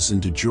sadness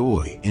into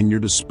joy and your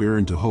despair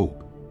into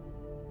hope.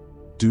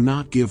 Do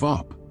not give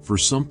up, for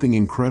something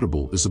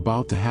incredible is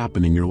about to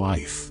happen in your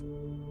life.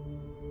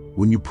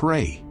 When you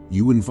pray,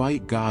 you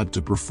invite God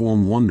to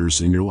perform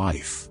wonders in your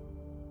life.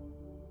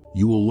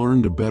 You will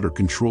learn to better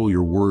control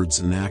your words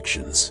and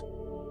actions.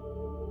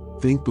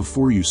 Think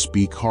before you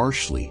speak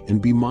harshly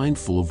and be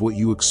mindful of what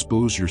you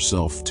expose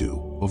yourself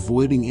to,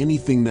 avoiding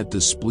anything that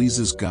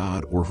displeases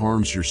God or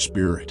harms your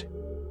spirit.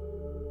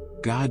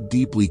 God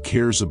deeply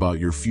cares about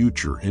your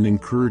future and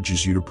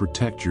encourages you to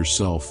protect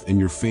yourself and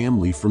your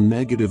family from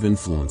negative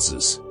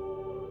influences.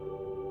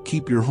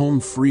 Keep your home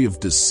free of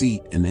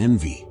deceit and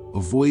envy.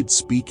 Avoid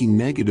speaking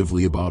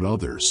negatively about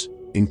others,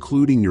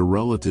 including your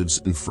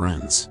relatives and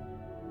friends.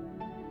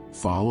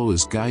 Follow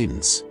His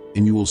guidance,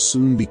 and you will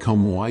soon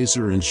become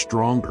wiser and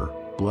stronger,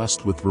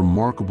 blessed with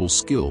remarkable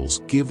skills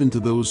given to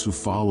those who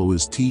follow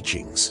his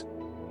teachings.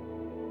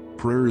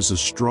 Prayer is a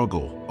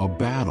struggle, a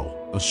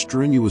battle, a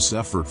strenuous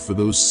effort for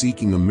those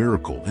seeking a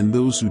miracle and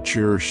those who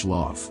cherish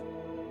love.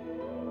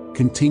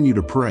 Continue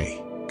to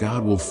pray.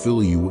 God will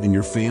fill you and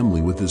your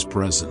family with his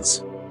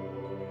presence.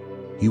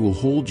 He will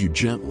hold you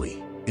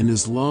gently, and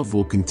his love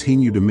will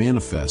continue to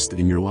manifest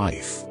in your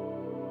life.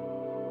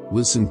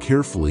 Listen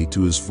carefully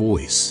to his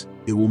voice.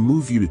 It will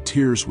move you to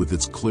tears with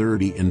its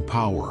clarity and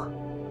power.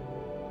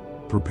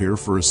 Prepare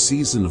for a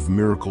season of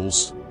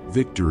miracles,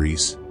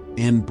 victories,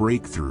 and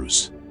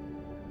breakthroughs.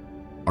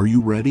 Are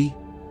you ready?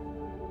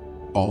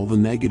 All the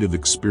negative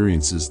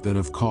experiences that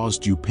have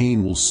caused you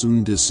pain will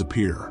soon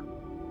disappear.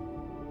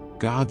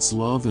 God's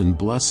love and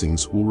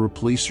blessings will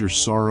replace your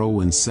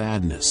sorrow and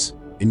sadness,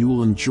 and you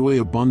will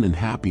enjoy abundant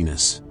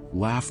happiness,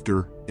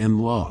 laughter,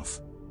 and love.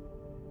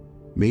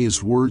 May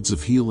his words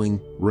of healing,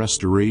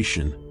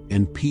 restoration,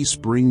 and peace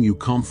bring you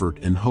comfort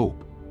and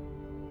hope.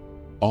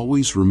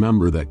 Always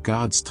remember that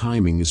God's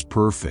timing is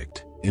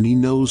perfect, and he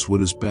knows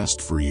what is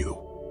best for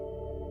you.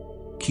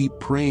 Keep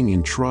praying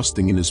and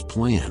trusting in his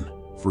plan,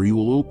 for he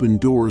will open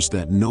doors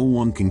that no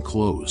one can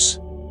close.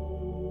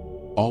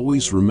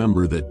 Always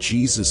remember that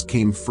Jesus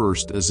came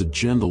first as a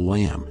gentle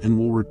lamb and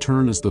will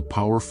return as the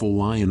powerful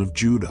Lion of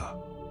Judah.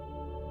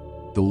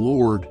 The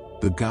Lord,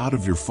 the God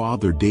of your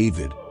father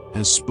David,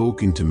 has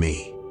spoken to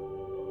me.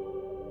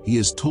 He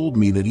has told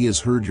me that he has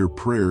heard your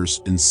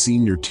prayers and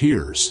seen your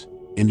tears,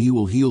 and he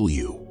will heal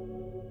you.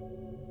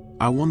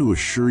 I want to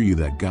assure you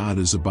that God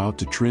is about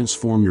to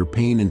transform your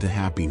pain into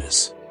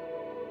happiness.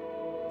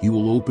 He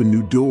will open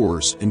new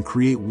doors and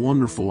create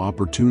wonderful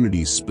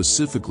opportunities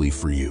specifically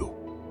for you.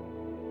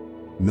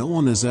 No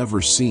one has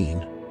ever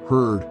seen,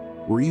 heard,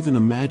 or even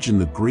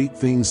imagined the great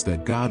things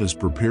that God has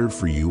prepared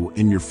for you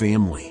and your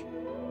family.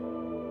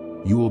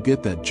 You will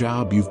get that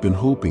job you've been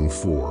hoping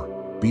for,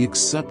 be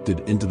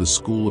accepted into the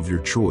school of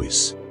your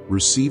choice,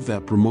 receive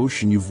that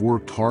promotion you've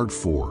worked hard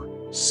for,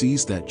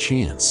 seize that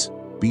chance,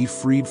 be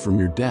freed from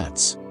your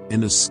debts,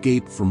 and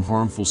escape from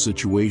harmful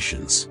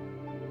situations.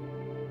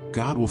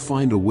 God will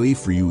find a way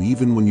for you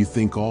even when you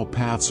think all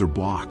paths are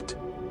blocked.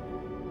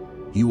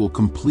 He will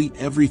complete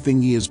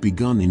everything he has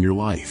begun in your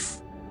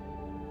life.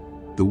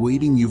 The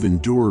waiting you've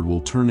endured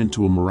will turn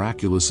into a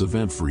miraculous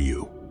event for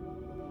you.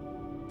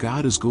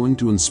 God is going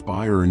to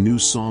inspire a new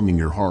song in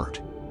your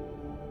heart.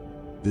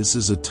 This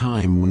is a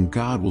time when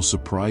God will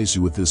surprise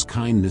you with his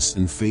kindness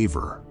and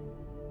favor.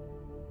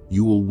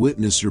 You will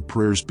witness your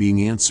prayers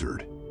being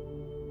answered.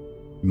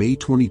 May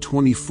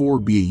 2024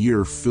 be a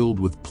year filled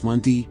with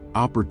plenty,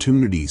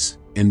 opportunities,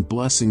 and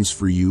blessings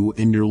for you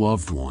and your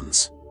loved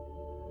ones.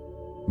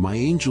 My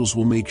angels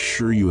will make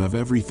sure you have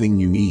everything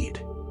you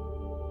need.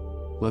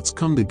 Let's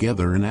come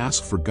together and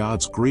ask for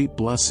God's great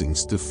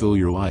blessings to fill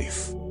your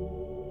life.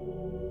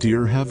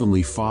 Dear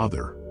Heavenly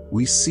Father,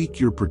 we seek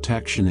your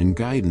protection and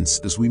guidance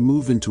as we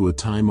move into a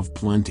time of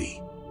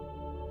plenty.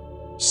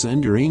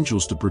 Send your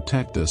angels to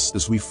protect us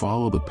as we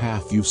follow the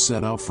path you've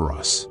set out for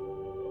us.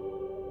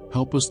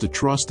 Help us to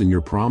trust in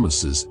your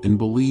promises and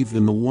believe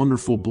in the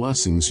wonderful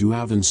blessings you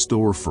have in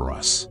store for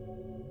us.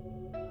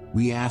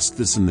 We ask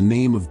this in the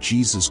name of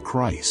Jesus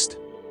Christ.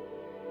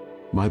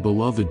 My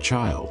beloved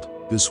child,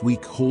 this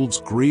week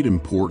holds great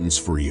importance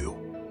for you.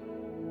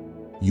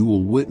 You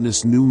will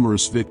witness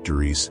numerous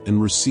victories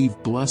and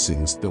receive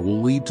blessings that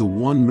will lead to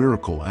one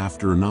miracle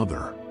after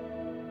another.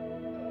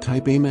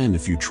 Type Amen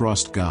if you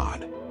trust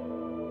God.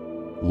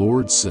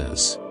 Lord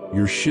says,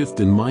 your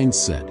shift in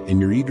mindset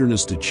and your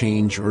eagerness to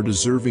change are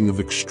deserving of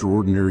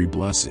extraordinary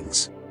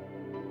blessings.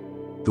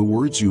 The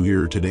words you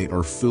hear today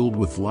are filled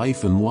with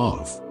life and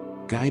love,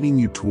 guiding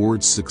you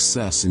towards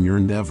success in your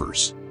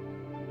endeavors.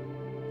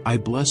 I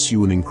bless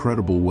you in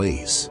incredible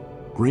ways,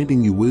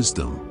 granting you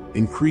wisdom,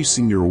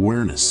 increasing your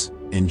awareness,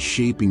 and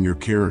shaping your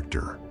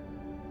character.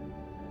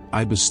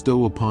 I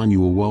bestow upon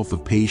you a wealth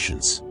of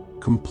patience,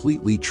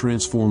 completely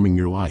transforming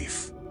your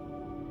life.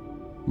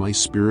 My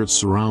spirit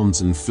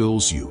surrounds and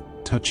fills you,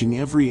 touching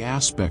every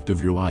aspect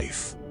of your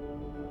life.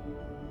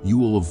 You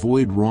will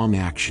avoid wrong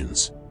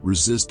actions,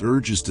 resist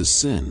urges to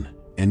sin,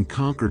 and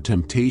conquer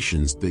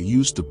temptations that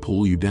used to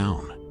pull you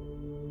down.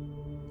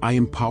 I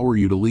empower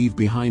you to leave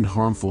behind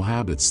harmful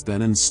habits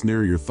that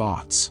ensnare your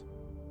thoughts.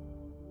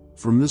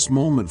 From this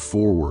moment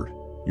forward,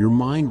 your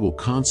mind will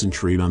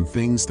concentrate on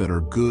things that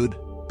are good,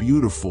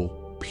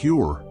 beautiful,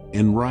 pure,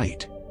 and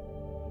right.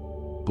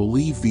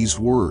 Believe these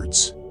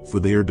words, for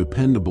they are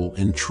dependable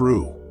and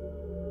true.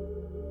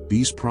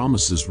 These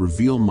promises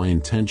reveal my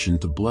intention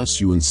to bless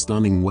you in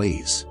stunning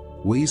ways,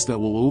 ways that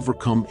will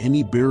overcome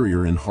any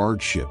barrier and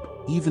hardship,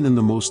 even in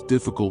the most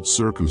difficult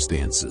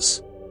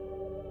circumstances.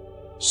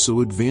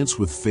 So advance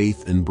with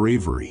faith and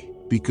bravery,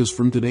 because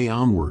from today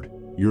onward,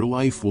 your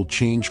life will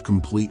change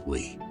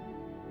completely.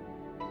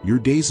 Your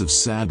days of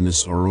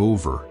sadness are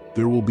over,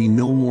 there will be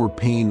no more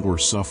pain or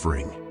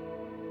suffering.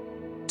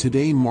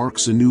 Today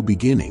marks a new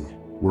beginning,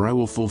 where I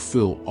will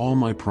fulfill all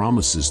my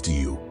promises to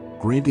you,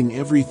 granting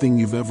everything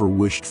you've ever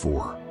wished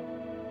for.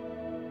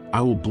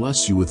 I will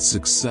bless you with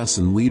success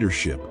and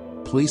leadership,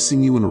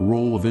 placing you in a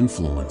role of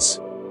influence,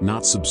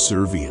 not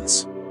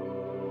subservience.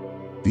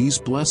 These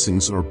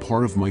blessings are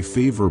part of my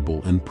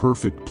favorable and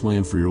perfect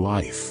plan for your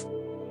life.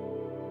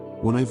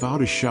 When I vow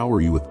to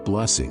shower you with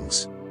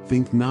blessings,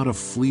 think not of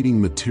fleeting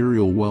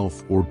material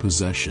wealth or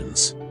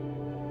possessions.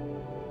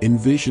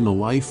 Envision a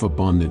life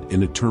abundant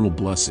in eternal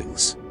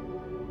blessings.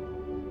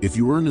 If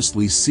you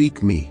earnestly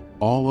seek me,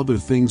 all other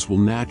things will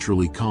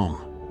naturally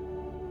come.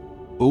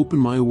 Open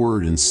my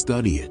word and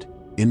study it.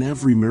 In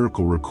every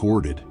miracle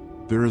recorded,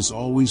 there has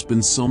always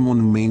been someone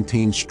who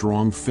maintained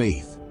strong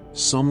faith,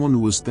 someone who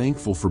was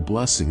thankful for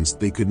blessings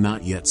they could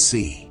not yet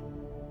see.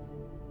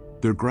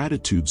 Their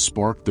gratitude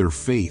sparked their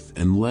faith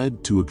and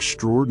led to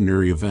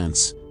extraordinary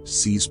events: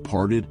 seas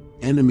parted,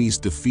 enemies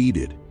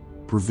defeated,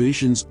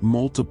 provisions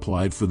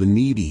multiplied for the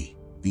needy,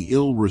 the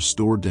ill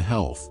restored to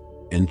health,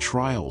 and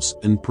trials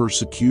and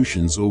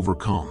persecutions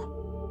overcome.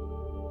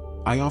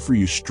 I offer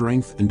you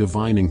strength and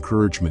divine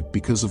encouragement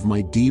because of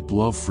my deep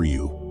love for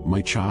you,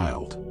 my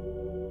child.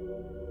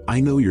 I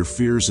know your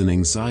fears and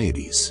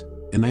anxieties,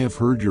 and I have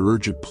heard your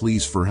urgent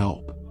pleas for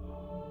help.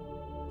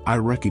 I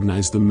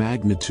recognize the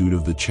magnitude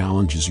of the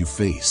challenges you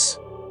face.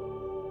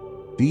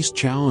 These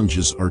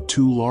challenges are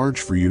too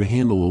large for you to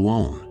handle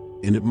alone,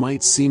 and it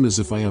might seem as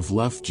if I have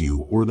left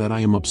you or that I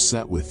am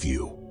upset with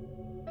you.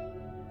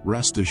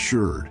 Rest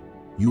assured,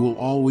 you will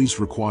always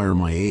require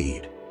my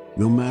aid,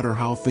 no matter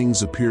how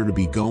things appear to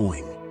be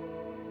going.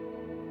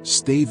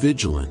 Stay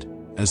vigilant,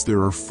 as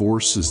there are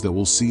forces that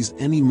will seize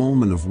any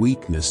moment of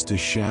weakness to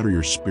shatter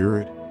your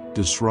spirit,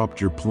 disrupt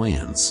your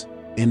plans,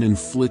 and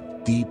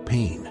inflict deep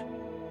pain.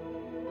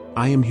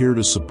 I am here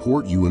to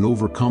support you in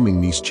overcoming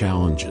these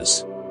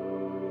challenges.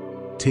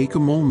 Take a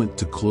moment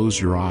to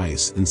close your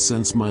eyes and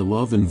sense my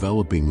love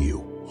enveloping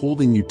you,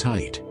 holding you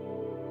tight.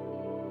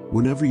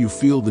 Whenever you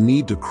feel the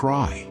need to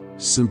cry,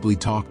 simply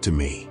talk to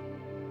me.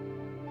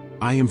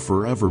 I am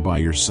forever by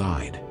your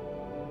side.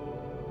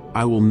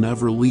 I will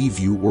never leave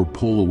you or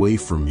pull away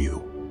from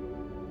you.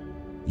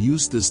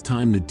 Use this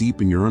time to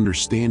deepen your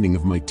understanding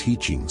of my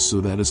teachings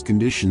so that as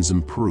conditions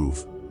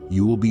improve,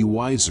 you will be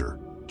wiser,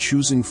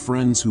 choosing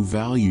friends who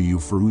value you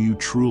for who you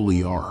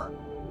truly are.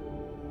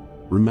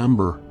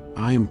 Remember,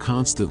 I am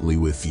constantly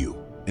with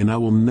you, and I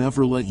will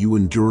never let you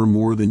endure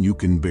more than you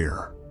can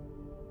bear.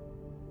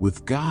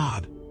 With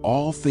God,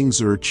 all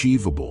things are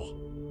achievable.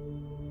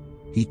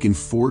 He can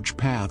forge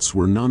paths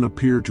where none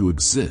appear to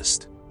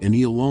exist, and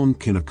He alone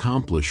can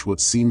accomplish what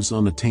seems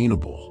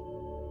unattainable.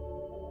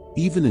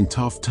 Even in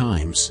tough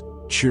times,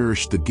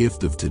 cherish the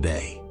gift of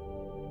today.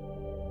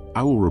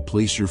 I will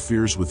replace your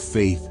fears with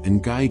faith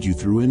and guide you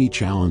through any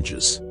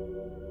challenges.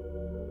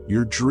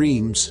 Your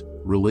dreams,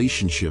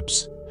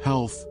 relationships,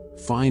 health,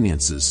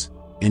 finances,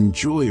 and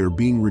joy are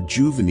being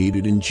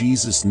rejuvenated in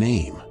Jesus'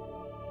 name.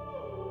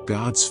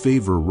 God's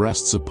favor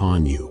rests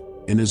upon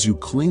you, and as you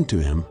cling to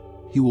Him,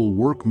 He will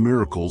work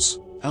miracles,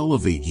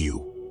 elevate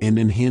you, and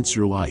enhance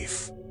your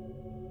life.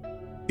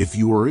 If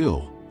you are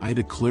ill, I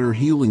declare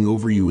healing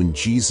over you in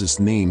Jesus'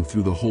 name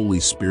through the Holy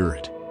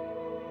Spirit.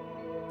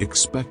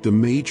 Expect a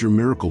major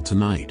miracle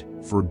tonight,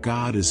 for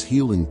God is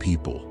healing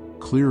people,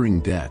 clearing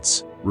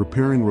debts,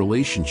 repairing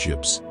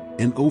relationships,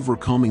 and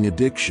overcoming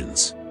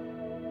addictions.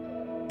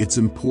 It's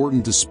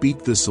important to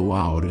speak this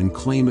aloud and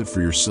claim it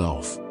for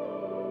yourself.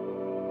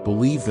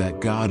 Believe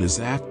that God is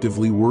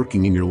actively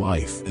working in your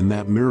life and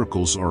that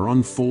miracles are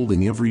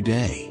unfolding every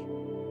day.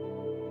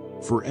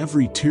 For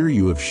every tear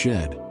you have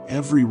shed,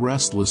 every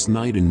restless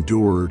night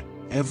endured,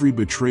 every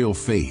betrayal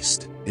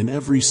faced, and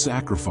every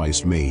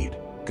sacrifice made,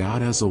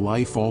 God has a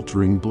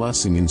life-altering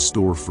blessing in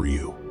store for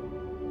you.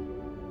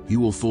 He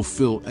will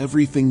fulfill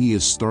everything He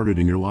has started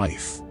in your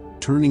life,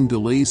 turning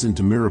delays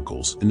into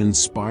miracles and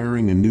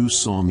inspiring a new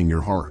song in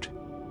your heart.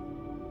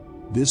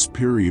 This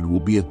period will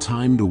be a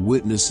time to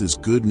witness His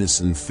goodness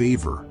and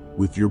favor,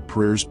 with your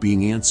prayers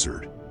being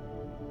answered.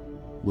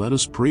 Let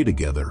us pray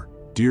together.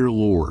 Dear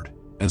Lord,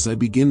 as I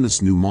begin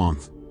this new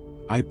month,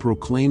 I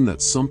proclaim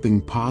that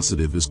something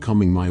positive is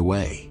coming my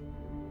way.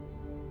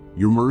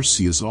 Your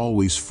mercy is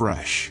always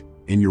fresh,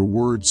 and your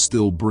word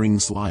still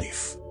brings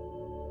life.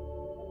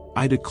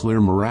 I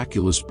declare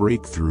miraculous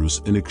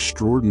breakthroughs and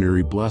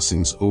extraordinary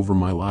blessings over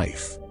my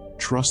life,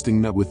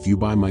 trusting that with you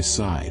by my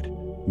side,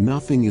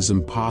 nothing is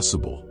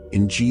impossible.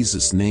 In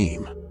Jesus'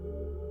 name,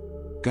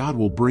 God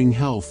will bring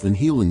health and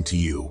healing to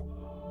you.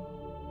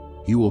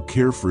 He will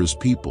care for His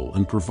people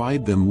and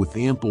provide them with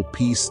ample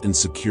peace and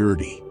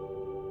security.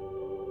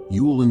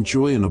 You will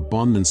enjoy an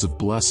abundance of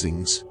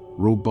blessings,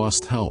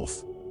 robust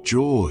health,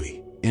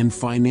 joy, and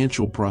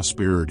financial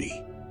prosperity.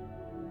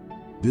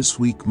 This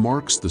week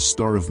marks the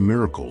start of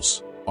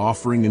miracles,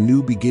 offering a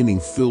new beginning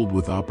filled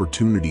with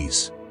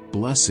opportunities,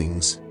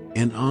 blessings,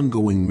 and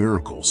ongoing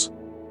miracles.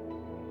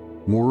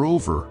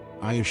 Moreover,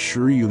 I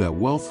assure you that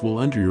wealth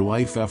will enter your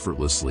life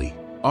effortlessly,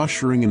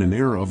 ushering in an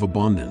era of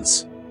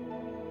abundance.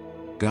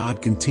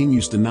 God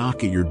continues to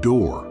knock at your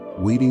door,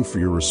 waiting for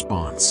your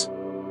response.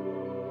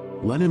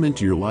 Let Him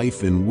into your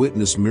life and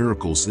witness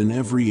miracles in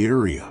every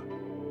area.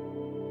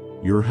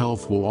 Your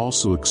health will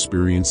also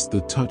experience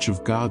the touch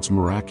of God's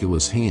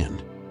miraculous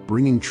hand,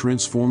 bringing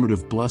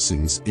transformative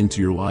blessings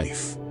into your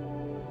life.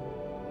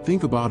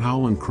 Think about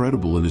how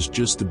incredible it is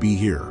just to be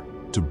here,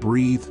 to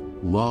breathe,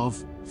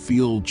 love,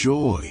 feel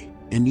joy,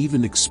 and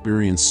even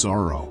experience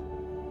sorrow.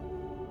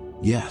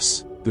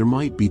 Yes, there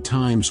might be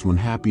times when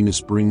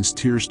happiness brings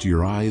tears to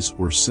your eyes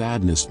or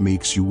sadness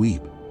makes you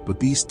weep, but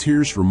these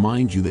tears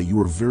remind you that you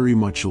are very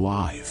much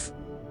alive.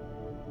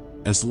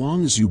 As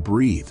long as you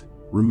breathe,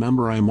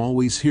 remember I am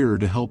always here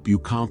to help you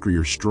conquer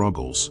your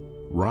struggles,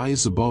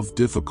 rise above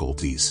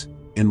difficulties,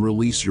 and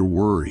release your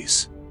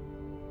worries.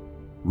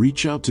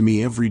 Reach out to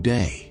me every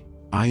day.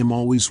 I am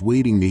always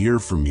waiting to hear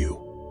from you.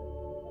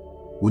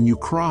 When you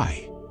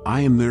cry,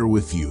 I am there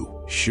with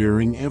you,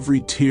 sharing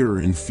every tear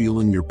and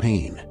feeling your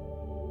pain.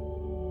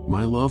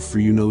 My love for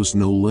you knows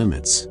no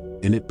limits,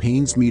 and it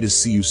pains me to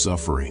see you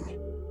suffering.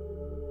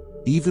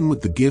 Even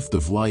with the gift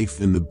of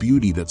life and the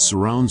beauty that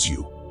surrounds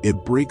you,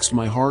 it breaks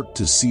my heart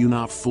to see you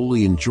not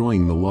fully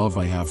enjoying the love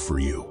I have for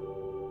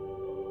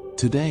you.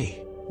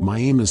 Today, my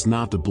aim is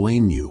not to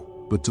blame you,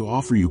 but to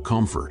offer you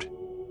comfort.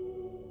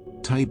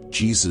 Type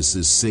Jesus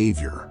is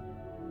Savior.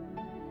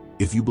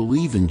 If you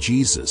believe in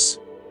Jesus,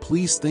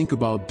 please think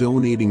about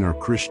donating our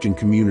Christian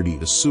community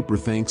a super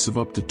thanks of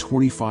up to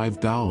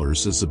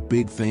 $25 as a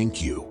big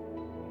thank you.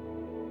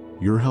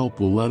 Your help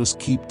will let us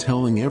keep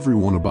telling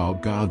everyone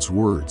about God's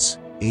words.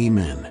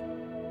 Amen.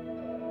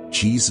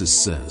 Jesus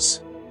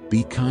says,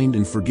 "Be kind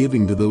and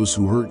forgiving to those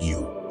who hurt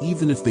you,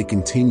 even if they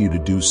continue to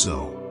do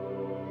so.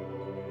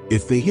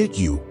 If they hit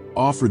you,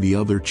 offer the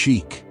other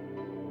cheek.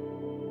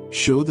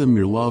 Show them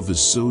your love is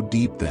so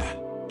deep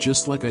that,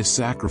 just like I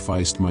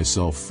sacrificed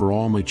myself for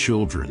all my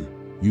children,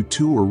 you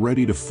too are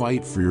ready to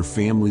fight for your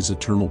family's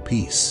eternal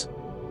peace."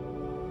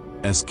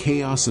 As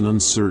chaos and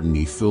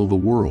uncertainty fill the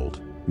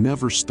world,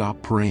 never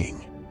stop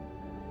praying.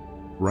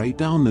 Write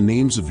down the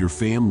names of your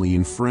family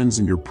and friends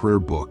in your prayer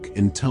book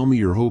and tell me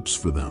your hopes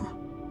for them.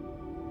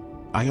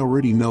 I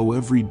already know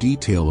every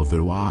detail of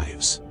their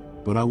lives,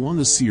 but I want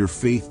to see your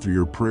faith through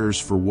your prayers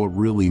for what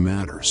really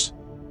matters.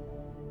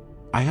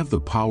 I have the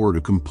power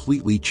to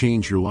completely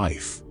change your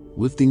life,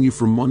 lifting you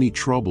from money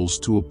troubles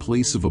to a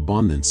place of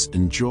abundance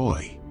and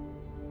joy.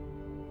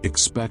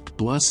 Expect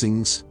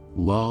blessings,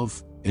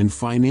 love, and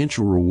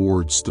financial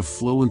rewards to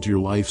flow into your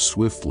life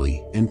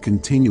swiftly and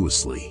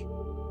continuously.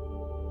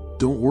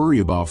 Don't worry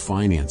about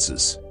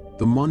finances.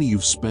 The money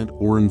you've spent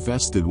or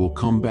invested will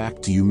come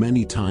back to you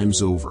many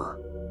times over.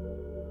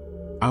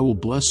 I will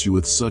bless you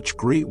with such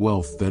great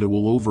wealth that it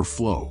will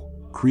overflow,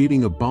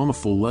 creating a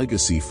bountiful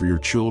legacy for your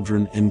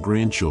children and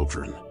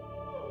grandchildren.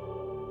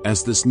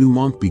 As this new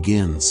month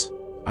begins,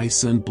 I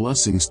send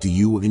blessings to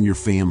you and your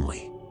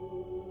family.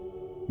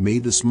 May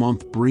this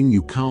month bring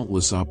you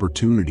countless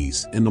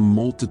opportunities and a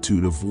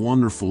multitude of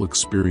wonderful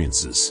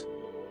experiences.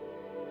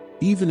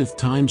 Even if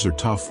times are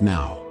tough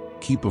now,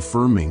 keep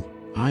affirming,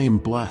 "I am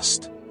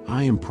blessed,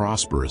 I am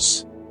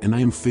prosperous, and I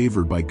am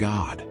favored by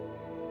God."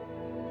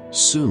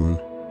 Soon,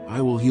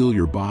 I will heal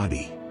your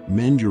body,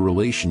 mend your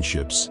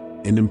relationships,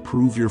 and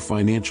improve your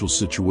financial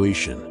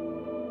situation.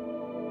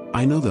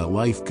 I know that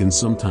life can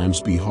sometimes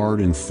be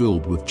hard and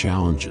filled with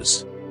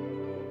challenges.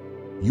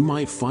 You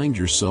might find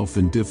yourself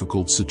in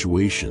difficult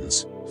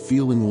situations,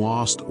 feeling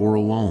lost or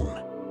alone.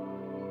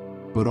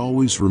 But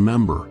always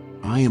remember,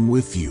 I am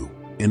with you,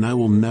 and I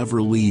will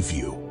never leave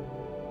you.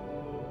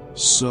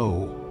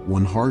 So,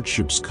 when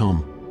hardships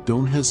come,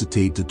 don't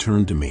hesitate to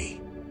turn to me.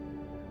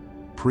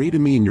 Pray to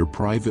me in your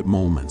private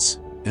moments,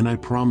 and I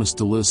promise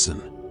to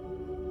listen.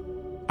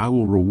 I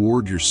will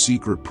reward your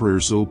secret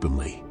prayers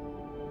openly.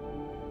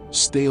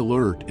 Stay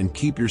alert and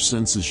keep your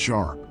senses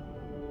sharp.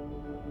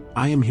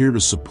 I am here to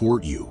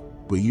support you,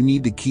 but you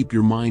need to keep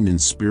your mind and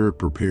spirit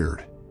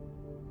prepared.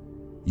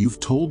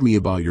 You've told me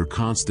about your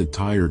constant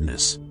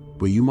tiredness,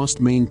 but you must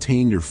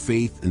maintain your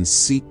faith and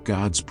seek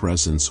God's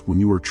presence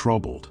when you are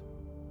troubled.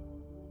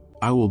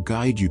 I will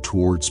guide you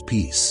towards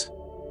peace.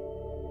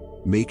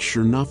 Make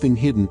sure nothing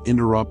hidden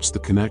interrupts the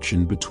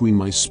connection between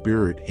my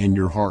spirit and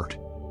your heart.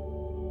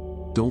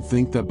 Don't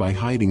think that by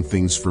hiding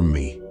things from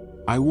me,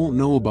 I won't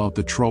know about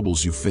the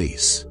troubles you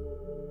face.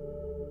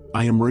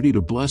 I am ready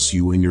to bless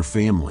you and your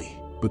family,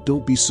 but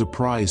don't be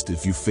surprised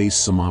if you face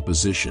some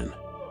opposition.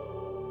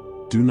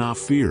 Do not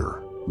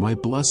fear, my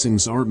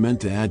blessings aren't meant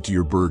to add to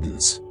your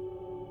burdens.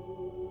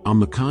 On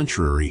the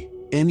contrary,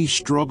 any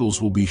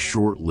struggles will be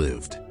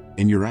short-lived,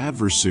 and your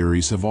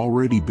adversaries have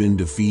already been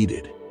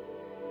defeated.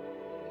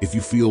 If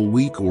you feel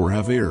weak or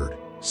have erred,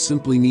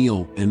 simply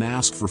kneel and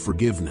ask for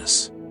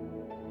forgiveness.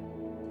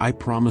 I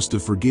promise to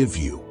forgive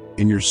you,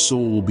 and your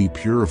soul will be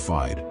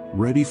purified,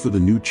 ready for the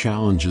new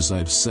challenges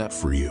I've set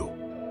for you.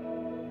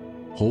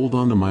 Hold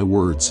on to my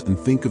words and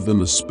think of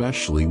them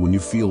especially when you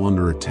feel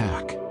under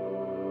attack.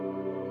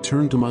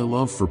 Turn to my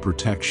love for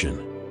protection.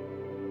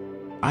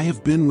 I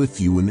have been with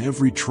you in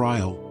every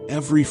trial,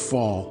 every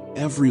fall,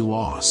 every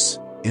loss,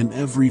 and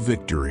every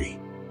victory.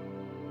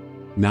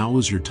 Now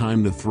is your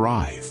time to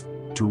thrive,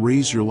 to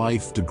raise your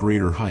life to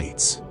greater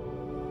heights.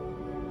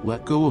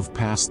 Let go of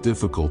past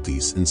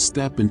difficulties and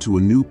step into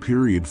a new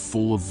period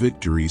full of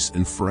victories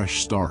and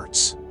fresh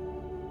starts.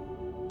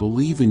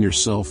 Believe in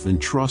yourself and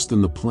trust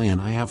in the plan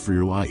I have for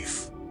your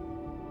life.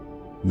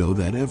 Know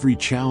that every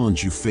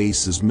challenge you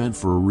face is meant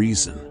for a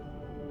reason.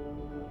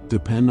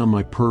 Depend on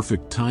my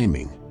perfect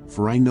timing,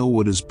 for I know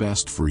what is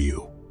best for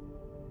you.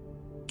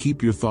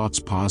 Keep your thoughts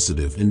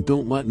positive and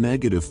don't let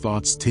negative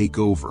thoughts take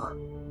over.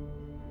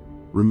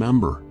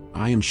 Remember,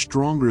 I am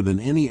stronger than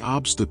any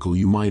obstacle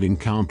you might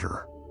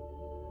encounter.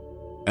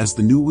 As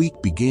the new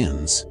week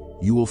begins,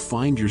 you will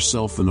find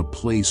yourself in a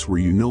place where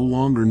you no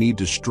longer need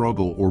to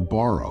struggle or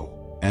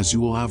borrow, as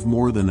you will have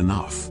more than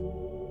enough.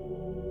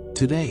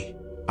 Today,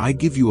 I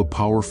give you a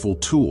powerful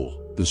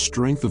tool, the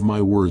strength of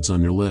my words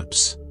on your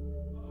lips.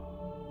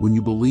 When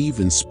you believe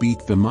and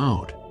speak them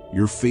out,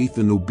 your faith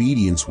and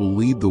obedience will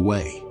lead the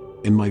way,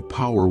 and my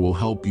power will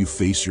help you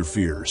face your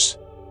fears.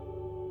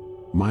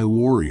 My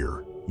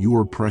warrior, you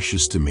are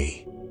precious to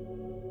me.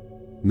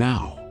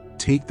 Now,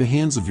 take the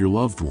hands of your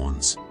loved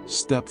ones,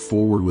 step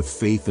forward with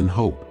faith and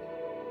hope.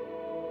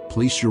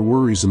 Place your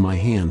worries in my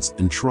hands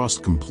and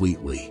trust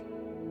completely.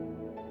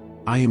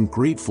 I am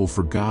grateful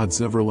for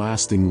God's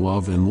everlasting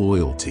love and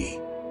loyalty.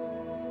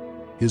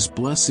 His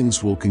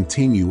blessings will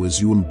continue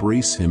as you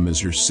embrace Him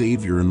as your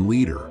Savior and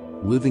leader,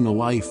 living a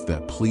life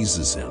that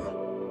pleases Him.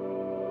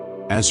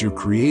 As your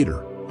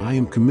Creator, I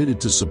am committed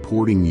to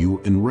supporting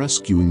you and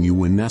rescuing you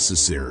when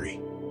necessary.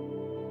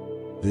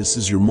 This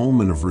is your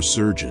moment of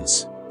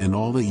resurgence, and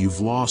all that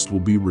you've lost will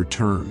be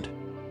returned.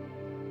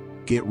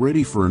 Get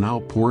ready for an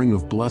outpouring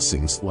of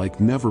blessings like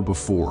never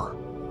before.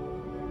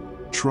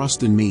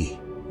 Trust in me,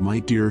 my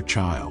dear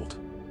child.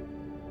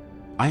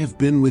 I have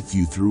been with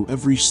you through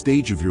every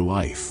stage of your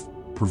life,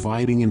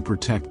 providing and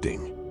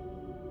protecting.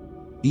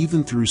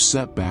 Even through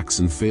setbacks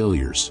and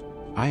failures,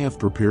 I have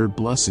prepared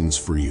blessings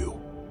for you.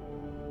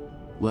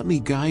 Let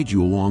me guide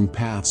you along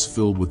paths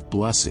filled with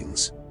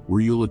blessings, where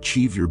you'll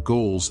achieve your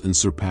goals and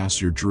surpass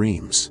your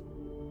dreams.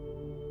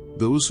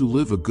 Those who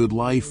live a good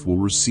life will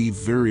receive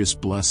various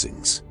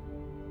blessings.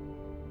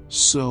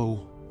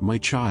 So, my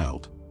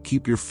child,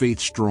 keep your faith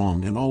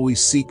strong and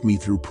always seek me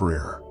through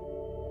prayer.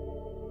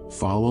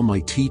 Follow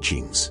my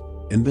teachings,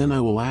 and then I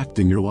will act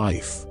in your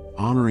life,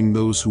 honoring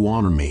those who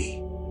honor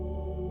me.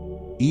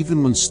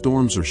 Even when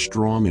storms are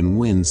strong and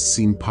winds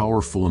seem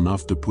powerful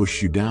enough to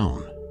push you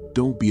down,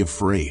 don't be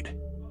afraid.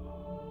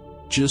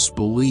 Just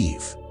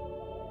believe.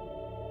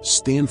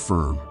 Stand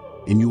firm,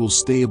 and you will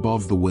stay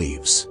above the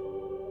waves.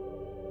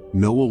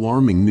 No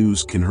alarming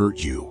news can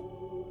hurt you.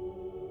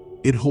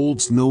 It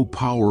holds no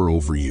power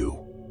over you.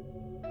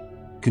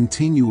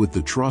 Continue with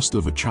the trust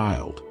of a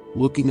child,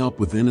 looking up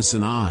with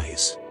innocent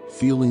eyes,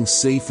 feeling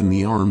safe in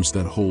the arms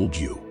that hold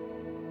you.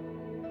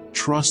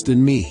 Trust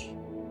in me.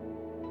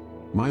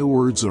 My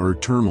words are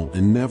eternal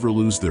and never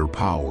lose their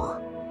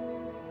power.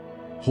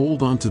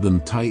 Hold on to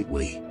them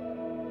tightly.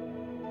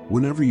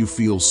 Whenever you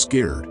feel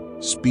scared,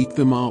 speak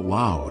them out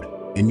loud,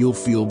 and you'll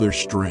feel their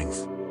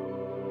strength.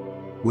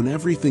 When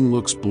everything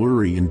looks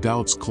blurry and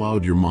doubts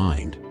cloud your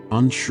mind,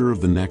 unsure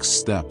of the next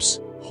steps,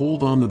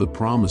 hold on to the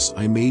promise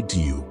I made to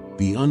you,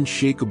 the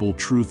unshakable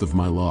truth of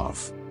my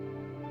love.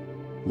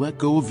 Let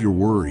go of your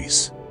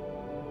worries.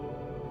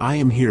 I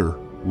am here,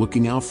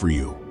 looking out for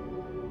you.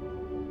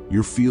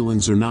 Your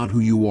feelings are not who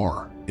you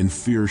are, and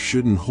fear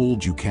shouldn't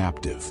hold you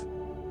captive.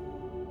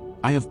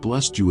 I have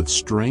blessed you with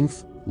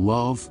strength,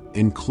 love,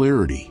 and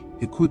clarity,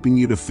 equipping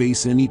you to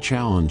face any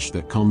challenge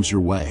that comes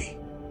your way.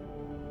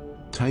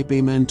 Type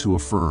Amen to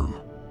affirm.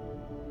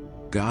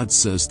 God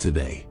says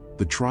today,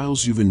 the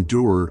trials you've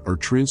endured are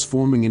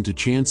transforming into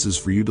chances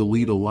for you to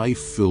lead a life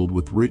filled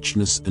with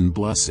richness and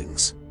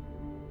blessings.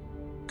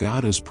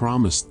 God has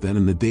promised that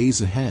in the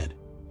days ahead,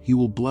 He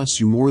will bless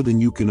you more than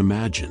you can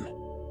imagine.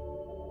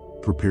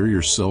 Prepare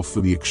yourself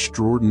for the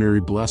extraordinary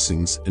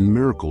blessings and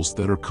miracles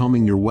that are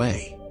coming your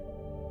way.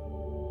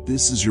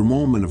 This is your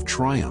moment of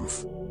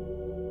triumph.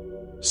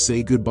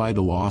 Say goodbye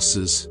to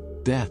losses,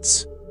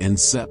 debts, and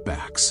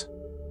setbacks.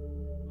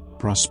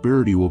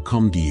 Prosperity will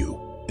come to you,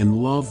 and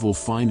love will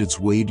find its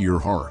way to your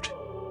heart.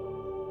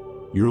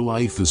 Your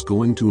life is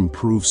going to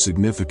improve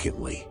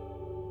significantly.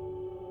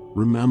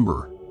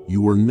 Remember,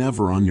 you are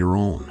never on your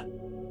own.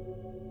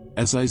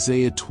 As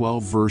Isaiah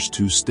 12 verse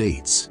 2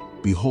 states,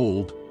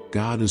 "Behold,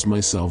 God is my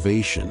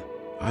salvation.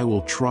 I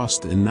will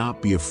trust and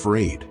not be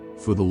afraid,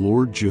 for the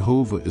Lord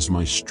Jehovah is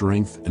my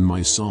strength and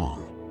my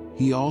song.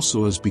 He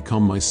also has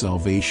become my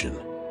salvation."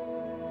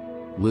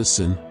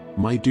 Listen,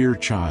 my dear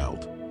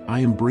child, I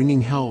am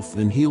bringing health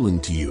and healing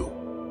to you.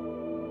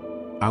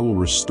 I will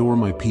restore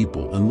my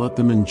people and let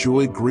them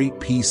enjoy great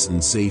peace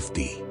and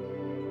safety.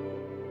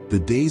 The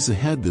days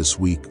ahead this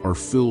week are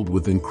filled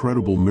with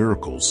incredible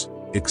miracles,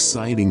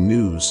 exciting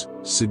news,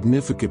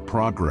 significant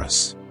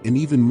progress, and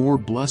even more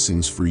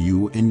blessings for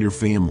you and your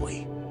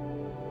family.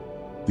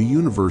 The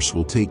universe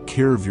will take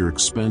care of your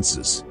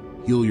expenses,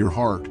 heal your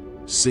heart,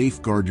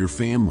 safeguard your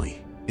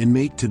family, and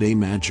make today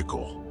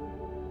magical.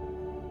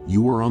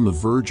 You are on the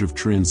verge of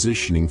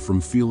transitioning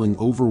from feeling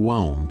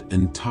overwhelmed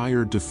and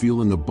tired to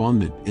feeling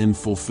abundant and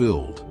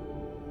fulfilled.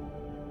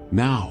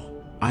 Now,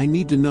 I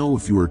need to know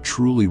if you are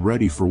truly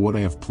ready for what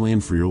I have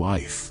planned for your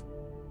life.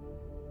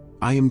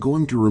 I am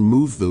going to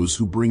remove those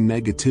who bring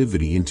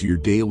negativity into your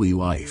daily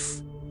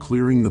life,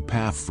 clearing the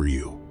path for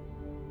you.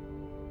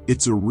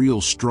 It's a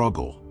real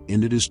struggle,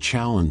 and it is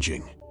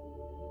challenging.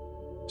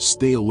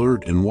 Stay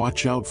alert and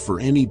watch out for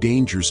any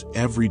dangers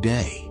every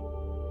day.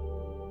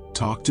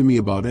 Talk to me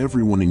about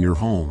everyone in your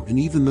home and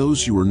even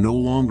those you are no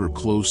longer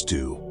close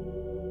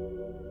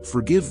to.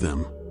 Forgive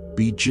them,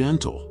 be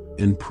gentle,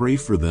 and pray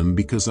for them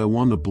because I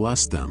want to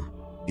bless them,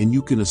 and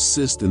you can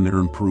assist in their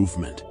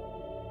improvement.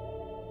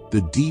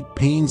 The deep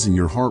pains in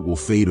your heart will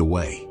fade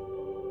away.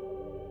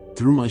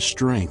 Through my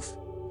strength,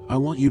 I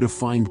want you to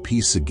find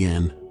peace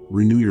again,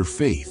 renew your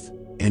faith,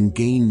 and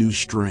gain new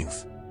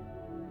strength.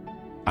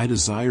 I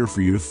desire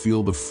for you to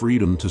feel the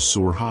freedom to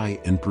soar high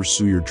and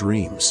pursue your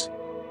dreams.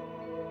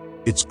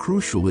 It's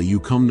crucial that you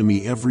come to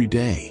me every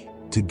day.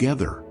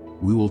 Together,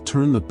 we will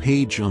turn the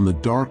page on the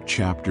dark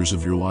chapters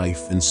of your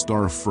life and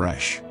start a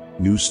fresh,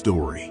 new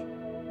story.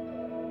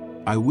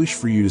 I wish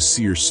for you to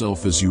see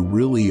yourself as you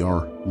really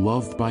are,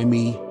 loved by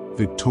me,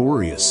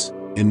 victorious,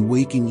 and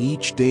waking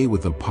each day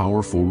with a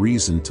powerful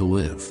reason to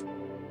live.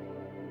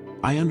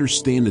 I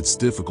understand it's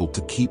difficult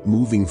to keep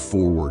moving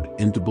forward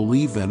and to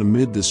believe that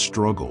amid this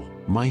struggle,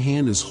 my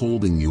hand is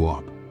holding you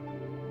up.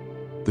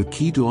 The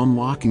key to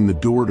unlocking the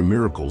door to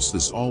miracles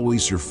is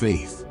always your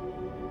faith.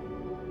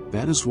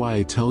 That is why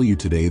I tell you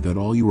today that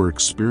all you are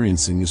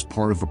experiencing is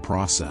part of a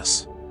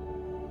process.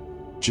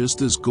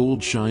 Just as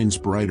gold shines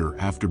brighter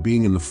after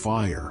being in the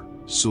fire,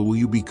 so will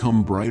you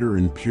become brighter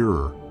and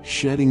purer,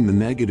 shedding the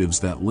negatives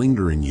that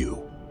linger in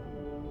you.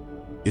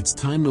 It's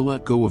time to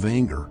let go of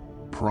anger,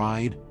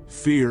 pride,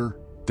 fear,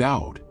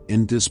 doubt,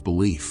 and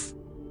disbelief.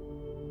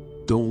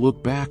 Don't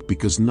look back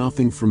because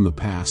nothing from the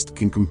past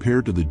can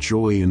compare to the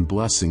joy and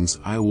blessings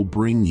I will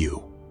bring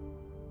you.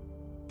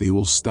 They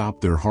will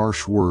stop their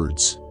harsh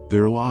words,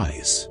 their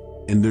lies,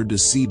 and their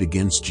deceit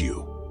against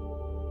you.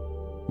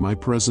 My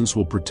presence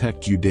will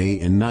protect you day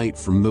and night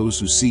from those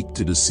who seek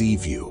to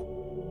deceive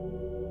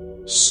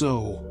you.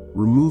 So,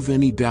 remove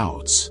any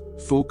doubts,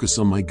 focus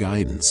on my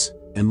guidance,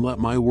 and let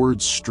my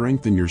words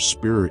strengthen your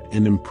spirit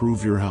and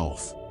improve your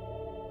health.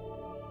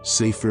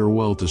 Say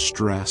farewell to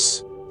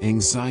stress,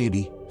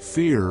 anxiety,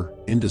 fear,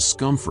 and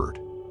discomfort.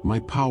 My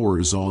power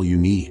is all you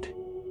need.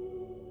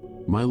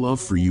 My love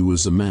for you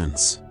is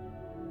immense.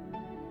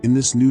 In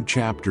this new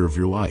chapter of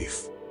your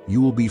life,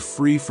 you will be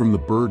free from the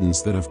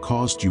burdens that have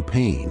caused you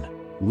pain,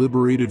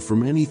 liberated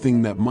from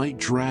anything that might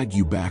drag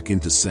you back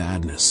into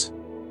sadness.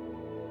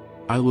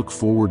 I look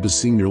forward to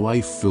seeing your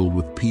life filled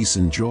with peace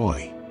and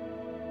joy.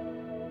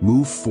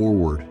 Move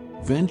forward,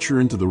 venture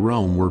into the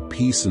realm where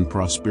peace and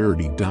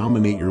prosperity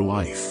dominate your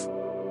life.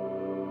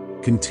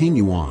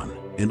 Continue on,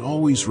 and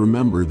always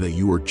remember that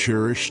you are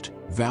cherished,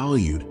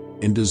 valued,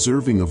 and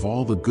deserving of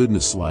all the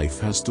goodness life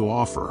has to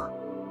offer.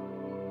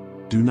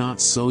 Do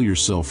not sell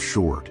yourself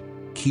short.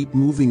 Keep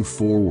moving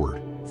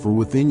forward, for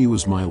within you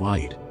is my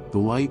light, the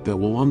light that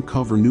will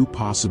uncover new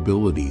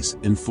possibilities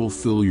and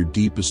fulfill your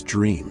deepest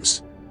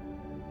dreams.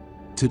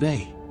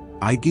 Today,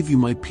 I give you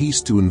my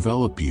peace to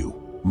envelop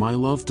you, my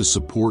love to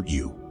support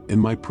you, and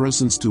my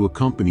presence to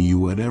accompany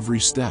you at every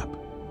step.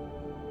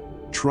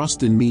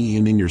 Trust in me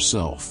and in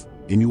yourself,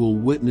 and you will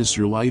witness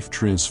your life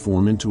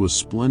transform into a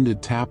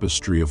splendid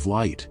tapestry of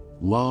light,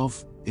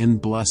 love,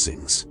 and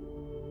blessings.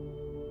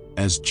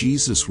 As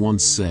Jesus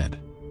once said,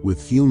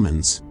 with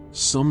humans,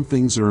 some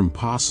things are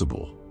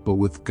impossible, but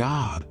with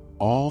God,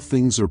 all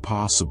things are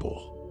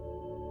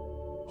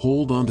possible.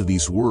 Hold on to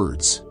these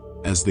words,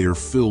 as they are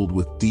filled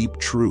with deep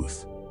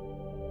truth.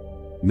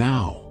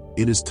 Now,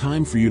 it is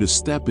time for you to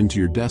step into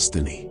your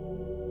destiny.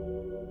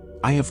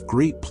 I have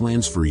great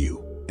plans for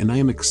you, and I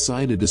am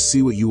excited to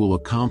see what you will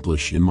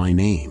accomplish in my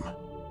name.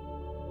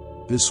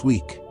 This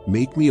week,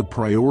 make me a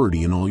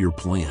priority in all your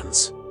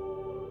plans.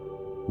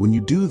 When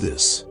you do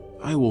this,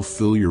 I will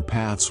fill your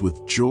paths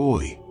with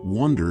joy,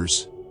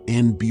 wonders,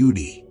 and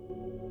beauty.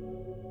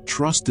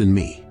 Trust in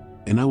me,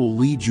 and I will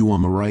lead you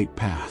on the right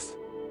path.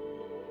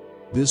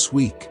 This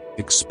week,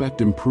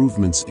 expect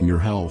improvements in your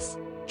health,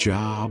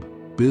 job,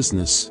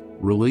 business,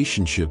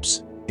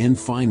 relationships, and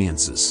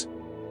finances.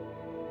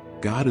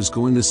 God is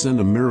going to send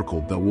a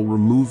miracle that will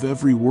remove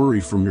every worry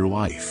from your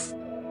life.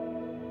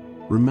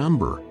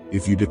 Remember,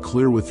 if you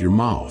declare with your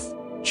mouth,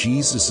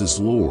 Jesus is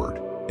Lord,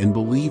 and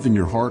believe in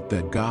your heart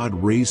that God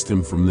raised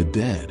him from the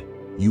dead,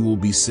 you will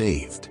be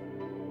saved.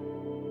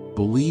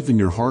 Believe in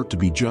your heart to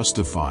be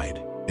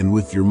justified, and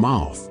with your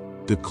mouth,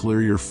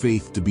 declare your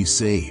faith to be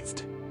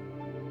saved.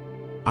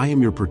 I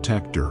am your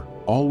protector,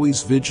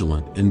 always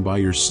vigilant and by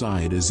your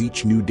side as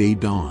each new day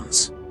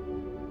dawns.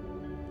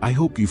 I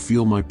hope you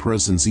feel my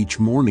presence each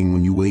morning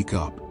when you wake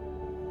up.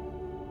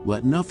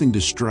 Let nothing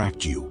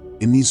distract you.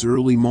 In these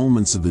early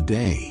moments of the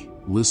day,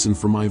 listen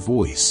for my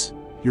voice.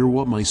 Hear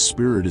what my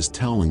spirit is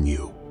telling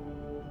you.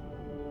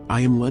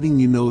 I am letting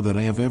you know that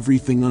I have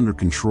everything under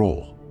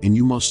control, and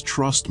you must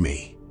trust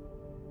me.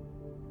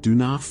 Do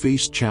not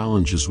face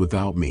challenges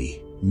without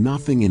me.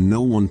 Nothing and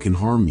no one can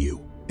harm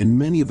you, and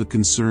many of the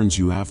concerns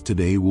you have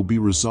today will be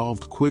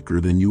resolved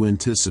quicker than you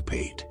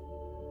anticipate.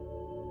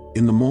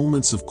 In the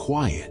moments of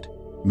quiet,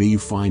 may you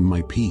find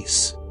my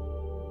peace.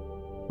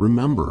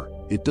 Remember,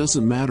 it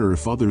doesn't matter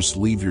if others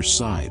leave your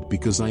side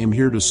because I am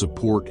here to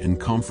support and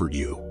comfort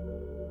you.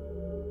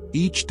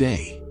 Each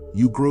day,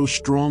 you grow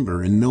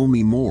stronger and know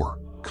me more,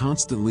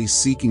 constantly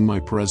seeking my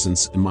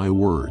presence and my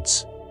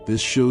words.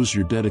 This shows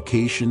your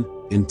dedication,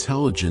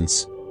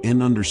 intelligence,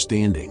 and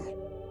understanding.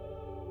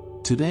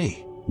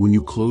 Today, when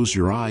you close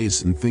your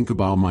eyes and think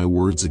about my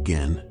words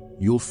again,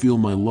 you'll feel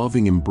my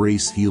loving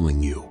embrace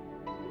healing you.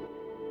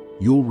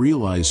 You'll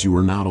realize you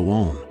are not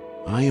alone.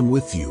 I am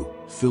with you,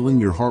 filling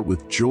your heart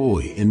with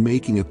joy and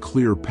making a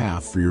clear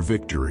path for your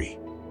victory.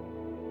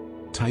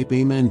 Type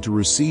Amen to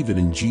receive it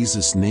in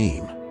Jesus'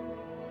 name.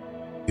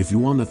 If you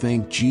want to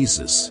thank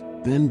Jesus,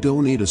 then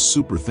donate a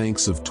super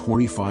thanks of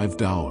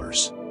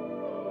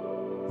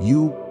 $25.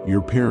 You,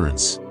 your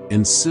parents,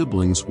 and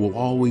siblings will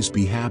always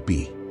be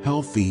happy,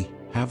 healthy,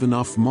 have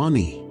enough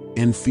money,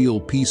 and feel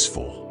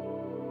peaceful.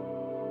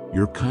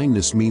 Your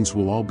kindness means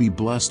we'll all be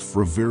blessed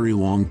for a very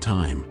long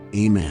time.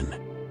 Amen.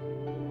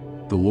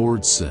 The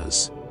Lord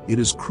says, it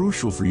is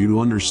crucial for you to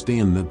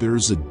understand that there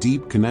is a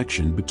deep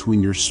connection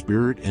between your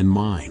spirit and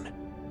mine.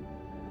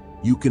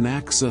 You can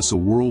access a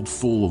world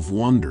full of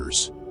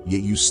wonders,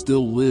 yet you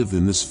still live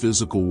in this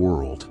physical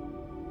world.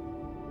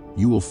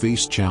 You will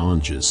face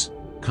challenges,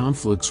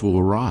 conflicts will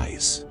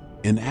arise,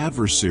 and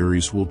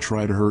adversaries will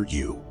try to hurt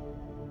you.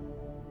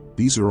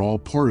 These are all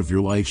part of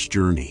your life's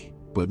journey,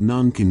 but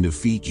none can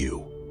defeat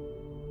you.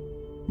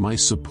 My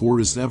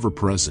support is ever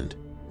present,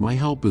 my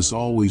help is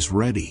always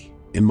ready,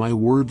 and my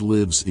word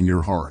lives in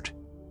your heart.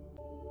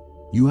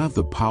 You have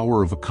the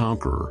power of a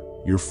conqueror.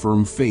 Your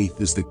firm faith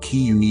is the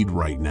key you need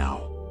right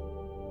now.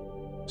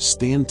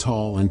 Stand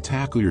tall and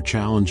tackle your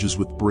challenges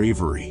with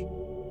bravery.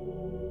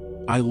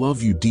 I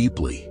love you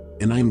deeply,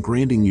 and I am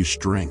granting you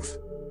strength.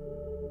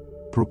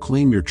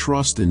 Proclaim your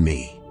trust in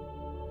me.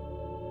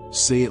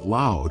 Say it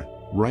loud,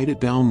 write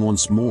it down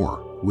once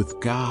more. With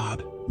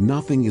God,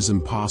 nothing is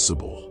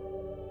impossible.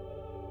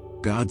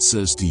 God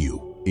says to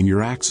you, in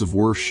your acts of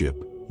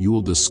worship, you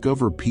will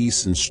discover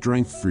peace and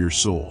strength for your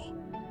soul.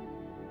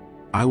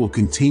 I will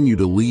continue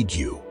to lead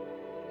you.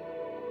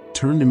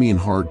 Turn to me in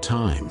hard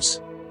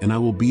times, and I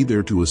will be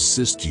there to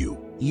assist you,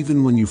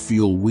 even when you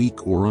feel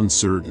weak or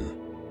uncertain.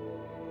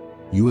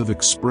 You have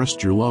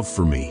expressed your love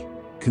for me,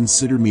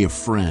 considered me a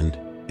friend,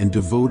 and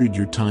devoted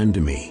your time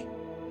to me.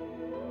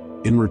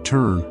 In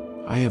return,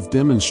 I have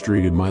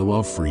demonstrated my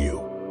love for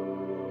you.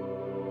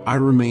 I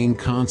remain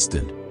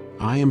constant.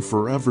 I am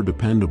forever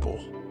dependable.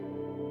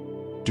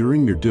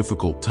 During your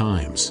difficult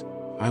times,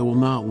 I will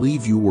not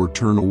leave you or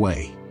turn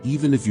away,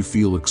 even if you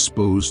feel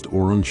exposed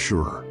or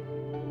unsure.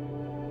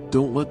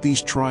 Don't let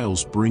these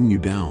trials bring you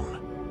down.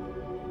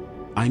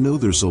 I know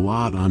there's a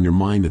lot on your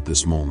mind at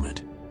this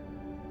moment.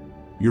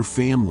 Your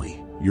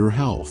family, your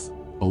health,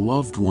 a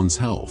loved one's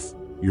health,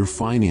 your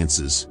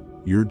finances,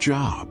 your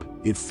job.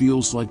 It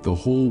feels like the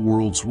whole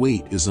world's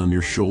weight is on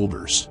your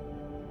shoulders.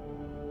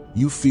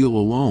 You feel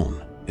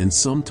alone, and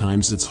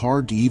sometimes it's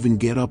hard to even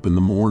get up in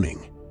the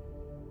morning.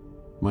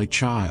 My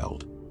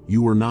child,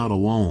 you are not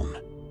alone.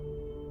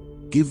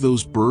 Give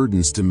those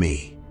burdens to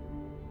me.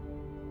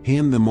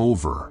 Hand them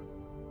over.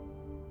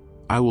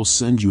 I will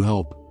send you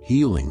help,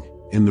 healing,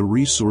 and the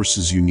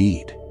resources you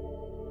need.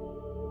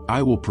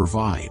 I will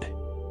provide.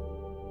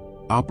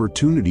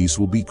 Opportunities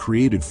will be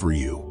created for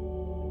you.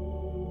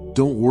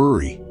 Don't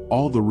worry,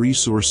 all the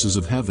resources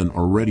of heaven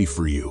are ready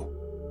for you.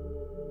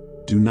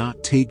 Do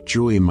not take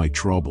joy in my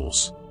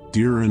troubles,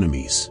 dear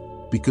enemies,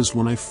 because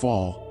when I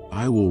fall,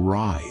 I will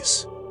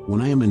rise.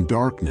 When I am in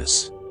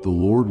darkness, the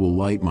Lord will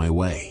light my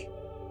way.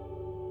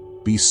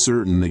 Be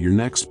certain that your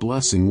next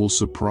blessing will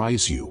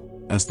surprise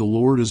you, as the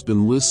Lord has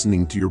been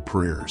listening to your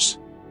prayers.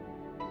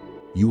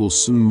 You will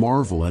soon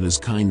marvel at His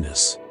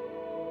kindness.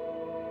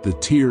 The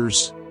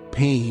tears,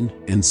 pain,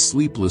 and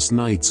sleepless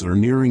nights are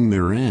nearing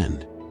their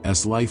end,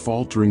 as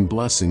life-altering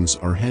blessings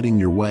are heading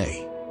your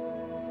way.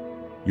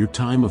 Your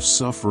time of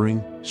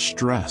suffering,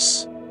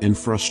 stress, and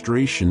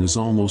frustration is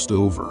almost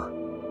over.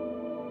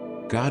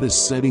 God is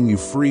setting you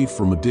free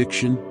from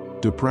addiction,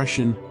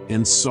 depression,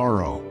 and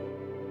sorrow.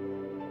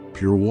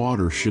 Pure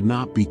water should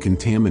not be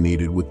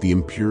contaminated with the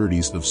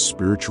impurities of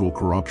spiritual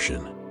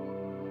corruption.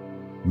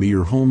 May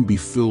your home be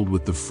filled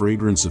with the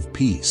fragrance of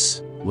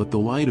peace. Let the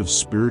light of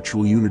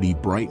spiritual unity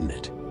brighten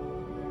it.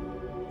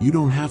 You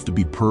don't have to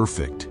be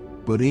perfect,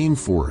 but aim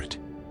for it.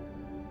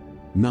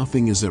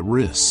 Nothing is at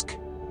risk.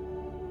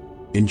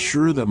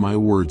 Ensure that my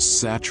words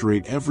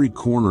saturate every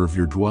corner of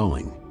your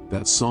dwelling,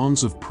 that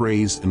songs of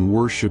praise and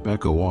worship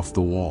echo off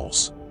the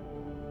walls.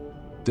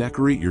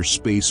 Decorate your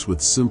space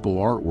with simple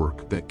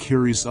artwork that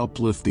carries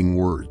uplifting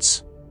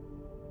words.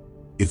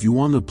 If you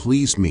want to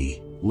please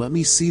me, let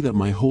me see that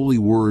my holy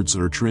words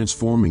are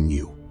transforming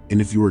you,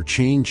 and if you are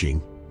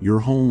changing, your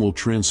home will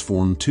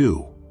transform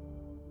too.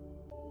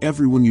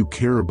 Everyone you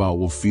care about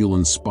will feel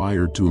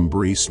inspired to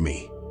embrace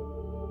me.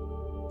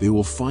 They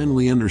will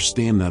finally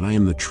understand that I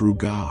am the true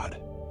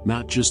God,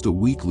 not just a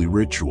weekly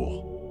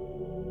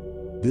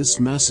ritual.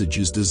 This message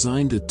is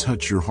designed to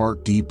touch your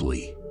heart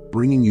deeply,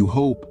 bringing you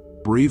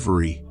hope,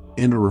 bravery,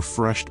 and a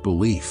refreshed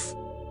belief.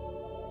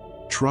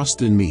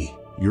 Trust in me,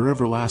 your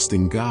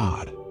everlasting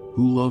God,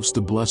 who loves to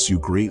bless you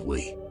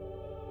greatly.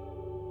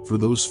 For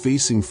those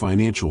facing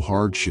financial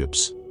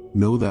hardships,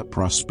 know that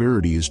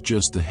prosperity is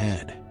just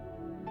ahead.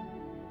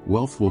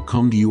 Wealth will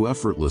come to you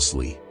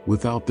effortlessly,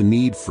 without the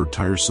need for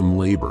tiresome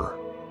labor.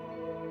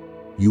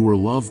 You are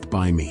loved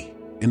by me,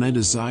 and I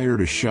desire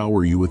to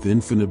shower you with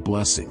infinite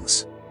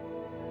blessings.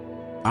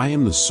 I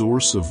am the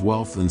source of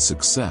wealth and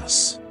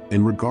success,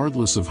 and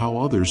regardless of how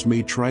others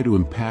may try to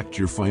impact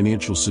your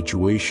financial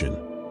situation,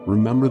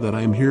 remember that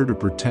I am here to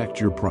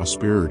protect your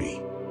prosperity.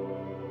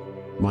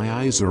 My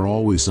eyes are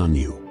always on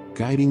you,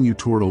 guiding you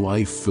toward a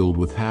life filled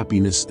with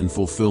happiness and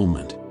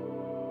fulfillment.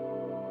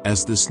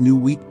 As this new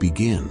week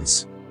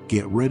begins,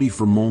 get ready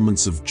for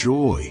moments of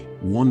joy,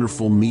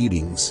 wonderful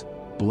meetings,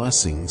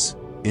 blessings,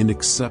 and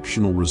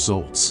exceptional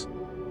results.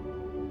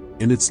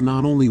 And it's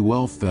not only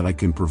wealth that I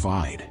can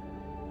provide.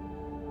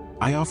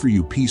 I offer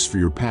you peace for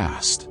your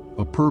past,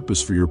 a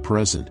purpose for your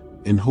present,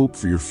 and hope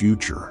for your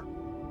future.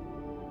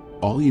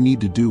 All you need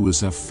to do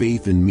is have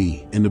faith in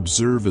me and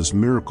observe as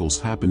miracles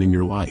happen in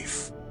your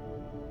life.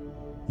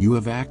 You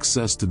have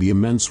access to the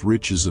immense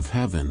riches of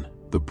heaven,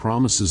 the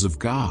promises of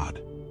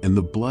God, and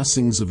the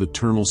blessings of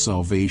eternal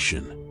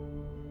salvation.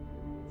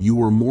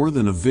 You are more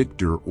than a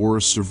victor or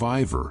a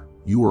survivor.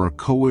 You are a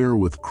co-heir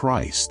with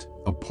Christ,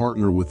 a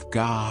partner with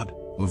God,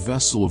 a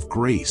vessel of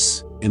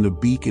grace, and a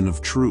beacon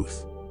of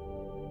truth.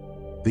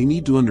 They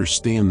need to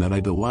understand that I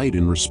delight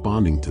in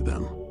responding to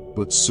them,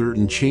 but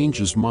certain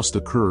changes must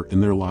occur in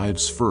their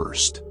lives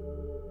first.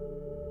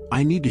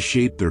 I need to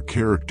shape their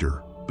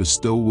character,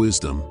 bestow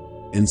wisdom,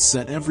 and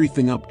set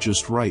everything up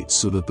just right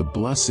so that the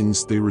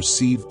blessings they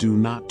receive do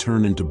not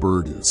turn into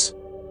burdens.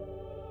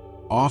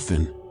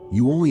 Often,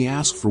 you only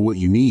ask for what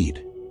you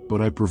need,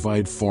 but I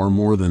provide far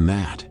more than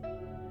that.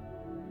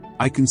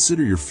 I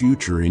consider your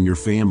future and your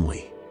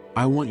family.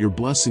 I want your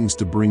blessings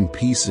to bring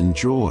peace and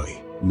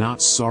joy,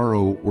 not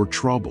sorrow or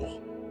trouble.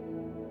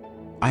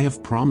 I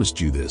have promised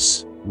you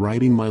this,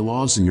 writing my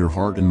laws in your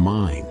heart and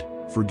mind,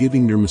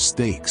 forgiving your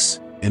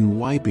mistakes, and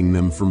wiping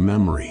them from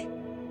memory.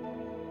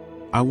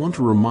 I want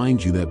to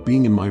remind you that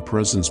being in my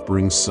presence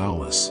brings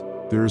solace.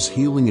 There is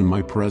healing in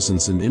my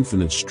presence and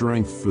infinite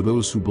strength for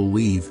those who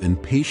believe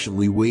and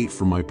patiently wait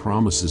for my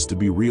promises to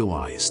be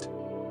realized.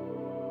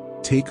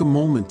 Take a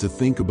moment to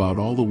think about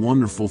all the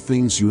wonderful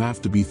things you have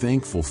to be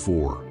thankful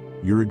for: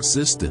 your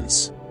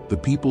existence, the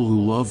people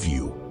who love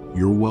you,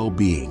 your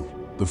well-being,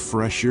 the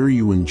fresh air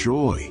you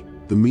enjoy,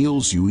 the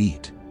meals you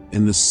eat,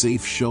 and the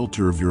safe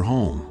shelter of your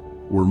home,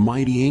 where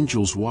mighty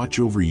angels watch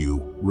over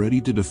you, ready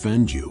to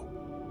defend you.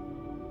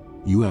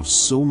 You have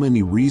so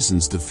many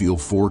reasons to feel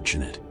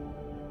fortunate.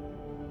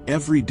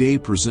 Every day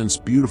presents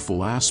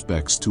beautiful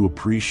aspects to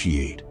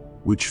appreciate,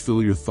 which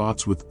fill your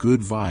thoughts with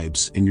good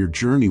vibes and your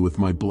journey with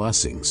my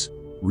blessings,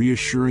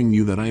 reassuring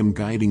you that I am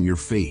guiding your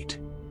fate.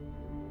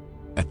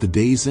 At the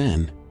day's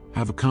end,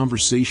 have a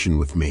conversation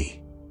with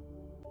me.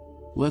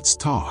 Let's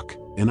talk,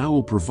 and I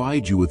will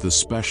provide you with a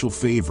special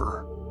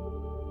favor.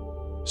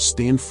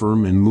 Stand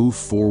firm and move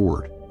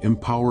forward,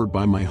 empowered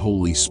by my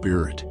Holy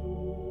Spirit.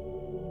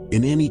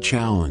 In any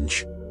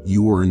challenge,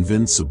 you are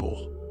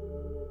invincible.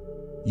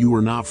 You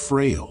are not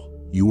frail,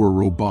 you are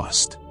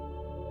robust.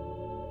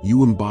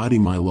 You embody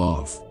my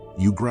love,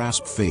 you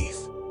grasp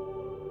faith.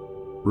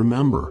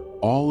 Remember,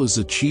 all is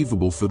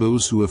achievable for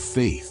those who have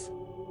faith.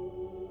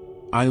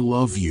 I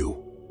love you.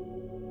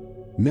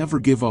 Never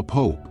give up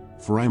hope,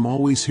 for I am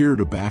always here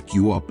to back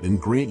you up and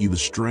grant you the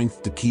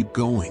strength to keep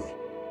going.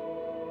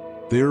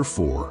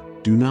 Therefore,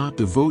 do not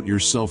devote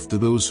yourself to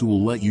those who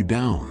will let you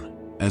down,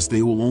 as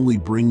they will only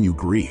bring you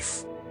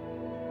grief.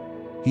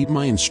 Heed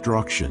my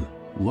instruction,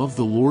 love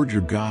the Lord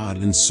your God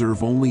and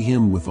serve only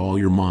Him with all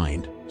your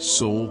mind,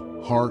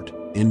 soul, heart,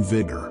 and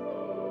vigor.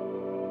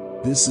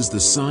 This is the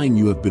sign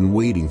you have been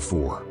waiting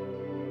for.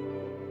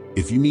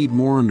 If you need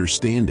more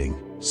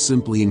understanding,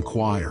 simply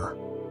inquire.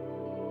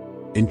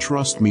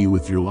 Entrust me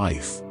with your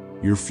life,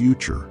 your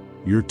future,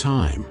 your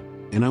time,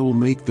 and I will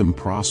make them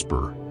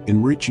prosper,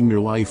 enriching your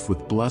life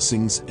with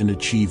blessings and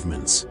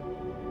achievements.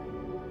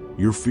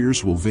 Your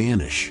fears will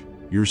vanish,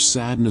 your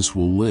sadness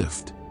will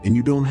lift, and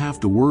you don't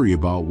have to worry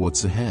about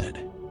what's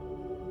ahead.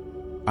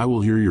 I will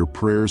hear your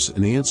prayers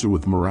and answer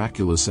with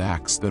miraculous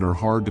acts that are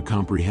hard to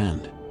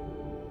comprehend.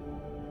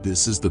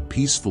 This is the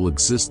peaceful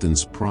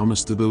existence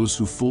promised to those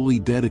who fully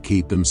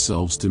dedicate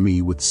themselves to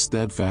me with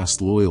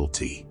steadfast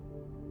loyalty.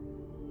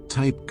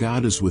 Type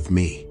 "God is with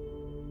me."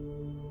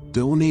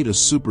 Donate a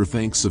super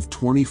thanks of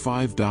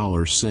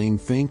 $25 saying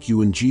thank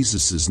you in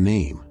Jesus'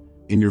 name,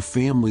 and your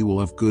family will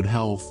have good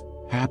health,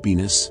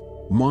 happiness,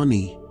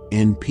 money,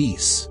 and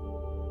peace.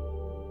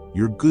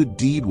 Your good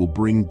deed will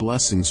bring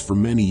blessings for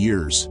many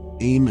years.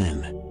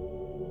 Amen.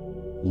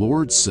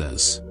 Lord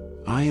says,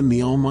 I am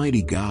the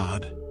Almighty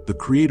God, the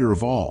Creator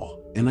of all,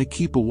 and I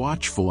keep a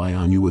watchful eye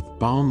on you with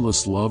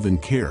boundless love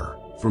and care,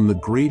 from the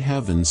great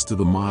heavens to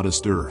the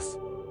modest earth.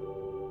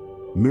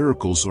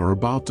 Miracles are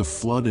about to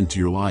flood into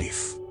your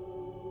life.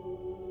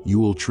 you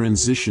will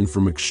transition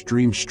from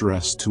extreme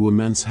stress to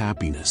immense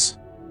happiness.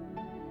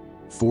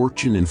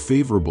 Fortune and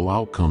favorable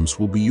outcomes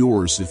will be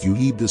yours if you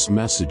heed this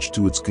message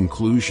to its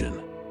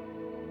conclusion.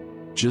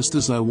 Just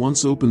as I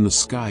once opened the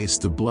skies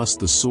to bless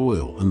the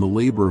soil and the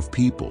labor of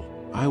people,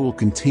 I will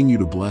continue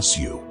to bless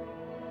you.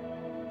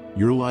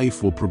 Your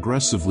life will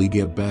progressively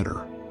get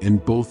better,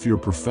 and both your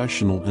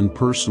professional and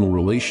personal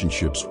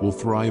relationships will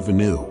thrive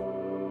anew.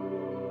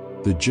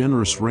 The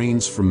generous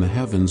rains from the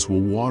heavens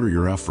will water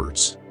your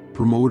efforts,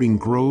 promoting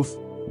growth,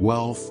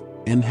 wealth,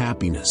 and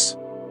happiness.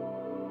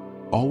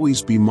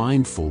 Always be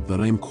mindful that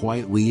I am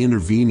quietly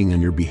intervening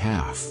on your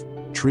behalf,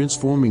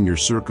 transforming your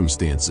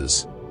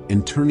circumstances,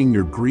 and turning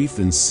your grief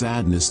and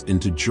sadness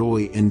into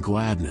joy and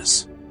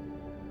gladness.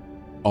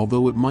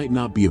 Although it might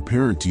not be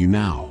apparent to you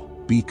now,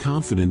 be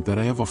confident that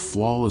I have a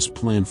flawless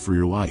plan for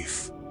your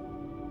life.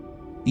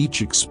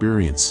 Each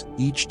experience,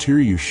 each tear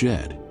you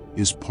shed,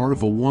 is part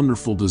of a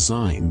wonderful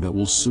design that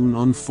will soon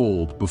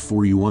unfold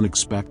before you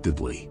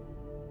unexpectedly.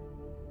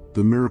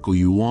 The miracle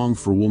you long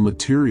for will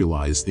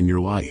materialize in your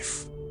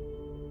life.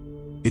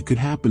 It could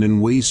happen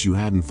in ways you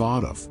hadn't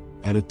thought of,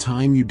 at a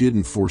time you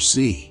didn't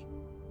foresee.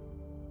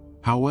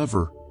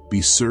 However,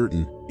 be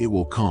certain, it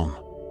will come.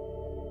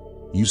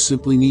 You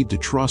simply need to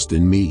trust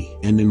in me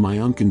and in my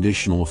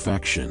unconditional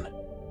affection.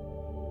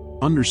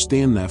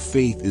 Understand that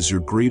faith is your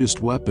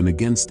greatest weapon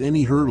against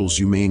any hurdles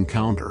you may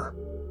encounter.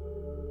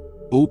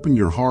 Open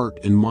your heart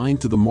and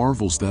mind to the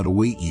marvels that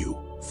await you,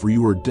 for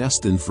you are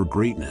destined for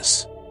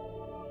greatness.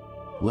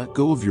 Let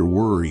go of your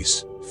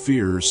worries,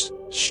 fears,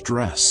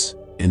 stress,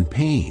 and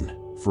pain,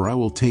 for I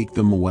will take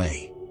them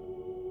away.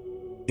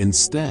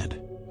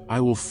 Instead,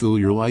 I will fill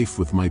your life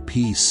with my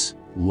peace,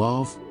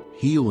 love,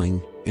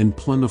 healing, and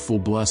plentiful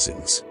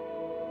blessings.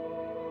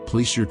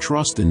 Place your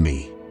trust in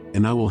me,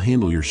 and I will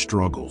handle your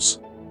struggles.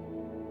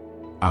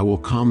 I will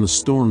calm the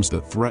storms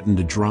that threaten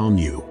to drown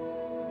you.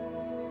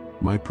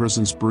 My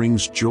presence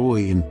brings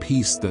joy and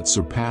peace that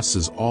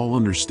surpasses all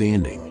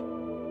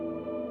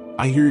understanding.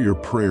 I hear your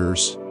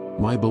prayers,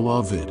 my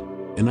beloved,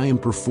 and I am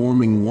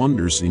performing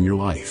wonders in your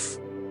life.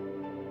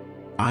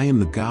 I am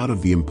the God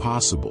of the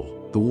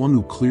impossible, the one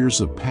who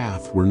clears a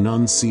path where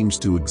none seems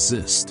to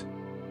exist.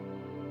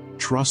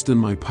 Trust in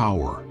my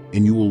power,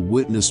 and you will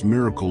witness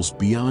miracles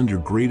beyond your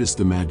greatest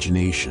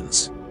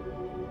imaginations.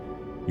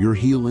 Your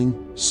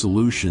healing,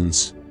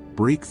 solutions,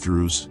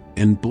 breakthroughs,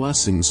 and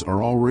blessings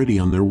are already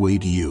on their way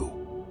to you.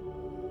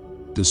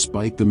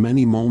 Despite the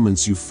many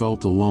moments you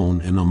felt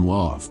alone and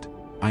unloved,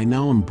 I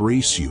now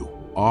embrace you,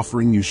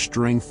 offering you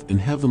strength and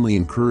heavenly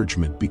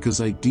encouragement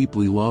because I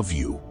deeply love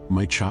you,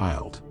 my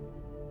child.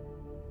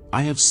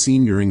 I have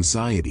seen your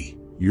anxiety,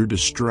 your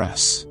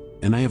distress,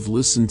 and I have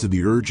listened to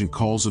the urgent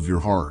calls of your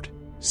heart,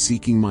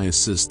 seeking my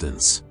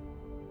assistance.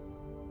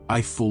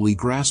 I fully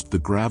grasp the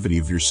gravity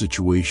of your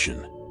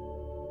situation.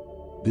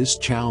 This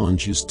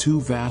challenge is too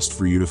vast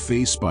for you to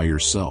face by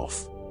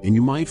yourself, and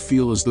you might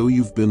feel as though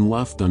you've been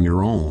left on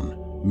your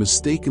own,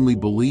 mistakenly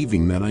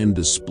believing that I am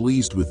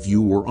displeased with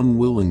you or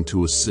unwilling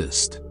to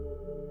assist.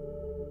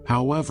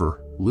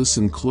 However,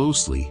 listen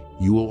closely,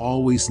 you will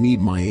always need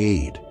my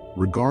aid,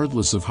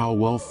 regardless of how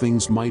well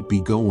things might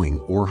be going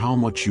or how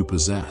much you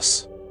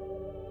possess.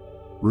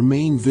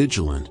 Remain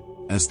vigilant,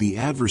 as the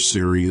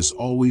adversary is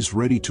always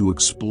ready to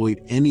exploit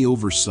any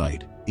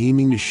oversight,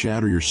 aiming to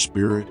shatter your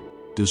spirit,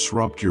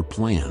 disrupt your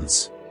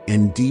plans,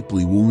 and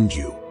deeply wound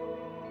you.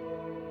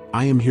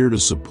 I am here to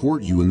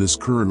support you in this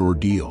current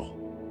ordeal.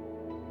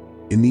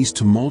 In these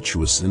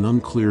tumultuous and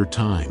unclear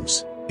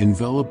times,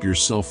 envelop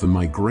yourself in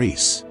my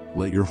grace,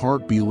 let your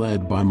heart be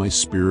led by my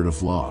spirit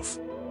of love.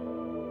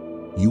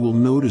 You will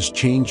notice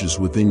changes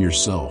within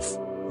yourself,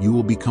 you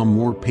will become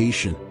more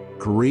patient,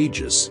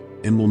 courageous,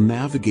 and will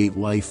navigate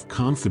life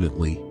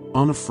confidently,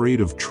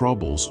 unafraid of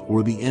troubles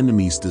or the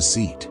enemy's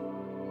deceit.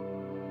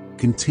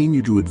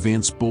 Continue to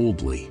advance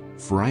boldly,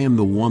 for I am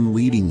the one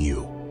leading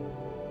you.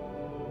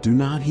 Do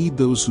not heed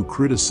those who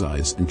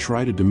criticize and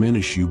try to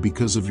diminish you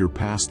because of your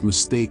past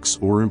mistakes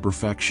or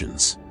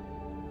imperfections.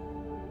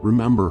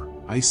 Remember,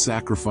 I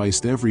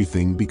sacrificed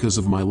everything because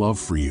of my love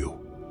for you.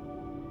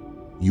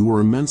 You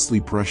are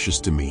immensely precious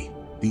to me.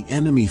 The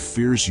enemy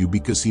fears you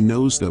because he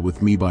knows that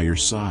with me by your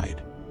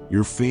side,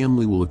 your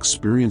family will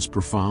experience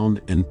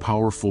profound and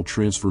powerful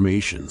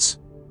transformations.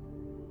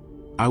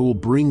 I will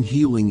bring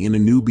healing in a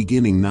new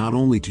beginning not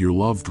only to your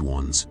loved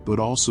ones, but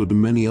also to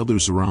many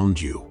others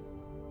around you.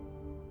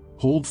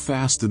 Hold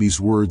fast to these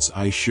words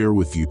I share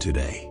with you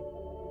today.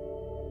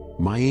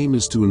 My aim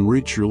is to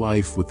enrich your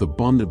life with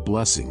abundant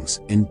blessings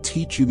and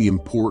teach you the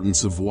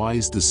importance of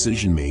wise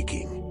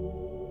decision-making.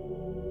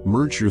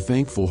 Merge your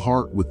thankful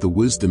heart with the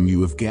wisdom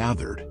you have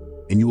gathered,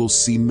 and you will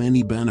see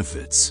many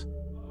benefits.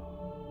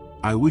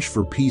 I wish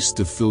for peace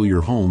to fill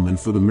your home and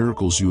for the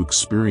miracles you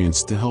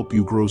experience to help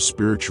you grow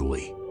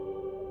spiritually.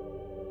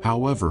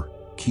 However,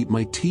 keep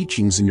my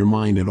teachings in your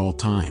mind at all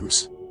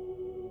times.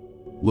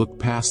 Look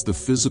past the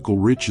physical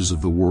riches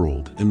of the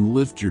world and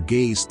lift your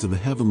gaze to the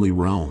heavenly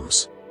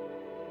realms.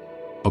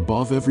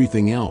 Above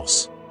everything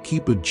else,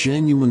 keep a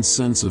genuine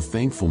sense of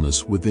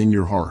thankfulness within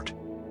your heart.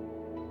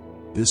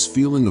 This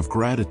feeling of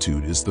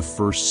gratitude is the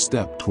first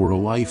step toward a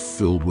life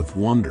filled with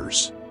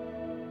wonders.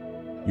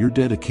 Your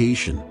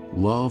dedication,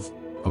 love,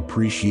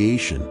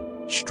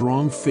 appreciation,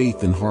 strong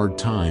faith in hard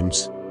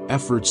times,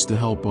 efforts to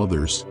help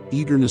others,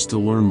 eagerness to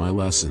learn my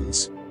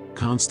lessons,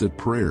 constant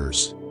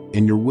prayers,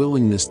 and your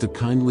willingness to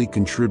kindly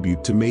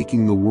contribute to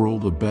making the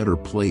world a better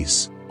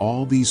place,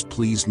 all these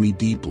please me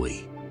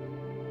deeply.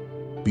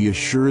 Be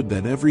assured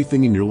that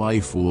everything in your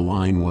life will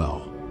align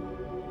well.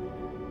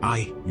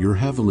 I, your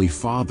Heavenly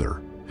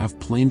Father, have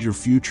planned your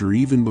future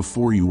even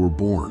before you were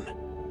born.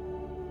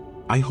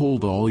 I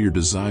hold all your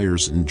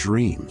desires and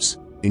dreams,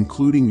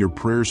 including your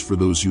prayers for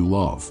those you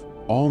love,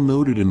 all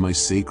noted in my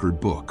sacred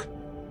book.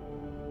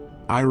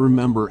 I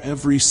remember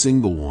every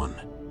single one.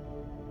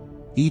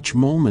 Each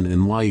moment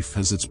in life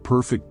has its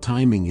perfect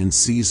timing and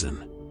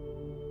season.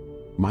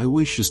 My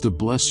wish is to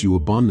bless you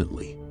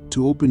abundantly,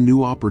 to open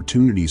new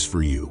opportunities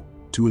for you,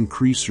 to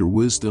increase your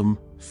wisdom,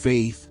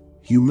 faith,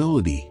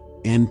 humility,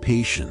 and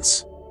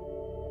patience.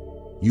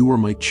 You are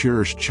my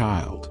cherished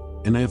child,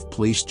 and I have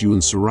placed you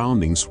in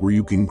surroundings where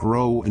you can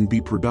grow and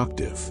be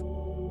productive.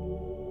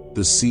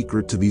 The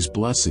secret to these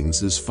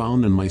blessings is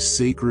found in my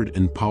sacred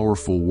and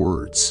powerful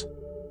words.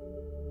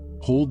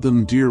 Hold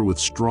them dear with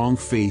strong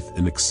faith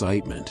and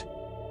excitement.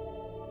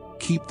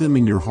 Keep them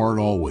in your heart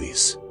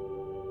always.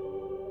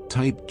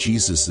 Type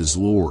Jesus is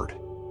Lord.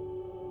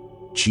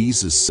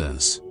 Jesus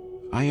says,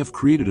 I have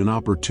created an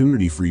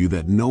opportunity for you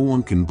that no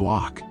one can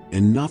block,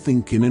 and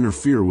nothing can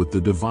interfere with the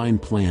divine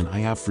plan I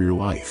have for your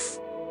life.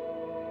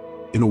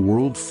 In a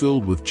world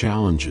filled with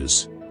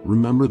challenges,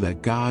 remember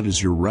that God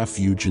is your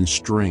refuge and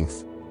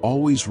strength,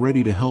 always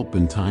ready to help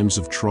in times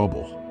of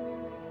trouble.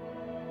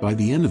 By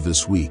the end of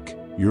this week,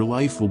 your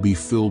life will be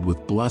filled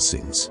with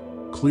blessings,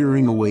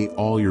 clearing away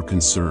all your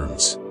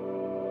concerns.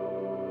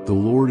 The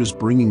Lord is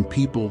bringing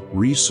people,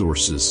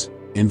 resources,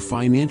 and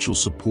financial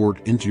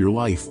support into your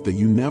life that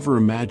you never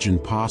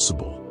imagined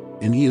possible,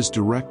 and He has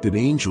directed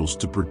angels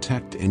to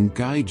protect and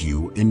guide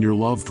you and your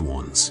loved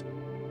ones.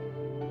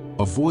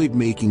 Avoid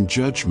making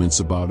judgments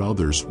about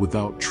others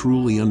without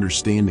truly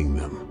understanding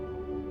them.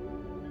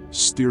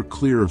 Steer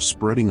clear of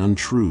spreading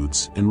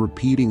untruths and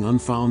repeating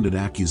unfounded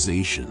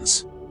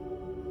accusations.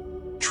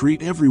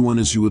 Treat everyone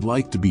as you would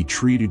like to be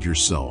treated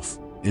yourself,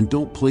 and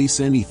don't place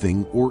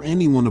anything or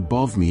anyone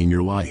above me in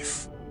your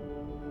life.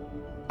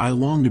 I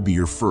long to be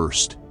your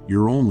first,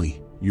 your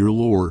only, your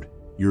Lord,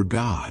 your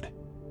God.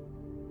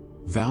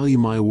 Value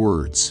my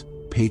words,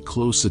 pay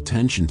close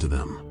attention to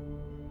them.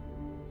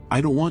 I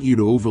don't want you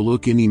to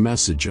overlook any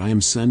message I am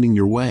sending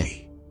your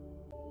way.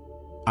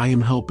 I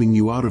am helping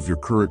you out of your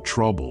current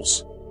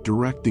troubles,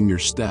 directing your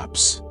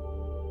steps.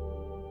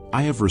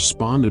 I have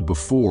responded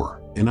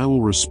before, and I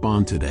will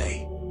respond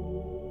today.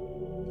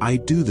 I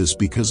do this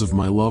because of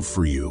my love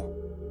for you.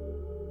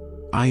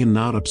 I am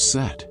not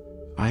upset.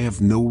 I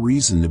have no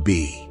reason to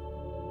be.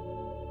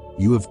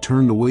 You have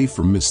turned away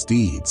from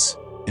misdeeds,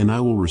 and I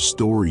will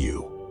restore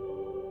you.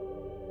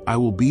 I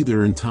will be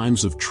there in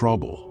times of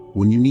trouble,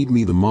 when you need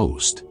me the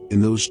most, in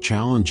those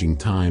challenging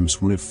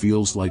times when it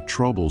feels like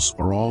troubles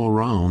are all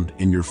around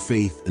and your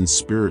faith and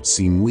spirit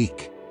seem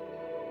weak.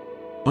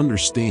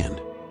 Understand,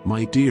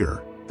 my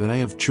dear, that I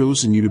have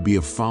chosen you to be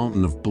a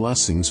fountain of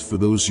blessings for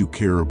those you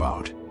care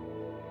about.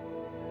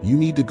 You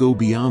need to go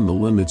beyond the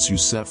limits you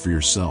set for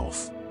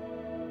yourself.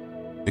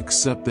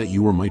 Accept that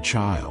you are my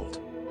child.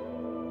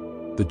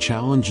 The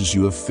challenges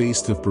you have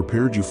faced have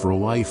prepared you for a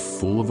life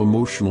full of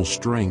emotional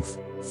strength,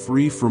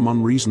 free from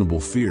unreasonable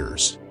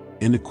fears,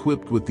 and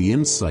equipped with the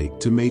insight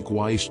to make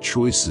wise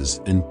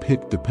choices and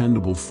pick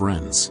dependable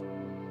friends.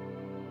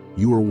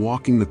 You are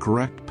walking the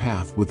correct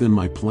path within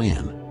my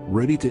plan,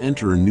 ready to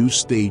enter a new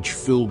stage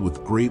filled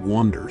with great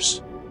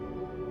wonders.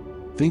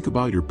 Think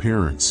about your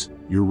parents,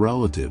 your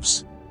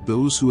relatives,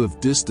 those who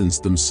have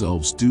distanced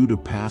themselves due to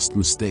past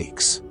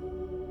mistakes.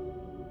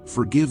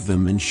 Forgive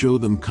them and show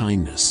them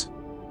kindness.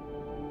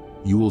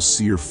 You will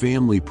see your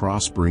family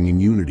prospering in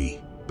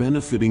unity,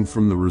 benefiting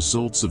from the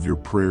results of your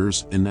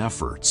prayers and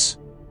efforts.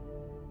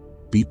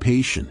 Be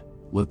patient,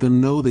 let them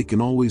know they can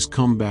always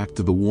come back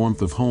to the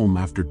warmth of home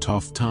after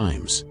tough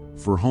times,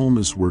 for home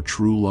is where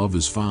true love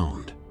is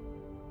found.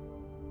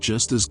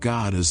 Just as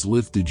God has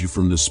lifted you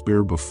from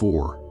despair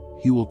before,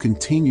 He will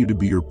continue to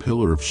be your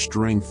pillar of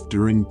strength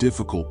during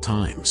difficult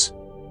times.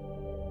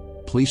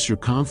 Place your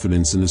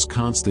confidence in His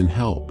constant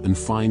help and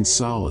find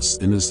solace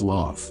in His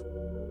love.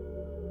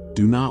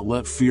 Do not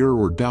let fear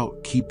or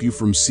doubt keep you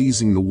from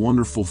seizing the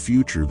wonderful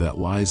future that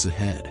lies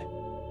ahead.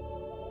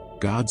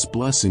 God's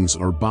blessings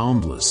are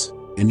boundless,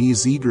 and He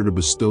is eager to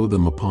bestow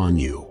them upon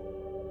you.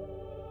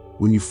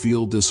 When you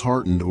feel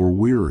disheartened or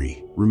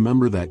weary,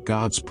 remember that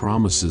God's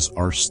promises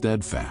are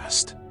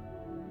steadfast.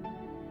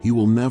 He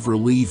will never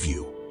leave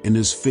you, and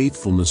His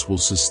faithfulness will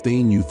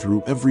sustain you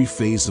through every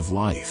phase of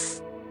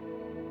life.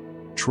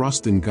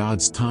 Trust in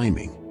God's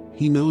timing.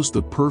 He knows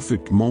the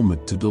perfect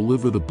moment to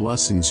deliver the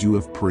blessings you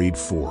have prayed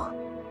for.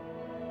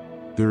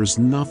 There is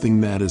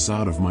nothing that is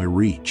out of my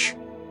reach.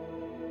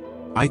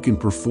 I can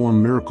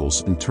perform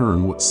miracles and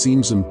turn what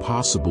seems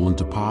impossible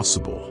into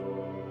possible.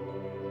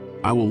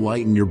 I will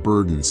lighten your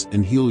burdens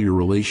and heal your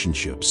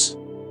relationships.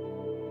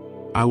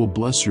 I will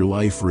bless your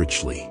life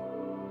richly.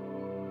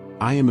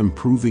 I am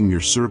improving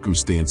your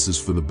circumstances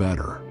for the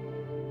better.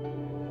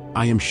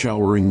 I am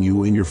showering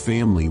you and your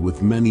family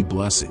with many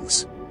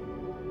blessings.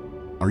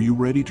 Are you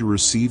ready to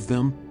receive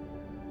them?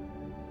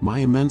 My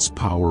immense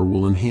power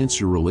will enhance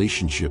your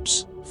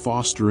relationships,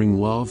 fostering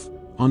love,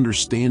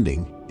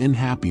 understanding, and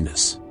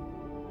happiness.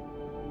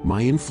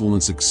 My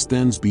influence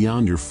extends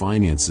beyond your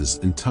finances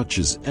and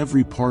touches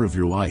every part of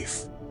your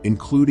life,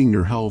 including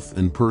your health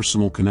and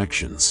personal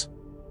connections.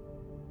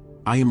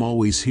 I am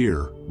always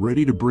here,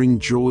 ready to bring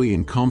joy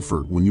and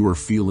comfort when you are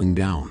feeling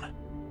down.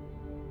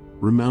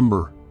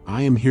 Remember,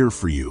 I am here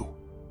for you.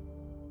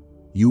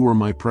 You are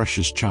my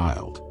precious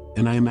child,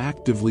 and I am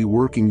actively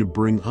working to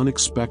bring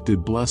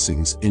unexpected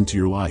blessings into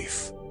your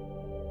life.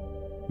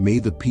 May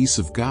the peace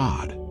of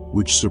God,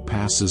 which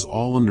surpasses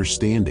all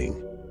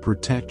understanding,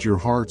 protect your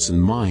hearts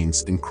and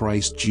minds in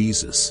Christ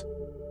Jesus.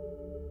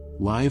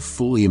 Live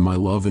fully in my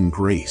love and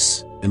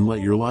grace, and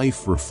let your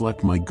life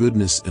reflect my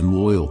goodness and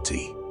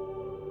loyalty.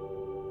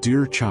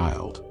 Dear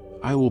child,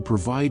 I will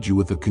provide you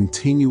with a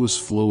continuous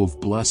flow of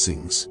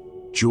blessings,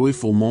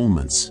 joyful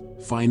moments,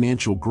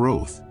 financial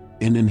growth,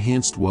 and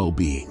enhanced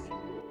well-being.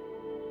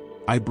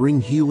 I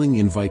bring healing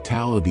and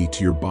vitality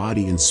to your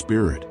body and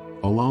spirit,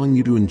 allowing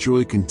you to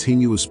enjoy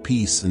continuous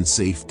peace and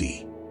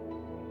safety.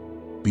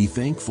 Be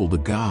thankful to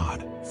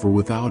God, for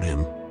without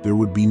Him, there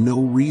would be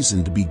no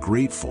reason to be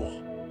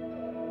grateful.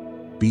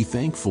 Be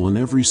thankful in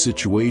every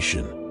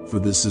situation, for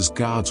this is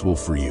God's will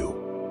for you.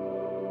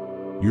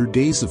 Your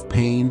days of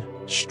pain,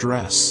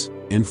 stress,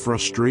 and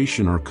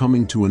frustration are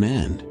coming to an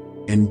end,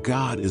 and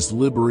God is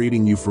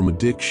liberating you from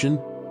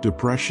addiction,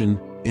 depression,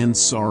 and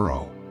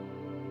sorrow.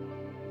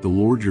 The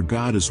Lord your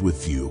God is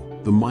with you,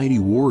 the mighty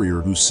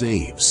warrior who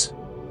saves.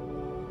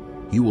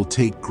 He will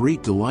take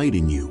great delight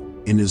in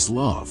you, in His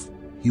love.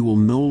 He will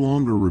no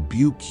longer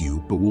rebuke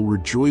you but will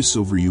rejoice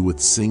over you with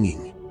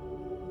singing.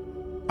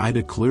 I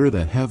declare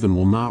that heaven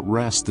will not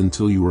rest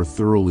until you are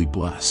thoroughly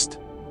blessed.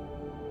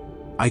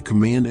 I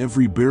command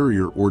every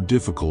barrier or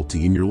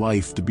difficulty in your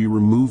life to be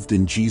removed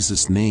in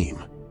Jesus'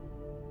 name.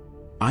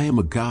 I am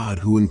a God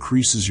who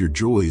increases your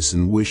joys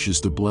and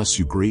wishes to bless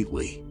you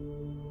greatly.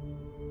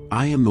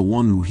 I am the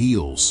one who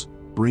heals,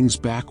 brings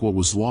back what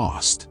was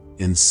lost,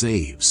 and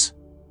saves.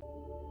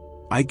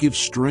 I give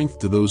strength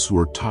to those who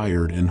are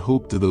tired and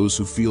hope to those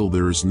who feel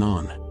there is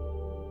none.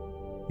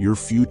 Your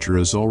future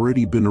has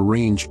already been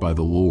arranged by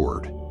the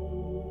Lord.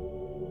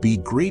 Be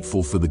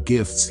grateful for the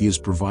gifts He has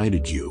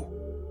provided you.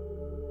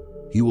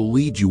 He will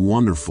lead you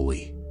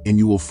wonderfully, and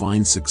you will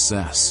find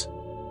success.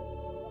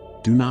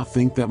 Do not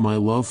think that my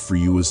love for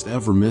you is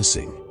ever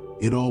missing.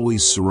 It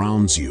always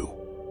surrounds you.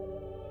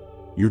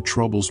 Your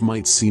troubles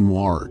might seem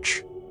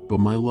large, but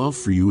my love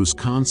for you is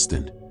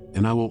constant,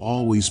 and I will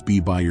always be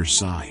by your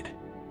side.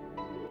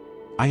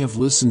 I have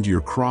listened to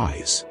your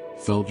cries,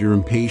 felt your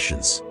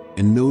impatience,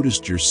 and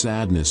noticed your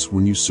sadness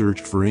when you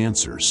searched for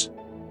answers.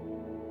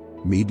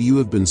 Maybe you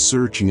have been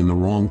searching in the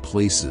wrong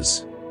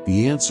places.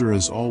 The answer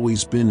has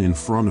always been in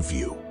front of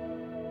you.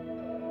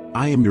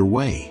 I am your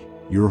way,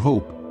 your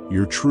hope,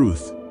 your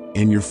truth,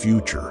 and your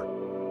future.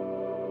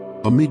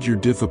 Amid your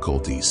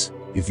difficulties,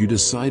 if you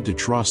decide to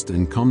trust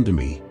and come to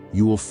me,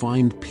 you will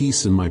find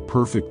peace in my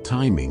perfect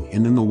timing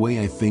and in the way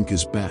I think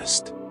is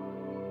best.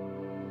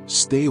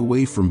 Stay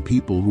away from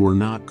people who are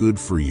not good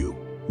for you,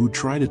 who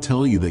try to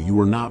tell you that you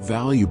are not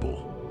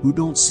valuable, who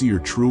don't see your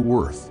true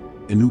worth,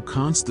 and who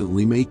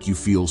constantly make you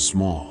feel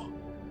small.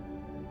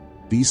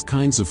 These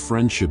kinds of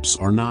friendships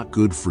are not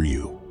good for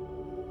you.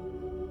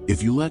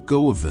 If you let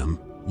go of them,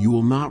 you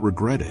will not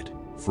regret it,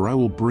 for I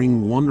will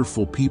bring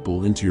wonderful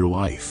people into your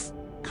life,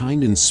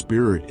 kind in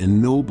spirit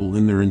and noble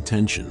in their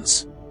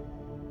intentions.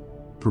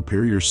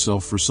 Prepare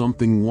yourself for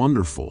something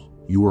wonderful.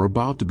 You are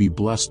about to be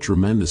blessed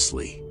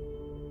tremendously.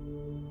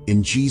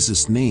 In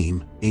Jesus'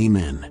 name,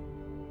 amen.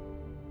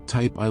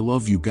 Type I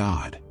love you,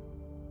 God.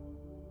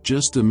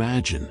 Just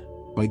imagine,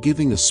 by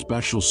giving a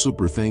special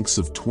super thanks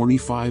of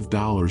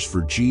 $25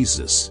 for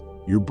Jesus,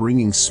 you're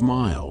bringing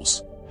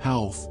smiles,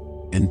 health,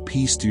 and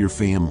peace to your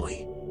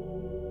family.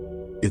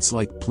 It's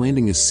like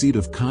planting a seed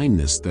of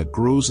kindness that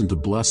grows into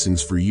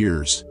blessings for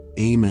years.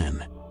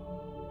 Amen.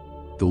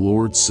 The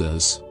Lord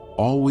says,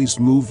 always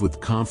move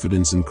with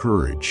confidence and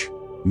courage,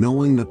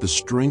 knowing that the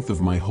strength of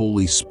my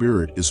Holy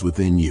Spirit is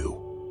within you.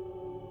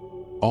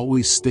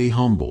 Always stay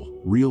humble,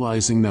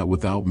 realizing that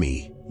without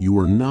me, you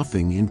are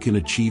nothing and can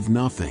achieve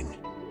nothing.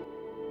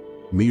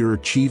 May your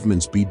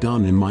achievements be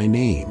done in my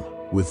name,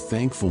 with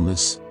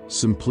thankfulness,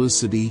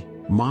 simplicity,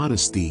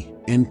 modesty,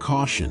 and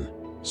caution,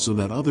 so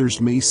that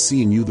others may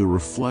see in you the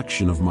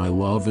reflection of my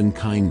love and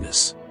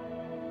kindness.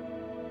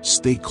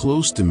 Stay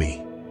close to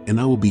me,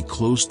 and I will be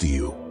close to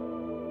you.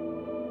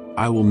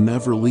 I will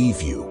never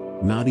leave you,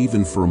 not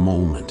even for a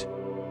moment.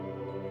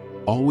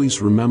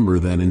 Always remember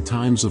that in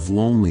times of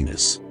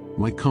loneliness,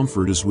 my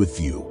comfort is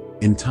with you.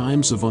 In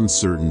times of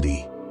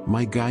uncertainty,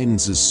 my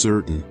guidance is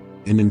certain,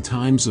 and in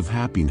times of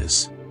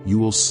happiness, you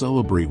will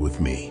celebrate with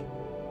me.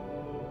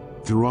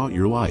 Throughout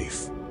your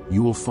life,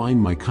 you will find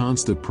my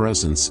constant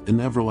presence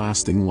and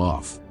everlasting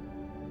love.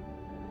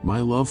 My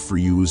love for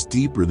you is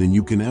deeper than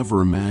you can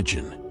ever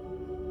imagine.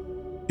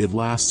 It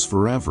lasts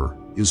forever,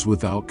 is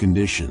without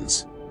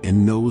conditions,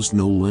 and knows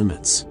no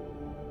limits.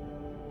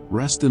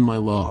 Rest in my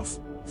love,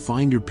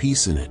 find your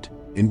peace in it,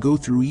 and go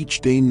through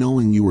each day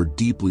knowing you are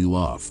deeply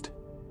loved.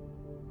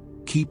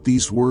 Keep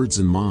these words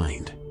in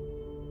mind.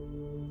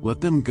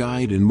 Let them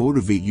guide and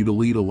motivate you to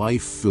lead a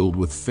life filled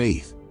with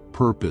faith,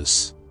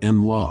 purpose,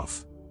 and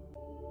love.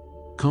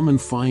 Come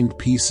and find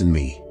peace in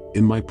me.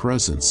 In my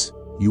presence,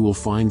 you will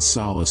find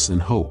solace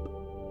and hope.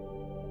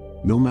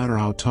 No matter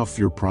how tough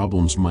your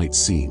problems might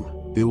seem,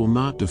 they will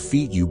not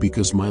defeat you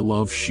because my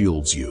love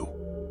shields you.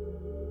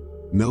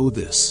 Know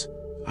this,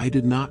 I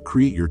did not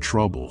create your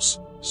troubles,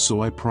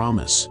 so I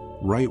promise,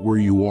 right where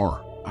you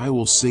are, I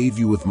will save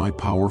you with my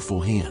powerful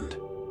hand.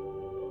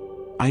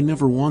 I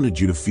never wanted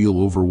you to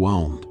feel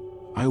overwhelmed.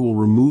 I will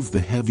remove the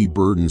heavy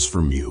burdens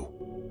from you.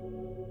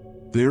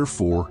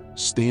 Therefore,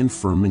 stand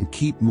firm and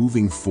keep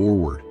moving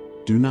forward.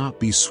 Do not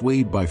be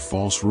swayed by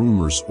false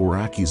rumors or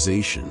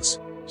accusations,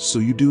 so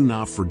you do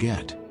not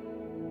forget.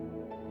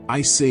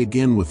 I say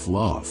again with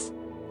love,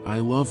 I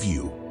love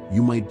you,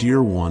 you my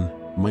dear one,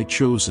 my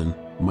chosen,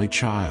 my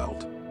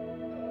child.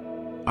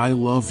 I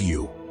love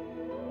you.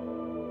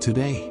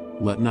 Today,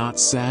 let not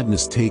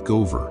sadness take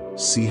over.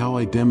 See how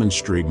I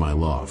demonstrate my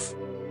love.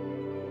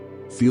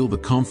 Feel the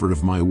comfort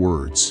of my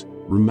words.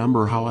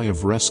 Remember how I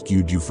have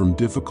rescued you from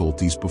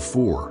difficulties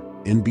before,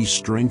 and be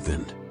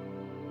strengthened.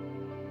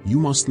 You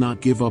must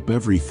not give up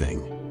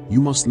everything.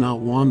 You must not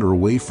wander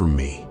away from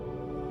me.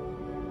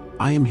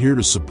 I am here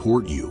to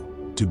support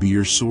you, to be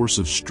your source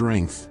of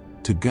strength,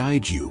 to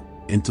guide you,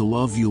 and to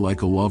love you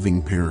like a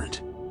loving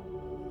parent.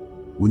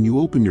 When you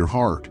open your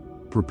heart,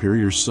 prepare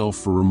yourself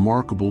for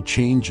remarkable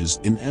changes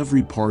in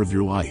every part of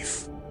your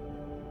life.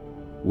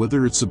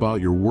 Whether it's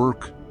about your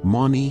work,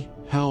 money,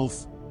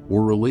 health,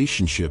 or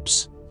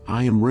relationships,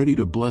 I am ready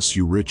to bless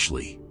you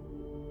richly.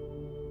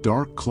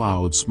 Dark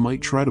clouds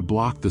might try to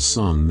block the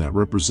sun that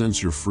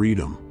represents your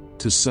freedom,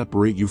 to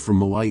separate you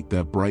from a light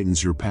that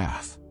brightens your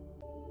path.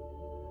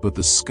 But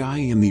the sky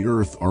and the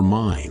earth are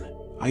mine.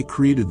 I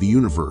created the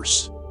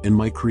universe, and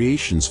my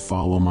creations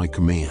follow my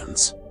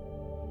commands.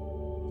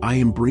 I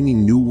am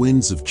bringing new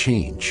winds of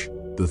change.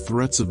 The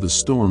threats of the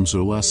storms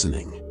are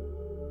lessening.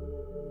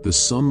 The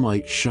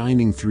sunlight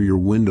shining through your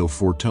window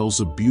foretells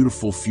a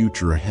beautiful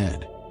future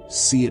ahead.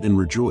 See it and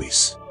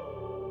rejoice.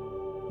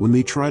 When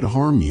they try to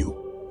harm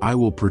you, I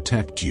will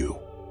protect you.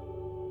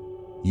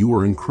 You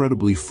are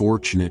incredibly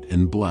fortunate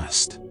and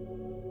blessed.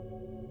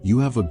 You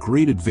have a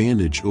great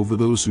advantage over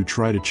those who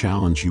try to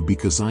challenge you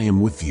because I am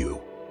with you.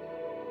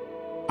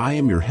 I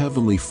am your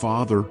heavenly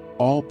Father,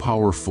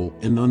 all-powerful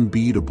and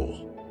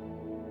unbeatable.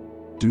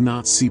 Do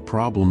not see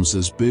problems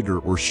as bigger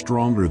or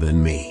stronger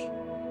than me.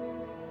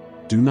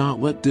 Do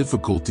not let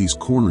difficulties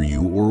corner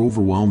you or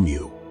overwhelm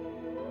you.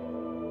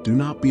 Do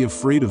not be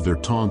afraid of their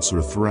taunts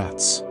or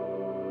threats.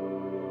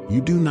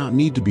 You do not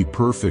need to be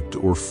perfect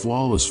or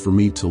flawless for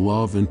me to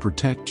love and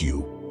protect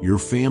you, your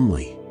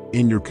family,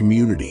 and your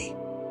community.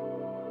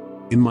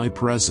 In my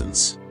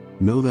presence,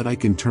 know that I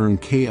can turn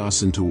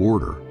chaos into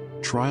order,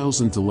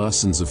 trials into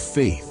lessons of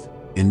faith,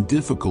 and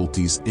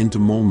difficulties into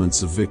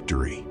moments of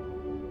victory.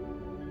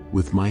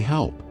 With my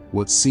help,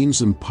 what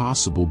seems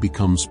impossible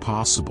becomes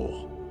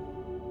possible.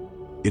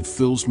 It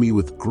fills me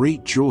with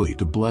great joy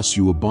to bless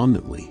you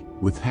abundantly,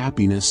 with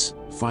happiness,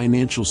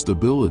 financial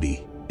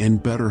stability,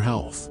 and better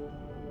health.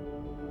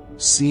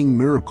 Seeing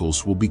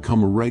miracles will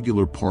become a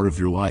regular part of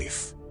your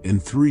life,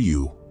 and through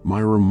you, my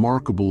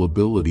remarkable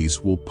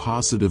abilities will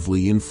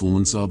positively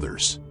influence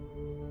others.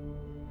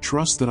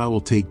 Trust that I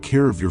will take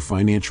care of your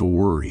financial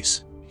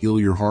worries, heal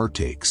your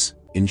heartaches,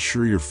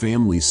 ensure your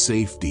family's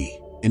safety,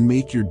 and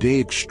make your day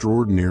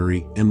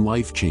extraordinary and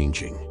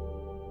life-changing.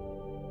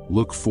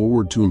 Look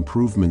forward to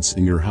improvements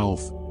in your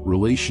health,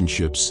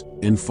 relationships,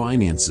 and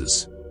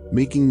finances,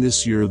 making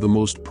this year the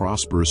most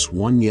prosperous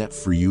one yet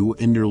for you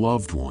and your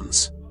loved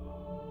ones.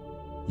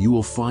 You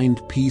will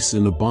find peace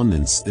and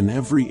abundance in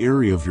every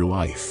area of your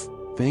life,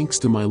 thanks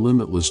to my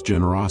limitless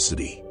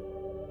generosity.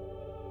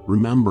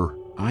 Remember,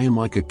 I am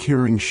like a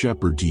caring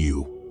shepherd to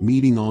you,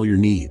 meeting all your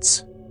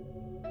needs.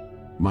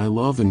 My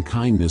love and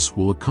kindness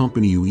will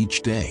accompany you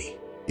each day,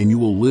 and you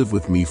will live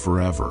with me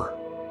forever.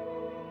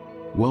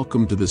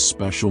 Welcome to this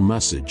special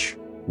message,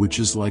 which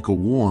is like a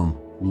warm,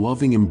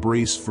 loving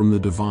embrace from the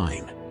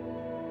divine.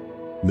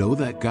 Know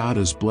that God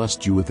has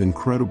blessed you with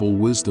incredible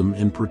wisdom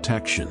and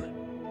protection.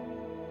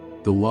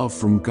 The love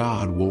from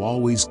God will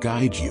always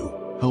guide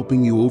you,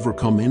 helping you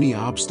overcome any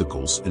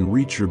obstacles and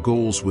reach your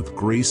goals with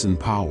grace and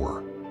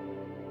power.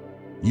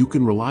 You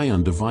can rely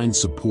on divine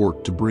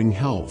support to bring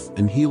health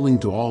and healing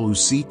to all who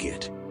seek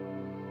it.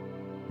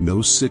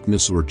 No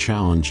sickness or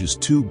challenge is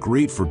too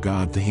great for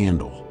God to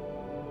handle.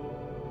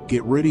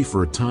 Get ready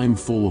for a time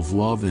full of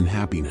love and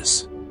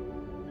happiness.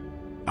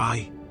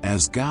 I,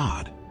 as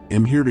God,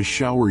 am here to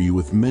shower you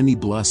with many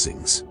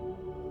blessings.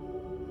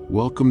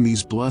 Welcome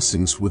these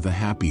blessings with a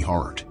happy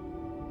heart.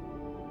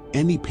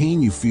 Any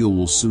pain you feel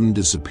will soon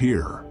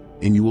disappear,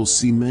 and you will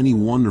see many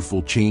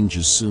wonderful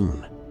changes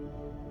soon.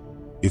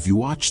 If you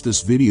watch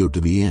this video to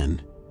the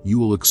end, you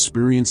will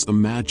experience a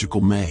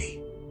magical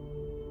May.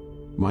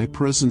 My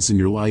presence in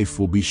your life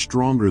will be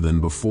stronger than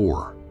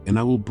before, and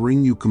I will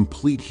bring you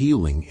complete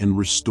healing and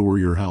restore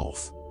your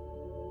health.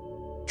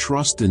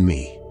 Trust in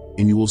me,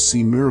 and you will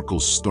see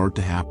miracles start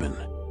to happen.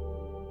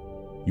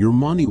 Your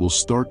money will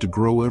start to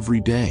grow every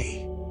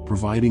day,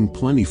 providing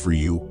plenty for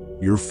you,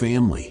 your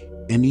family,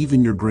 and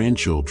even your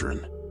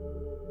grandchildren.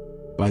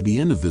 By the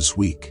end of this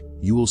week,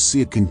 you will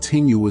see a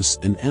continuous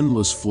and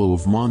endless flow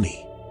of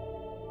money.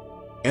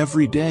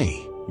 Every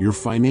day, your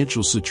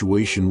financial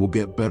situation will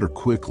get better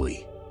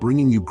quickly,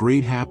 bringing you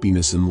great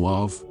happiness in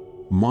love,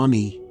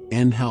 money,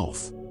 and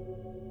health.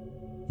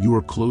 You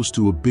are close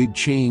to a big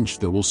change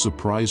that will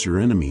surprise your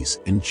enemies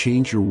and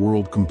change your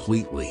world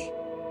completely.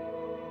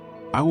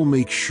 I will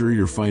make sure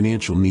your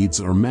financial needs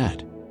are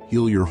met,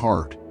 heal your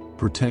heart,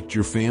 protect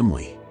your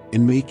family,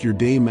 and make your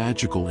day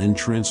magical and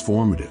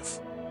transformative.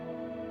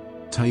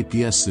 Type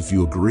yes if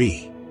you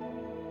agree.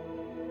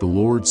 The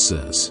Lord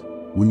says,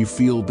 "When you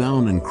feel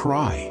down and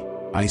cry,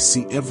 I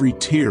see every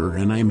tear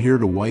and I am here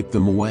to wipe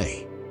them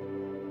away.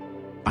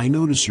 I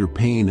notice your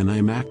pain and I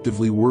am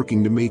actively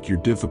working to make your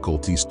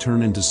difficulties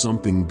turn into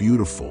something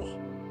beautiful."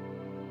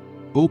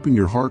 Open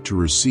your heart to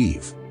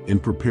receive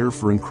and prepare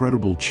for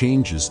incredible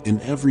changes in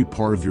every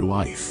part of your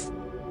life.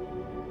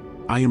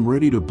 I am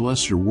ready to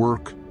bless your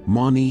work,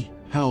 money,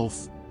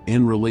 health,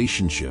 and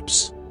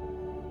relationships.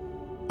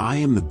 I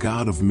am the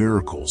God of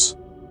miracles.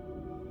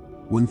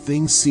 When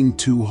things seem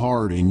too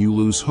hard and you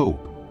lose hope,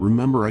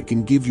 remember I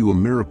can give you a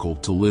miracle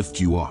to lift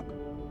you up.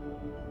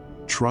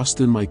 Trust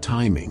in my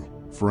timing,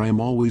 for I am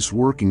always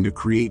working to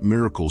create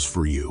miracles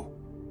for you.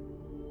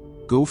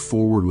 Go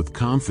forward with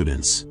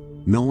confidence,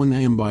 knowing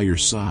I am by your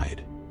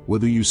side,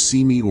 whether you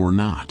see me or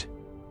not.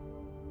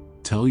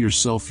 Tell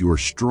yourself you are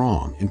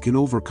strong and can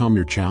overcome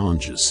your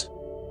challenges.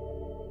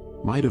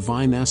 My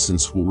divine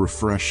essence will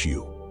refresh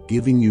you,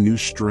 giving you new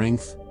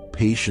strength,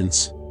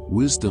 patience,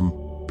 wisdom,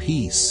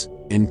 peace,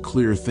 and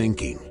clear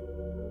thinking.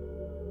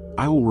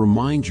 I will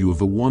remind you of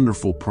the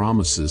wonderful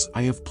promises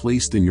I have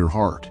placed in your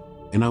heart,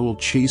 and I will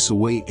chase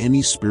away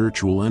any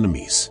spiritual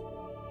enemies.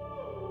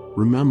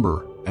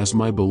 Remember, as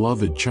my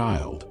beloved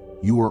child,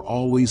 you are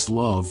always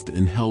loved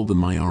and held in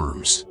my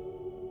arms.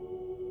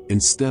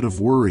 Instead of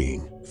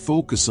worrying,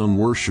 focus on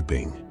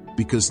worshiping,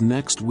 because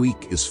next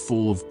week is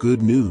full of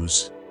good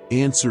news,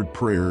 answered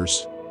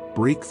prayers,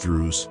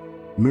 breakthroughs,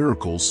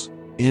 miracles,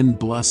 and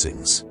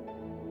blessings.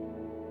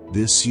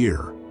 This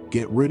year,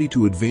 get ready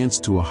to advance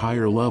to a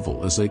higher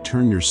level as I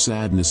turn your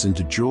sadness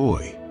into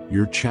joy,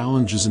 your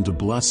challenges into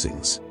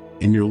blessings,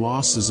 and your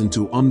losses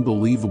into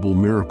unbelievable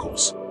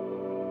miracles.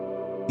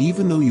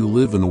 Even though you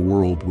live in a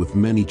world with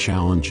many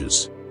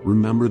challenges,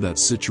 remember that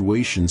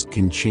situations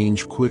can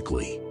change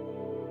quickly.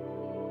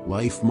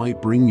 Life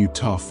might bring you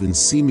tough and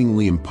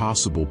seemingly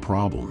impossible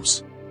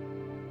problems.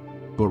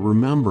 But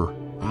remember,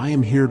 I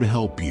am here to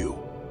help you.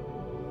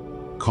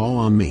 Call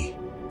on me,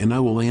 and I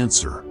will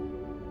answer.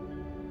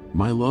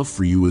 My love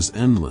for you is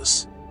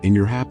endless, and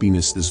your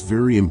happiness is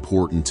very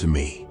important to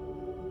me.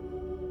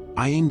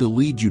 I aim to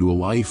lead you to a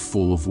life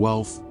full of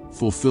wealth,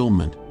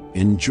 fulfillment,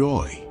 and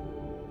joy.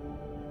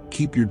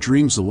 Keep your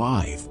dreams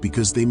alive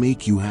because they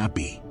make you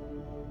happy.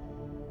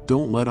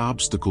 Don't let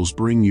obstacles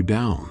bring you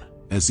down,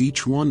 as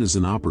each one is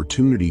an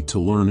opportunity to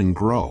learn and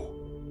grow.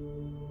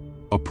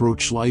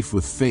 Approach life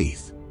with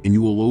faith, and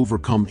you will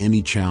overcome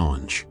any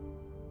challenge.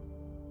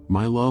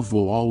 My love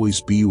will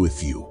always be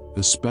with you,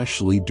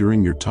 especially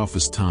during your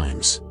toughest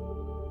times.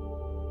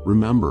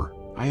 Remember,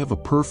 I have a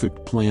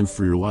perfect plan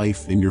for your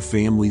life and your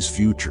family's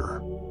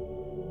future.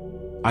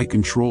 I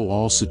control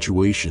all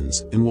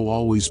situations and will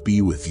always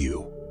be with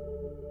you.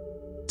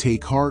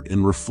 Take heart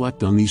and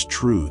reflect on these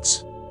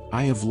truths.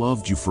 I have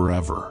loved you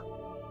forever.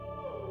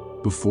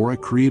 Before I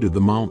created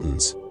the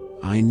mountains,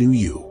 I knew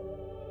you.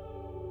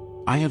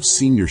 I have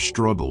seen your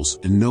struggles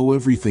and know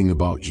everything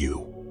about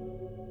you.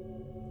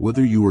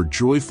 Whether you are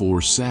joyful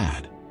or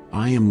sad,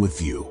 I am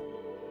with you.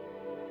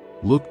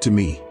 Look to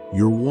me,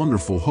 your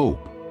wonderful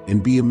hope,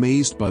 and be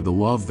amazed by the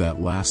love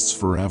that lasts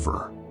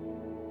forever.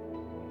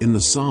 In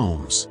the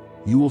Psalms,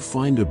 you will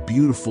find a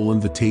beautiful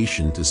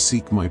invitation to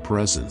seek my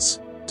presence,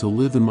 to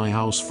live in my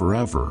house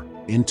forever,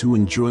 and to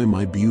enjoy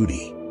my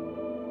beauty.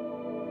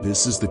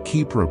 This is the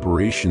key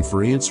preparation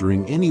for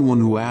answering anyone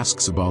who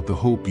asks about the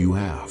hope you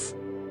have.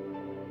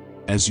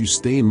 As you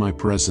stay in my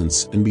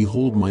presence and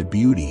behold my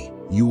beauty,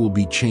 you will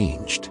be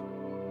changed.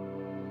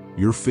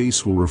 Your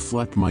face will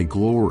reflect my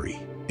glory,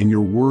 and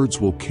your words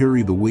will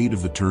carry the weight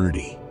of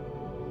eternity.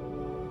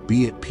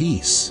 Be at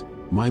peace,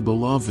 my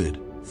beloved,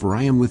 for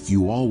I am with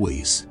you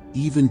always,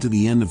 even to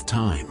the end of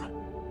time.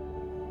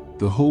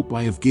 The hope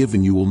I have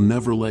given you will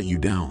never let you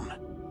down.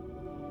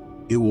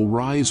 It will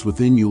rise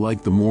within you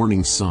like the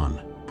morning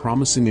sun,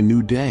 promising a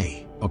new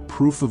day, a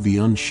proof of the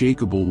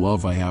unshakable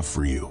love I have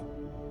for you.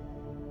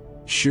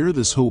 Share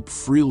this hope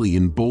freely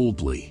and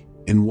boldly,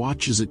 and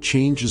watch as it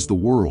changes the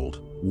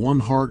world, one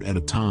heart at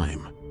a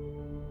time.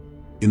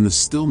 In the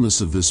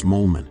stillness of this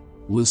moment,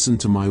 listen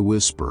to my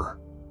whisper.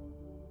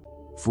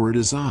 For it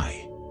is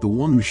I, the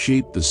one who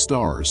shaped the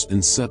stars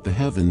and set the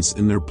heavens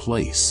in their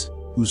place,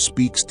 who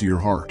speaks to your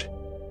heart.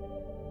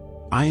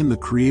 I am the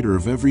creator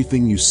of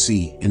everything you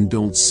see and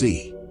don't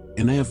see,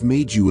 and I have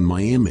made you in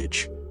my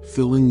image,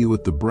 filling you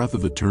with the breath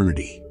of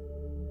eternity.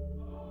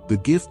 The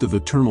gift of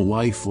eternal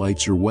life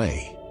lights your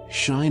way,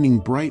 shining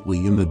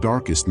brightly in the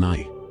darkest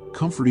night,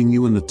 comforting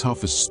you in the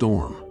toughest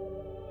storm.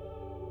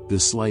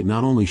 This light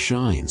not only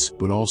shines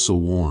but also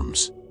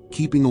warms,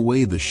 keeping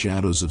away the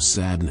shadows of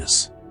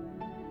sadness.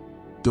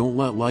 Don't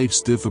let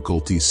life's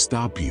difficulties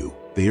stop you,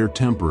 they are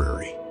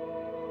temporary.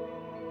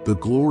 The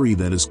glory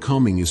that is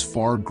coming is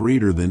far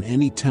greater than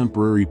any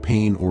temporary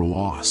pain or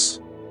loss.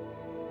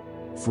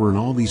 For in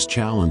all these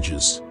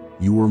challenges,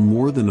 you are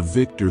more than a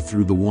victor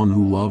through the one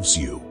who loves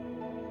you.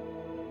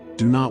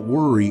 Do not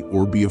worry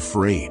or be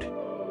afraid.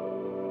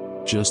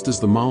 Just as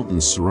the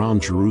mountains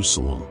surround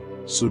Jerusalem,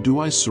 so do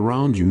I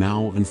surround you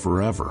now and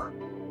forever.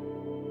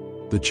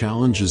 The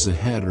challenges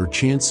ahead are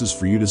chances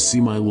for you to see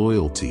my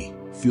loyalty,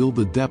 feel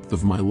the depth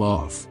of my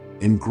love,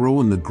 and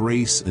grow in the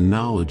grace and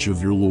knowledge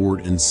of your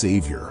Lord and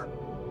Savior.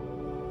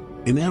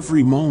 In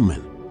every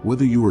moment,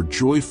 whether you are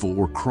joyful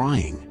or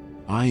crying,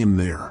 I am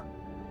there.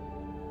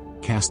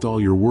 Cast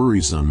all your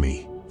worries on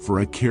me, for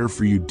I care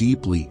for you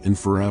deeply and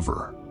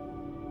forever.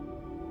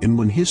 And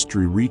when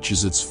history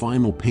reaches its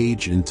final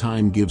page and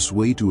time gives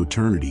way to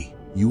eternity,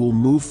 you will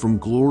move from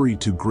glory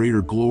to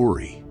greater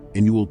glory,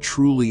 and you will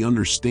truly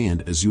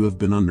understand as you have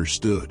been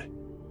understood.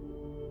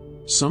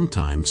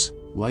 Sometimes,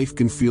 life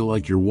can feel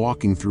like you're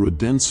walking through a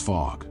dense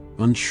fog,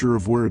 unsure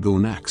of where to go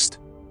next.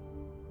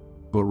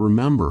 But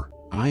remember,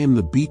 I am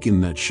the beacon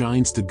that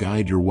shines to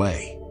guide your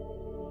way.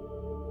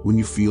 When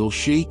you feel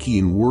shaky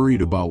and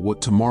worried about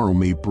what tomorrow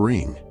may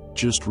bring,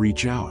 just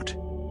reach out.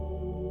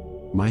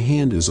 My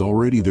hand is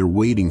already there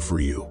waiting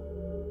for you.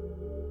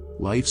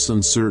 Life's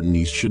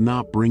uncertainties should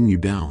not bring you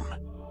down.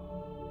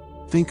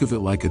 Think of it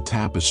like a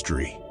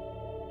tapestry.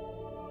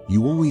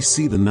 You only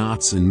see the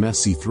knots and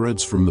messy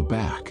threads from the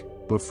back,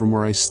 but from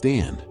where I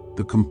stand,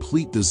 the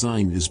complete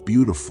design is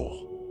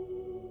beautiful.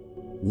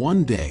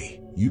 One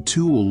day, you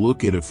too will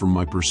look at it from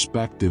my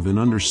perspective and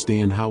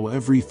understand how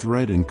every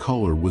thread and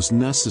color was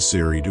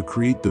necessary to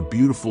create the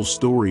beautiful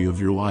story of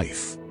your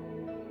life.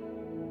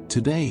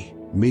 Today,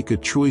 make a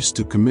choice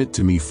to commit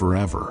to me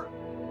forever.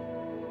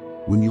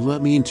 When you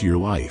let me into your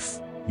life,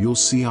 you'll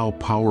see how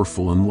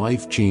powerful and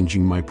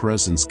life-changing my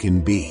presence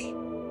can be.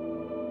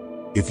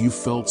 If you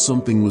felt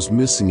something was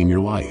missing in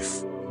your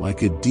life,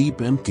 like a deep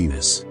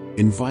emptiness,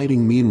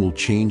 inviting me in will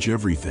change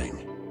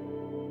everything.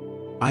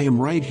 I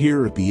am right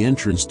here at the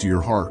entrance to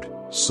your heart,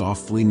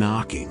 softly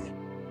knocking.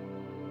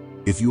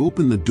 If you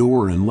open the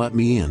door and let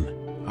me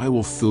in, I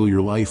will fill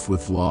your life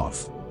with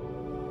love.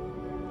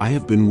 I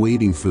have been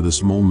waiting for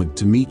this moment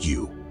to meet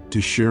you,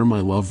 to share my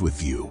love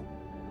with you.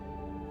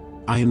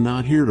 I am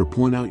not here to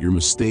point out your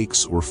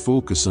mistakes or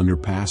focus on your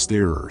past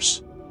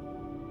errors.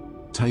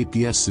 Type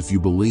yes if you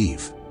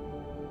believe.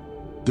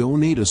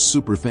 Donate a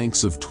super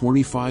thanks of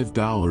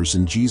 $25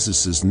 in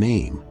Jesus'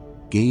 name.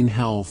 Gain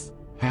health,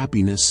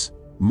 happiness,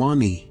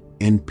 money,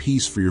 and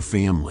peace for your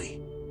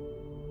family.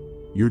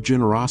 Your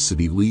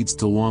generosity leads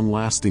to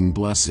long-lasting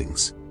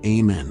blessings.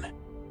 Amen.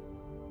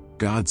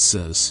 God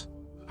says,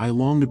 I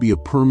long to be a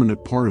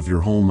permanent part of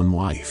your home and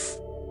life.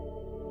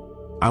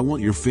 I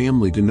want your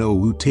family to know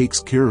who takes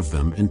care of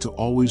them and to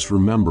always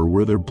remember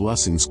where their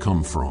blessings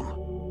come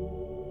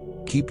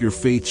from. Keep your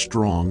faith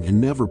strong and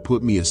never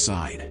put me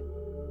aside.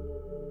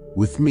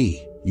 With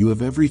me, you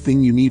have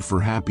everything you need for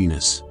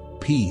happiness,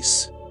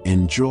 peace,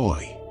 and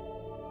joy.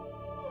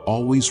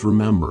 Always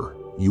remember,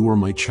 you are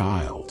my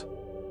child.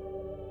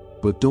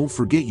 But don't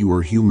forget you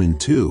are human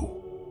too.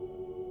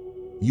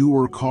 You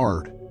work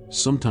hard,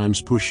 sometimes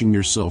pushing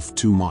yourself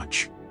too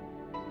much.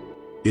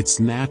 It's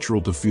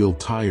natural to feel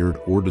tired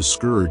or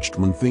discouraged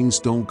when things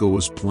don't go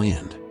as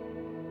planned.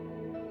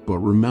 But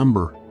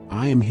remember,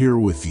 I am here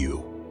with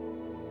you.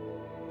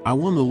 I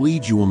want to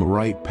lead you on the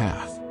right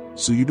path,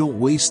 so you don't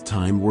waste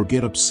time or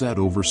get upset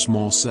over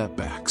small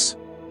setbacks.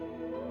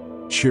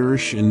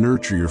 Cherish and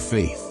nurture your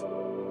faith.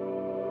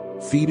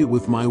 Feed it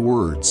with my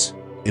words,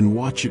 and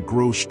watch it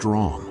grow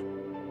strong.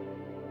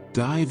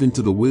 Dive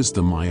into the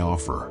wisdom I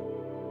offer.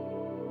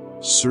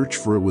 Search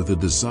for it with a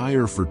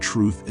desire for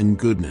truth and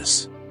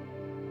goodness.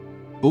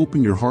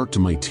 Open your heart to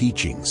my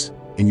teachings,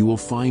 and you will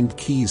find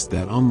keys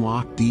that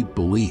unlock deep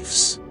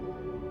beliefs.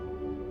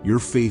 Your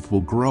faith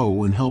will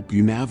grow and help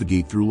you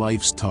navigate through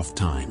life's tough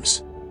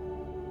times.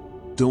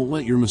 Don't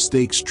let your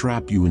mistakes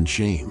trap you in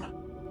shame.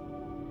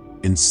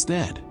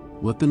 Instead,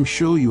 let them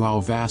show you how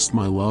vast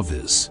my love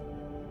is.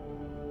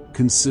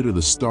 Consider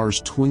the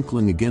stars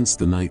twinkling against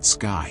the night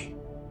sky.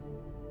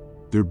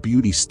 Their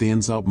beauty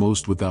stands out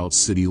most without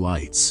city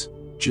lights,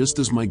 just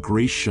as my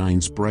grace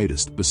shines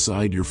brightest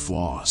beside your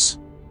flaws.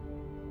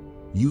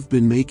 You've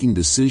been making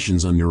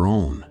decisions on your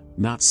own,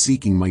 not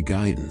seeking my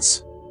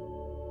guidance.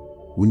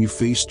 When you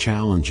face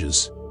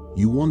challenges,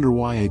 you wonder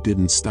why I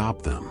didn't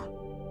stop them.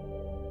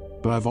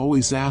 But I've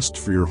always asked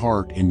for your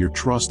heart and your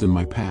trust in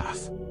my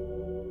path.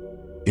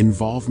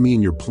 Involve me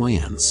in your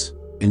plans,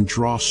 and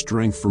draw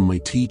strength from my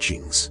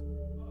teachings.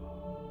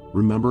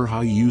 Remember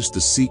how you used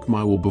to seek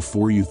my will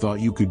before you thought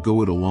you could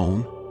go it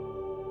alone?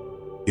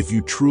 If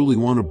you truly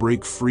want to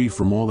break free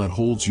from all that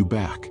holds you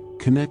back,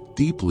 connect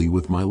deeply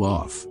with my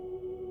love.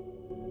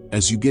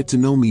 As you get to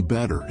know me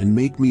better and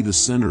make me the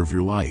center of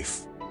your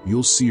life,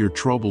 you'll see your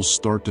troubles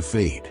start to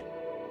fade.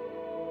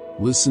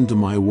 Listen to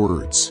my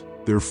words,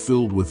 they're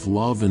filled with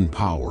love and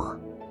power.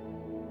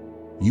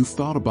 You've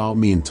thought about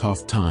me in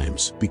tough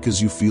times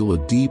because you feel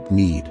a deep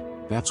need.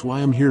 That's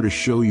why I'm here to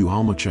show you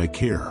how much I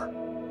care.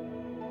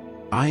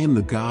 I am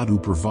the God who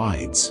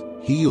provides,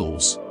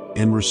 heals,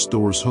 and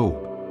restores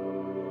hope.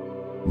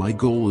 My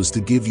goal is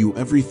to give you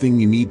everything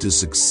you need to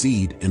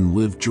succeed and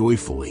live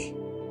joyfully.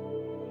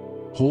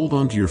 Hold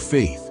on to your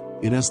faith,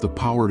 it has the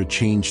power to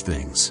change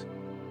things.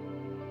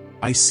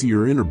 I see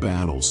your inner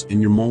battles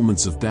and your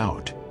moments of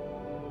doubt.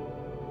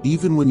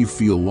 Even when you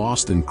feel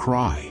lost and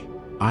cry,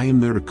 I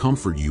am there to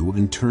comfort you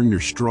and turn your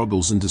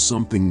struggles into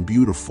something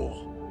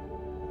beautiful.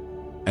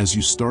 As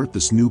you start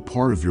this new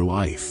part of your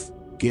life,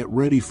 get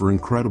ready for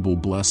incredible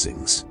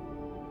blessings.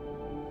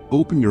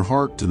 Open your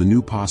heart to the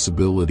new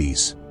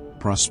possibilities,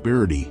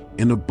 prosperity,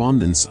 and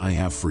abundance I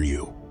have for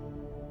you.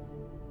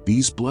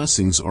 These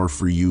blessings are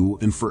for you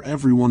and for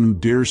everyone who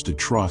dares to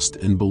trust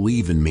and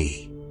believe in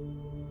me.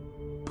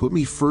 Put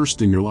me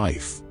first in your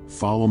life,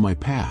 follow my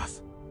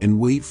path, and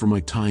wait for my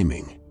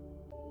timing.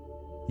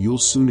 You'll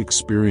soon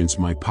experience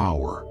my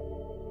power.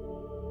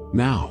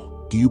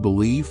 Now, do you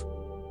believe?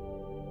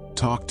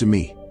 Talk to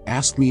me,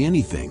 ask me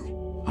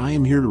anything. I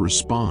am here to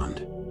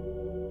respond.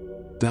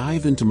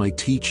 Dive into my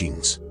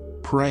teachings,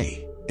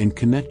 pray, and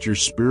connect your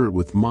spirit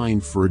with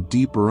mine for a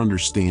deeper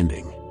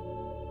understanding.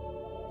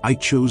 I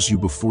chose you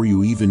before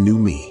you even knew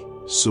me,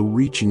 so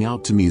reaching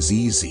out to me is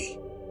easy.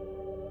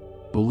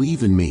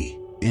 Believe in me,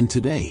 and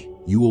today,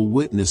 you will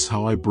witness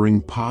how I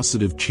bring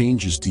positive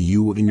changes to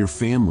you and your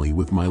family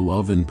with my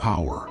love and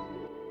power.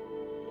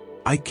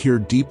 I care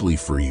deeply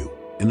for you,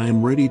 and I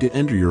am ready to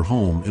enter your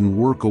home and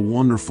work a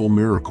wonderful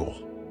miracle.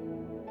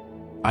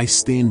 I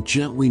stand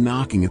gently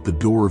knocking at the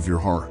door of your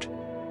heart.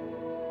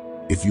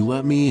 If you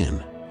let me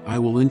in, I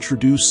will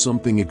introduce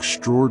something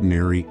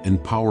extraordinary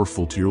and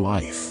powerful to your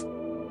life.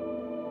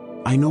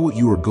 I know what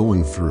you are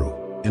going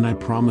through, and I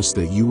promise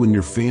that you and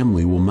your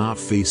family will not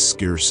face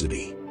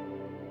scarcity.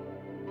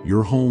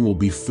 Your home will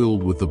be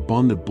filled with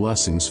abundant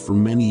blessings for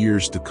many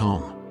years to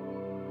come.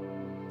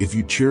 If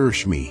you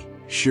cherish me,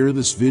 share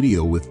this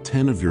video with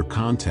 10 of your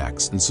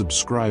contacts and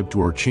subscribe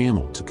to our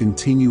channel to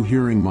continue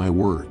hearing my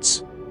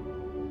words.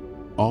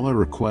 All I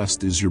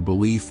request is your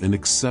belief and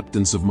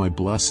acceptance of my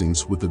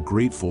blessings with a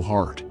grateful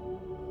heart.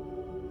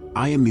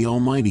 I am the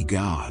Almighty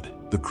God,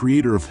 the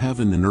Creator of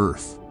heaven and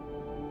earth.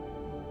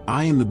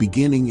 I am the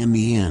beginning and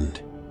the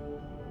end.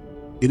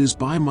 It is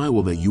by my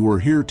will that you are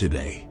here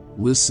today,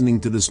 listening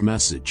to this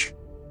message.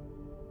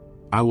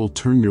 I will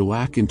turn your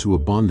lack into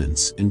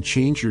abundance and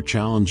change your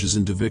challenges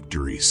into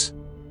victories.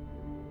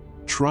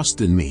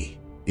 Trust in me,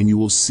 and you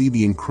will see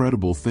the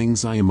incredible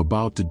things I am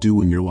about to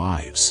do in your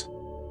lives.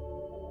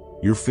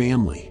 Your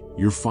family,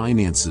 your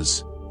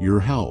finances, your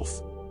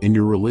health, and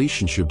your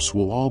relationships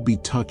will all be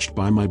touched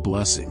by my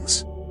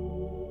blessings.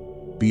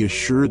 Be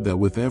assured that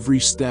with every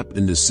step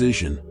and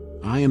decision,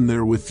 I am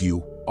there with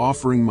you,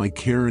 offering my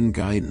care and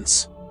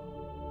guidance.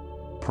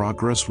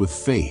 Progress with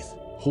faith,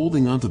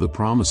 holding on to the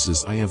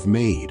promises I have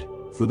made,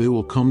 for they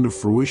will come to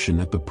fruition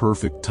at the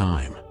perfect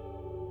time.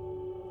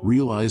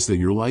 Realize that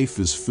your life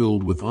is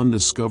filled with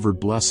undiscovered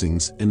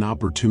blessings and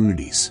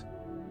opportunities.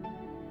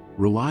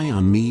 Rely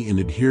on me and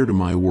adhere to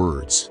my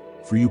words,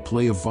 for you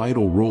play a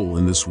vital role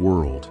in this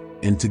world,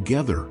 and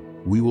together,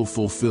 we will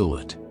fulfill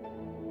it.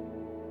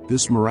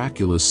 This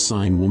miraculous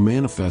sign will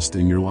manifest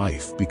in your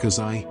life because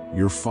I,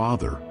 your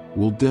Father,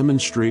 will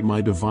demonstrate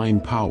my divine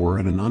power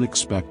at an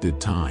unexpected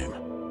time.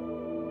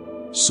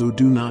 So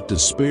do not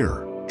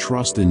despair,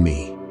 trust in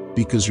me,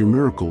 because your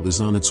miracle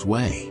is on its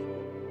way.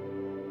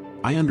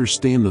 I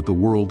understand that the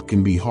world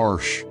can be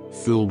harsh,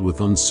 filled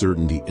with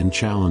uncertainty and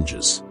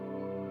challenges.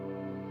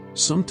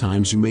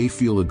 Sometimes you may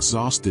feel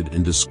exhausted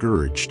and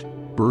discouraged,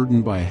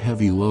 burdened by a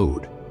heavy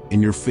load,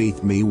 and your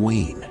faith may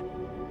wane.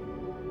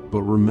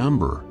 But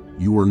remember,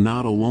 you are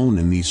not alone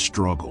in these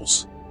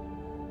struggles.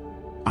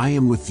 I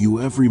am with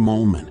you every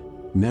moment,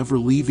 never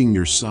leaving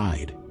your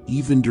side,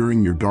 even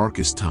during your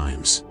darkest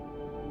times.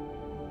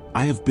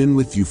 I have been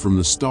with you from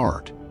the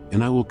start,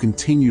 and I will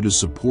continue to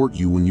support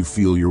you when you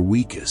feel your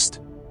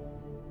weakest.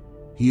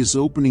 He is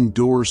opening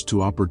doors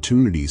to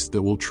opportunities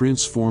that will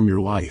transform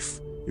your life,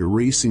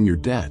 erasing your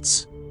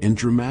debts, and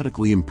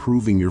dramatically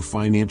improving your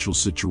financial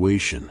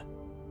situation.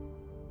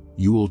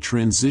 You will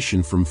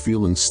transition from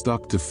feeling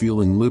stuck to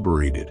feeling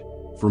liberated,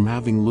 from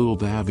having little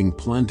to having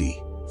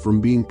plenty,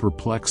 from being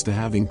perplexed to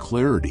having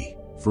clarity,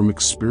 from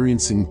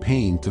experiencing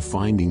pain to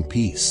finding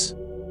peace.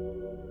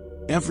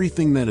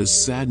 Everything that has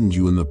saddened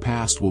you in the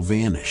past will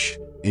vanish,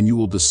 and you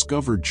will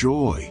discover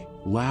joy,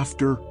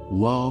 laughter,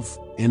 love,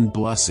 and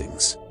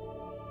blessings.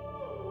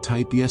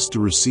 Type yes to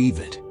receive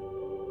it.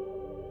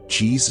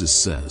 Jesus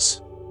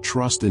says,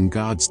 trust in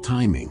God's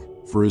timing,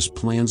 for His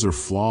plans are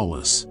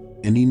flawless,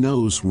 and He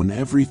knows when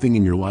everything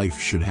in your life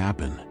should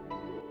happen.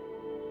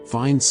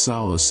 Find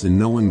solace in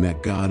knowing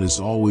that God is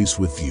always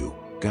with you,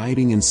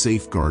 guiding and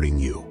safeguarding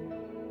you.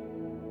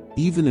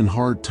 Even in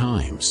hard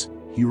times,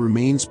 He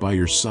remains by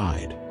your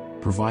side,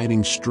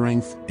 providing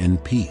strength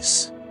and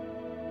peace.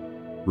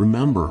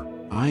 Remember,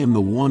 I am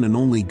the one and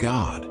only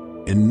God,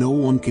 and no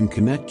one can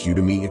connect you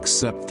to me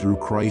except through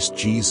Christ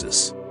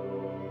Jesus.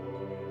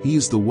 He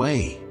is the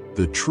way,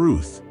 the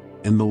truth,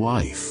 and the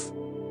life.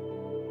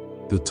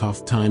 The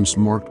tough times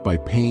marked by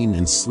pain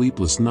and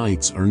sleepless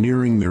nights are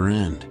nearing their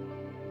end.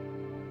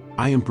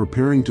 I am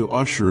preparing to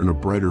usher in a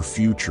brighter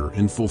future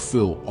and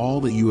fulfill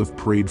all that you have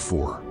prayed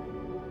for.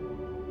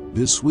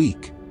 This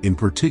week, in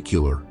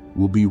particular,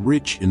 will be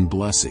rich in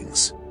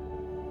blessings.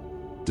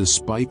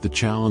 Despite the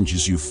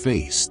challenges you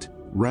faced,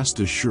 rest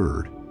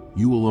assured,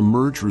 you will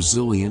emerge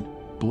resilient,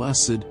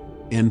 blessed,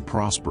 and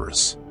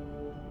prosperous.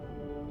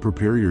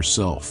 Prepare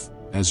yourself,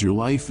 as your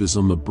life is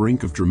on the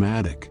brink of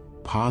dramatic,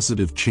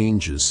 positive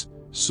changes,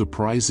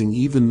 surprising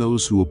even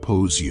those who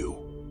oppose you.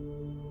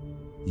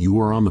 You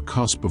are on the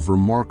cusp of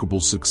remarkable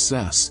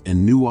success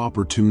and new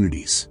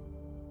opportunities.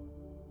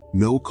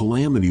 No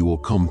calamity will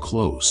come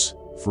close,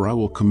 for I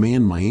will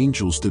command my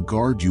angels to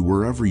guard you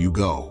wherever you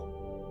go.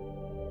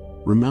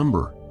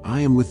 Remember,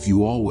 I am with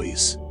you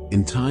always,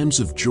 in times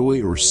of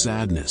joy or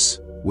sadness,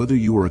 whether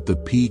you are at the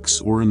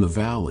peaks or in the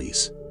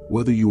valleys,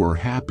 whether you are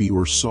happy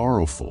or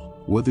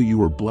sorrowful, whether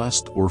you are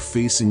blessed or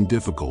facing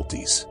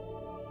difficulties.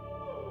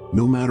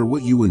 No matter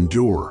what you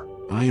endure,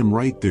 I am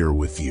right there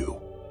with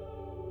you.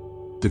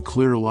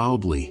 Declare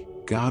loudly,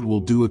 God will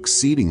do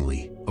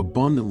exceedingly,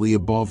 abundantly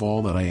above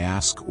all that I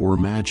ask or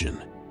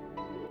imagine.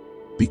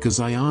 Because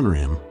I honor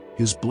Him,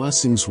 His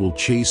blessings will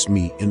chase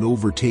me and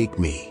overtake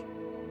me.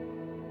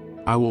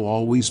 I will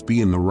always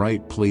be in the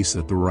right place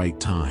at the right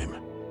time.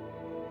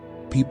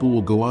 People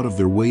will go out of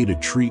their way to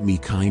treat me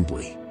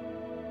kindly.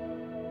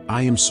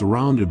 I am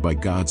surrounded by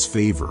God's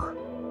favor.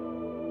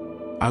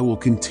 I will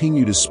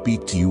continue to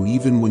speak to you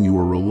even when you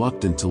are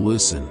reluctant to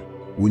listen,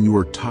 when you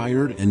are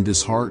tired and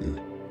disheartened,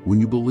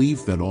 when you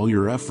believe that all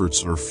your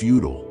efforts are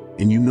futile,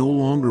 and you no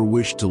longer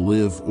wish to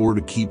live or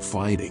to keep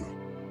fighting.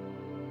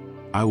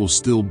 I will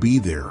still be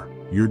there.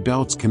 Your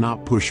doubts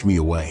cannot push me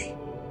away.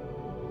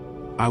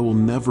 I will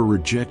never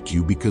reject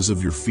you because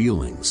of your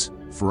feelings,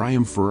 for I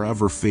am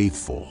forever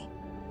faithful.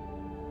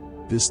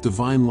 This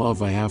divine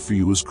love I have for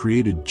you was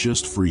created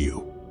just for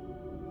you.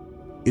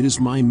 It is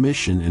my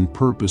mission and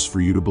purpose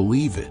for you to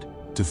believe it,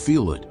 to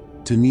feel it,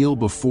 to kneel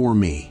before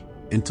me,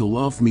 and to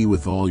love me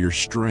with all your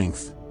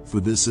strength, for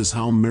this is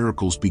how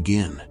miracles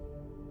begin.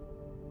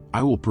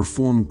 I will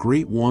perform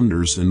great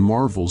wonders and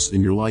marvels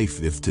in your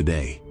life if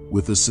today,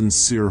 with a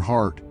sincere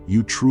heart,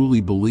 you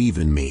truly believe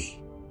in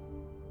me.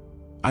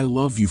 I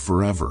love you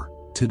forever.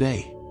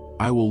 Today,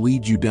 I will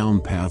lead you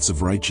down paths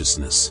of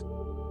righteousness.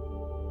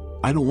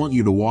 I don't want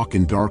you to walk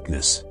in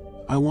darkness.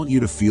 I want you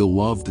to feel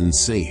loved and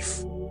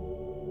safe.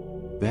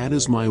 That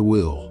is my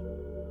will.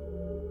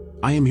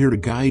 I am here to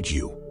guide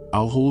you.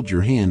 I'll hold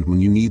your hand when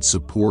you need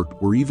support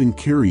or even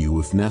carry you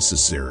if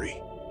necessary.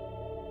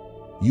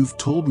 You've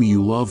told me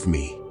you love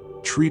me,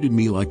 treated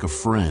me like a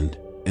friend,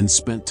 and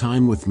spent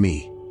time with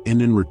me,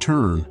 and in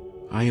return,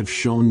 I have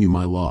shown you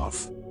my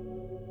love.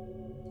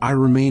 I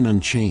remain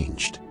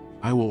unchanged.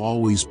 I will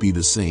always be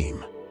the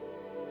same.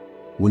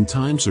 When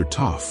times are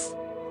tough,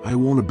 I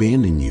won't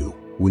abandon you.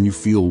 When you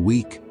feel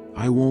weak,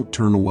 I won't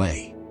turn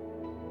away.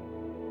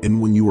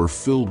 And when you are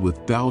filled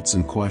with doubts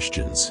and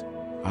questions,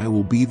 I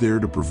will be there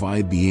to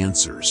provide the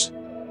answers.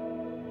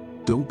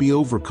 Don't be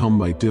overcome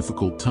by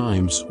difficult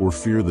times or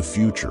fear the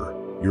future.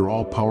 Your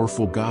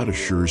all-powerful God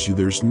assures you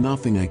there's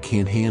nothing I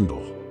can't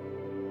handle.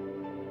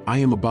 I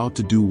am about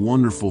to do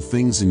wonderful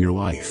things in your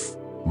life,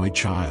 my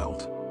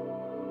child.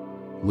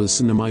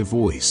 Listen to my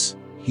voice,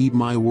 heed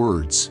my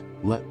words,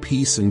 let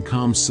peace and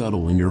calm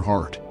settle in your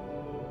heart.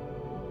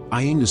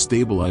 I aim to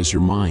stabilize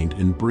your mind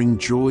and bring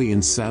joy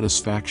and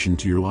satisfaction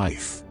to your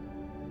life.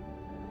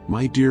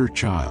 My dear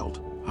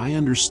child, I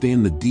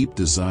understand the deep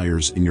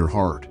desires in your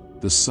heart,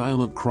 the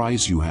silent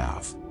cries you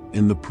have,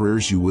 and the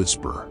prayers you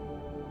whisper.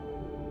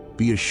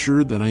 Be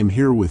assured that I am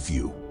here with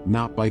you,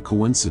 not by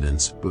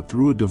coincidence but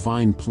through a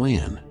divine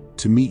plan,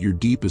 to meet your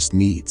deepest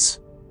needs.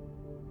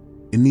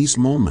 In these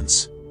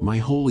moments, my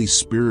Holy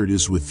Spirit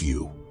is with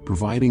you,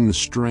 providing the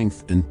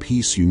strength and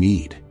peace you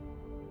need.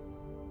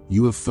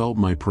 You have felt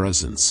my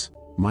presence,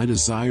 my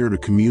desire to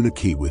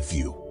communicate with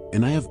you,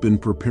 and I have been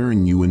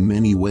preparing you in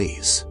many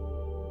ways.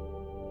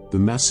 The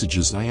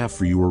messages I have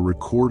for you are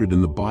recorded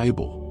in the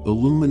Bible,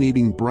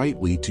 illuminating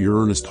brightly to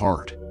your earnest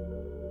heart.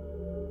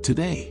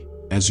 Today,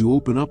 as you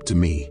open up to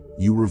me,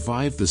 you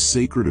revive the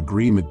sacred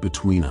agreement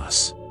between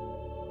us.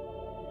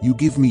 You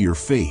give me your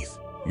faith,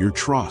 your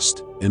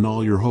trust, and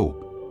all your hope.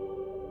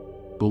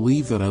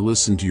 Believe that I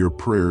listen to your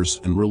prayers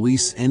and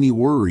release any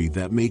worry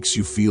that makes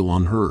you feel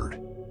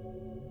unheard.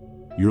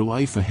 Your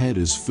life ahead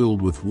is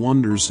filled with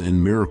wonders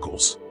and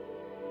miracles.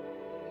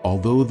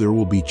 Although there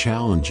will be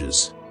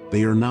challenges,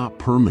 they are not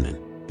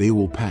permanent, they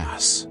will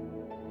pass.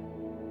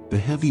 The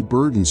heavy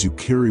burdens you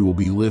carry will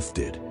be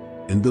lifted,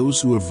 and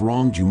those who have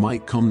wronged you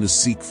might come to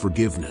seek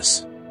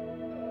forgiveness.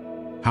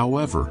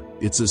 However,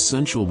 it's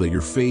essential that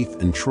your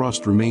faith and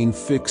trust remain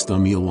fixed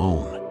on me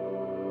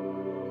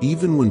alone.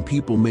 Even when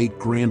people make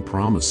grand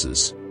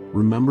promises,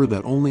 remember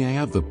that only I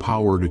have the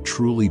power to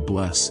truly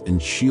bless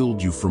and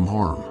shield you from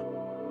harm.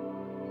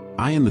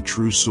 I am the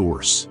true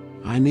source.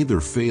 I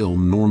neither fail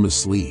nor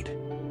mislead.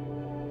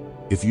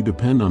 If you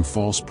depend on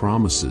false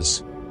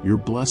promises, your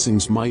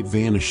blessings might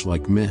vanish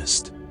like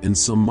mist, and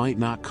some might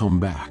not come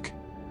back.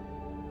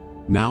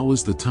 Now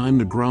is the time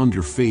to ground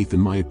your faith in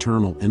my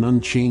eternal and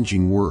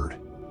unchanging word.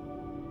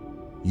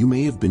 You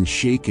may have been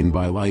shaken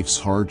by life's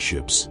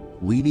hardships,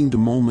 leading to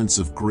moments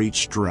of great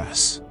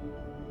stress.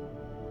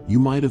 You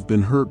might have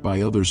been hurt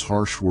by others'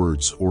 harsh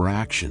words or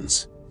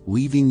actions,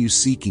 leaving you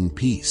seeking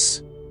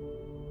peace.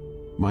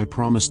 My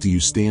promise to you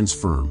stands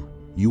firm.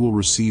 You will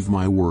receive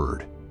my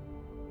word.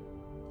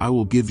 I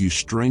will give you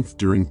strength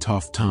during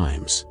tough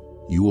times.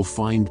 You will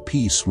find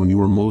peace when you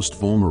are most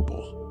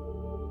vulnerable.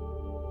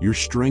 Your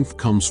strength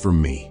comes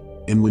from me,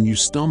 and when you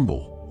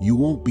stumble, you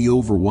won't be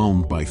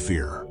overwhelmed by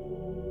fear.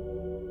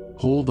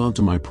 Hold on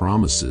to my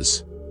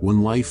promises.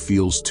 When life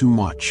feels too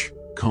much,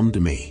 come to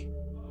me.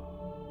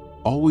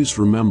 Always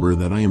remember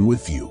that I am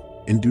with you,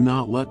 and do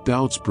not let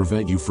doubts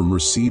prevent you from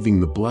receiving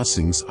the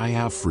blessings I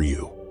have for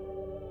you.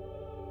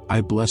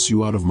 I bless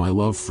you out of my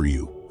love for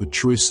you, a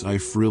choice I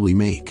freely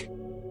make.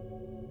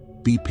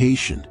 Be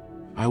patient.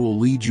 I will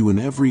lead you in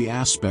every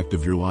aspect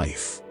of your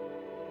life.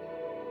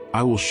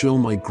 I will show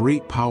my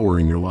great power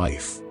in your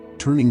life,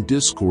 turning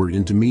discord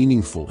into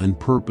meaningful and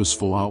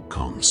purposeful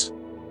outcomes.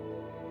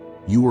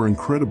 You are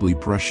incredibly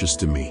precious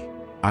to me.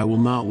 I will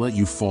not let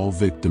you fall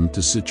victim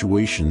to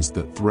situations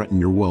that threaten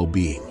your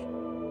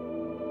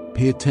well-being.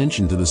 Pay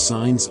attention to the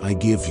signs I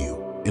give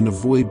you, and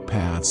avoid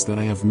paths that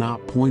I have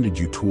not pointed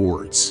you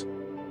towards.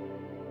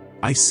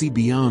 I see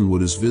beyond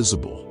what is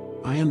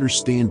visible. I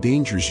understand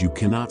dangers you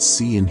cannot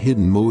see and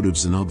hidden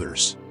motives in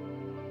others.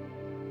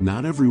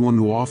 Not everyone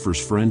who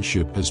offers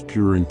friendship has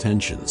pure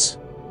intentions.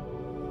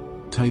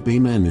 Type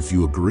Amen if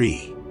you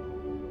agree.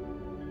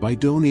 By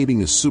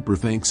donating a super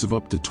thanks of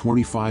up to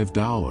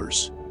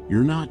 $25,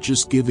 you're not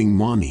just giving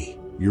money,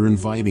 you're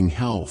inviting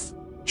health,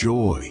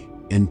 joy,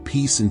 and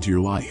peace into your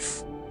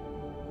life.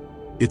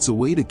 It's a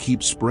way to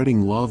keep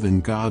spreading love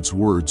and God's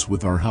words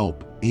with our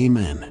help.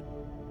 Amen.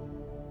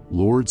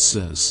 Lord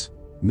says,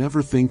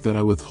 never think that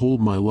I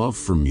withhold my love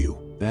from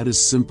you. That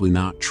is simply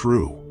not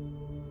true.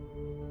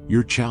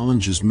 Your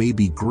challenges may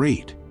be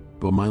great,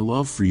 but my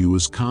love for you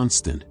is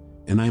constant,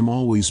 and I am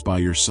always by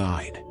your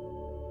side.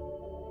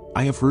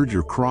 I have heard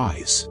your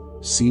cries,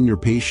 seen your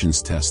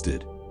patience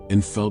tested,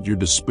 and felt your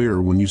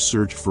despair when you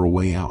search for a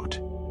way out.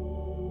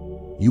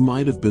 You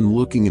might have been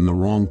looking in the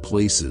wrong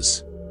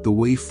places. The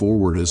way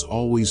forward has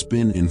always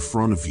been in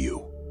front of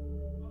you.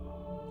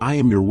 I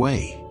am your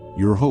way,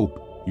 your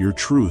hope, your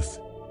truth,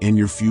 and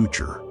your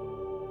future.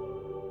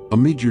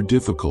 Amid your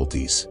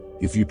difficulties,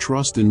 if you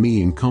trust in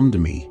me and come to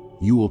me,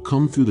 you will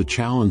come through the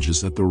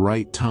challenges at the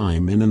right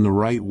time and in the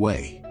right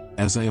way,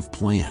 as I have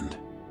planned.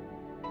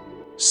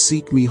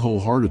 Seek me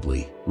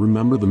wholeheartedly.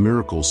 Remember the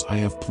miracles I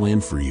have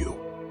planned for you.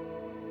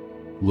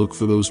 Look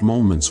for those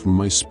moments when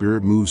my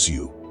spirit moves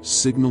you,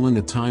 signaling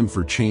a time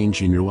for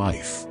change in your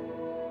life.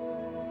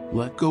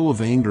 Let go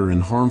of anger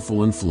and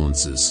harmful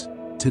influences.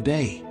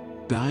 Today,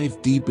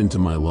 dive deep into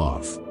my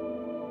love.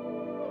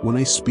 When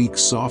I speak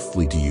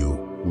softly to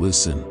you,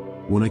 listen.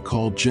 When I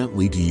call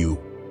gently to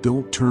you,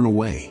 don't turn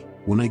away.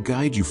 When I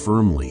guide you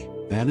firmly,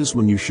 that is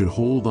when you should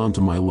hold on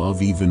to my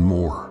love even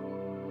more.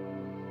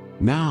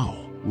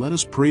 Now, let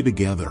us pray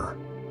together.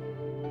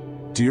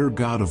 Dear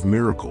God of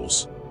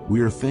miracles, we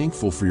are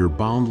thankful for your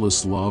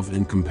boundless love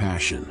and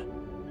compassion.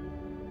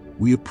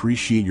 We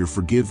appreciate your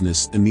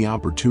forgiveness and the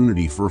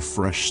opportunity for a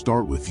fresh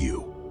start with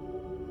you.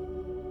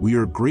 We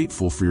are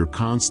grateful for your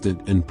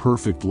constant and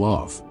perfect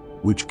love,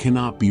 which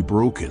cannot be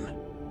broken.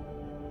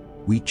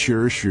 We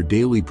cherish your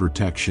daily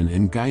protection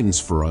and guidance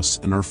for us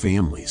and our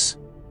families.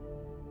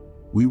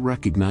 We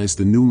recognize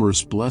the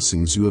numerous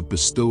blessings you have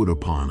bestowed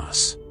upon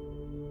us.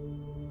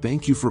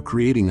 Thank you for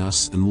creating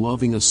us and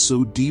loving us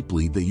so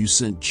deeply that you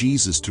sent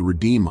Jesus to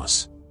redeem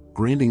us,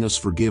 granting us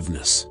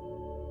forgiveness.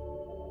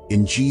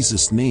 In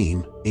Jesus'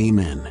 name,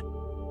 amen.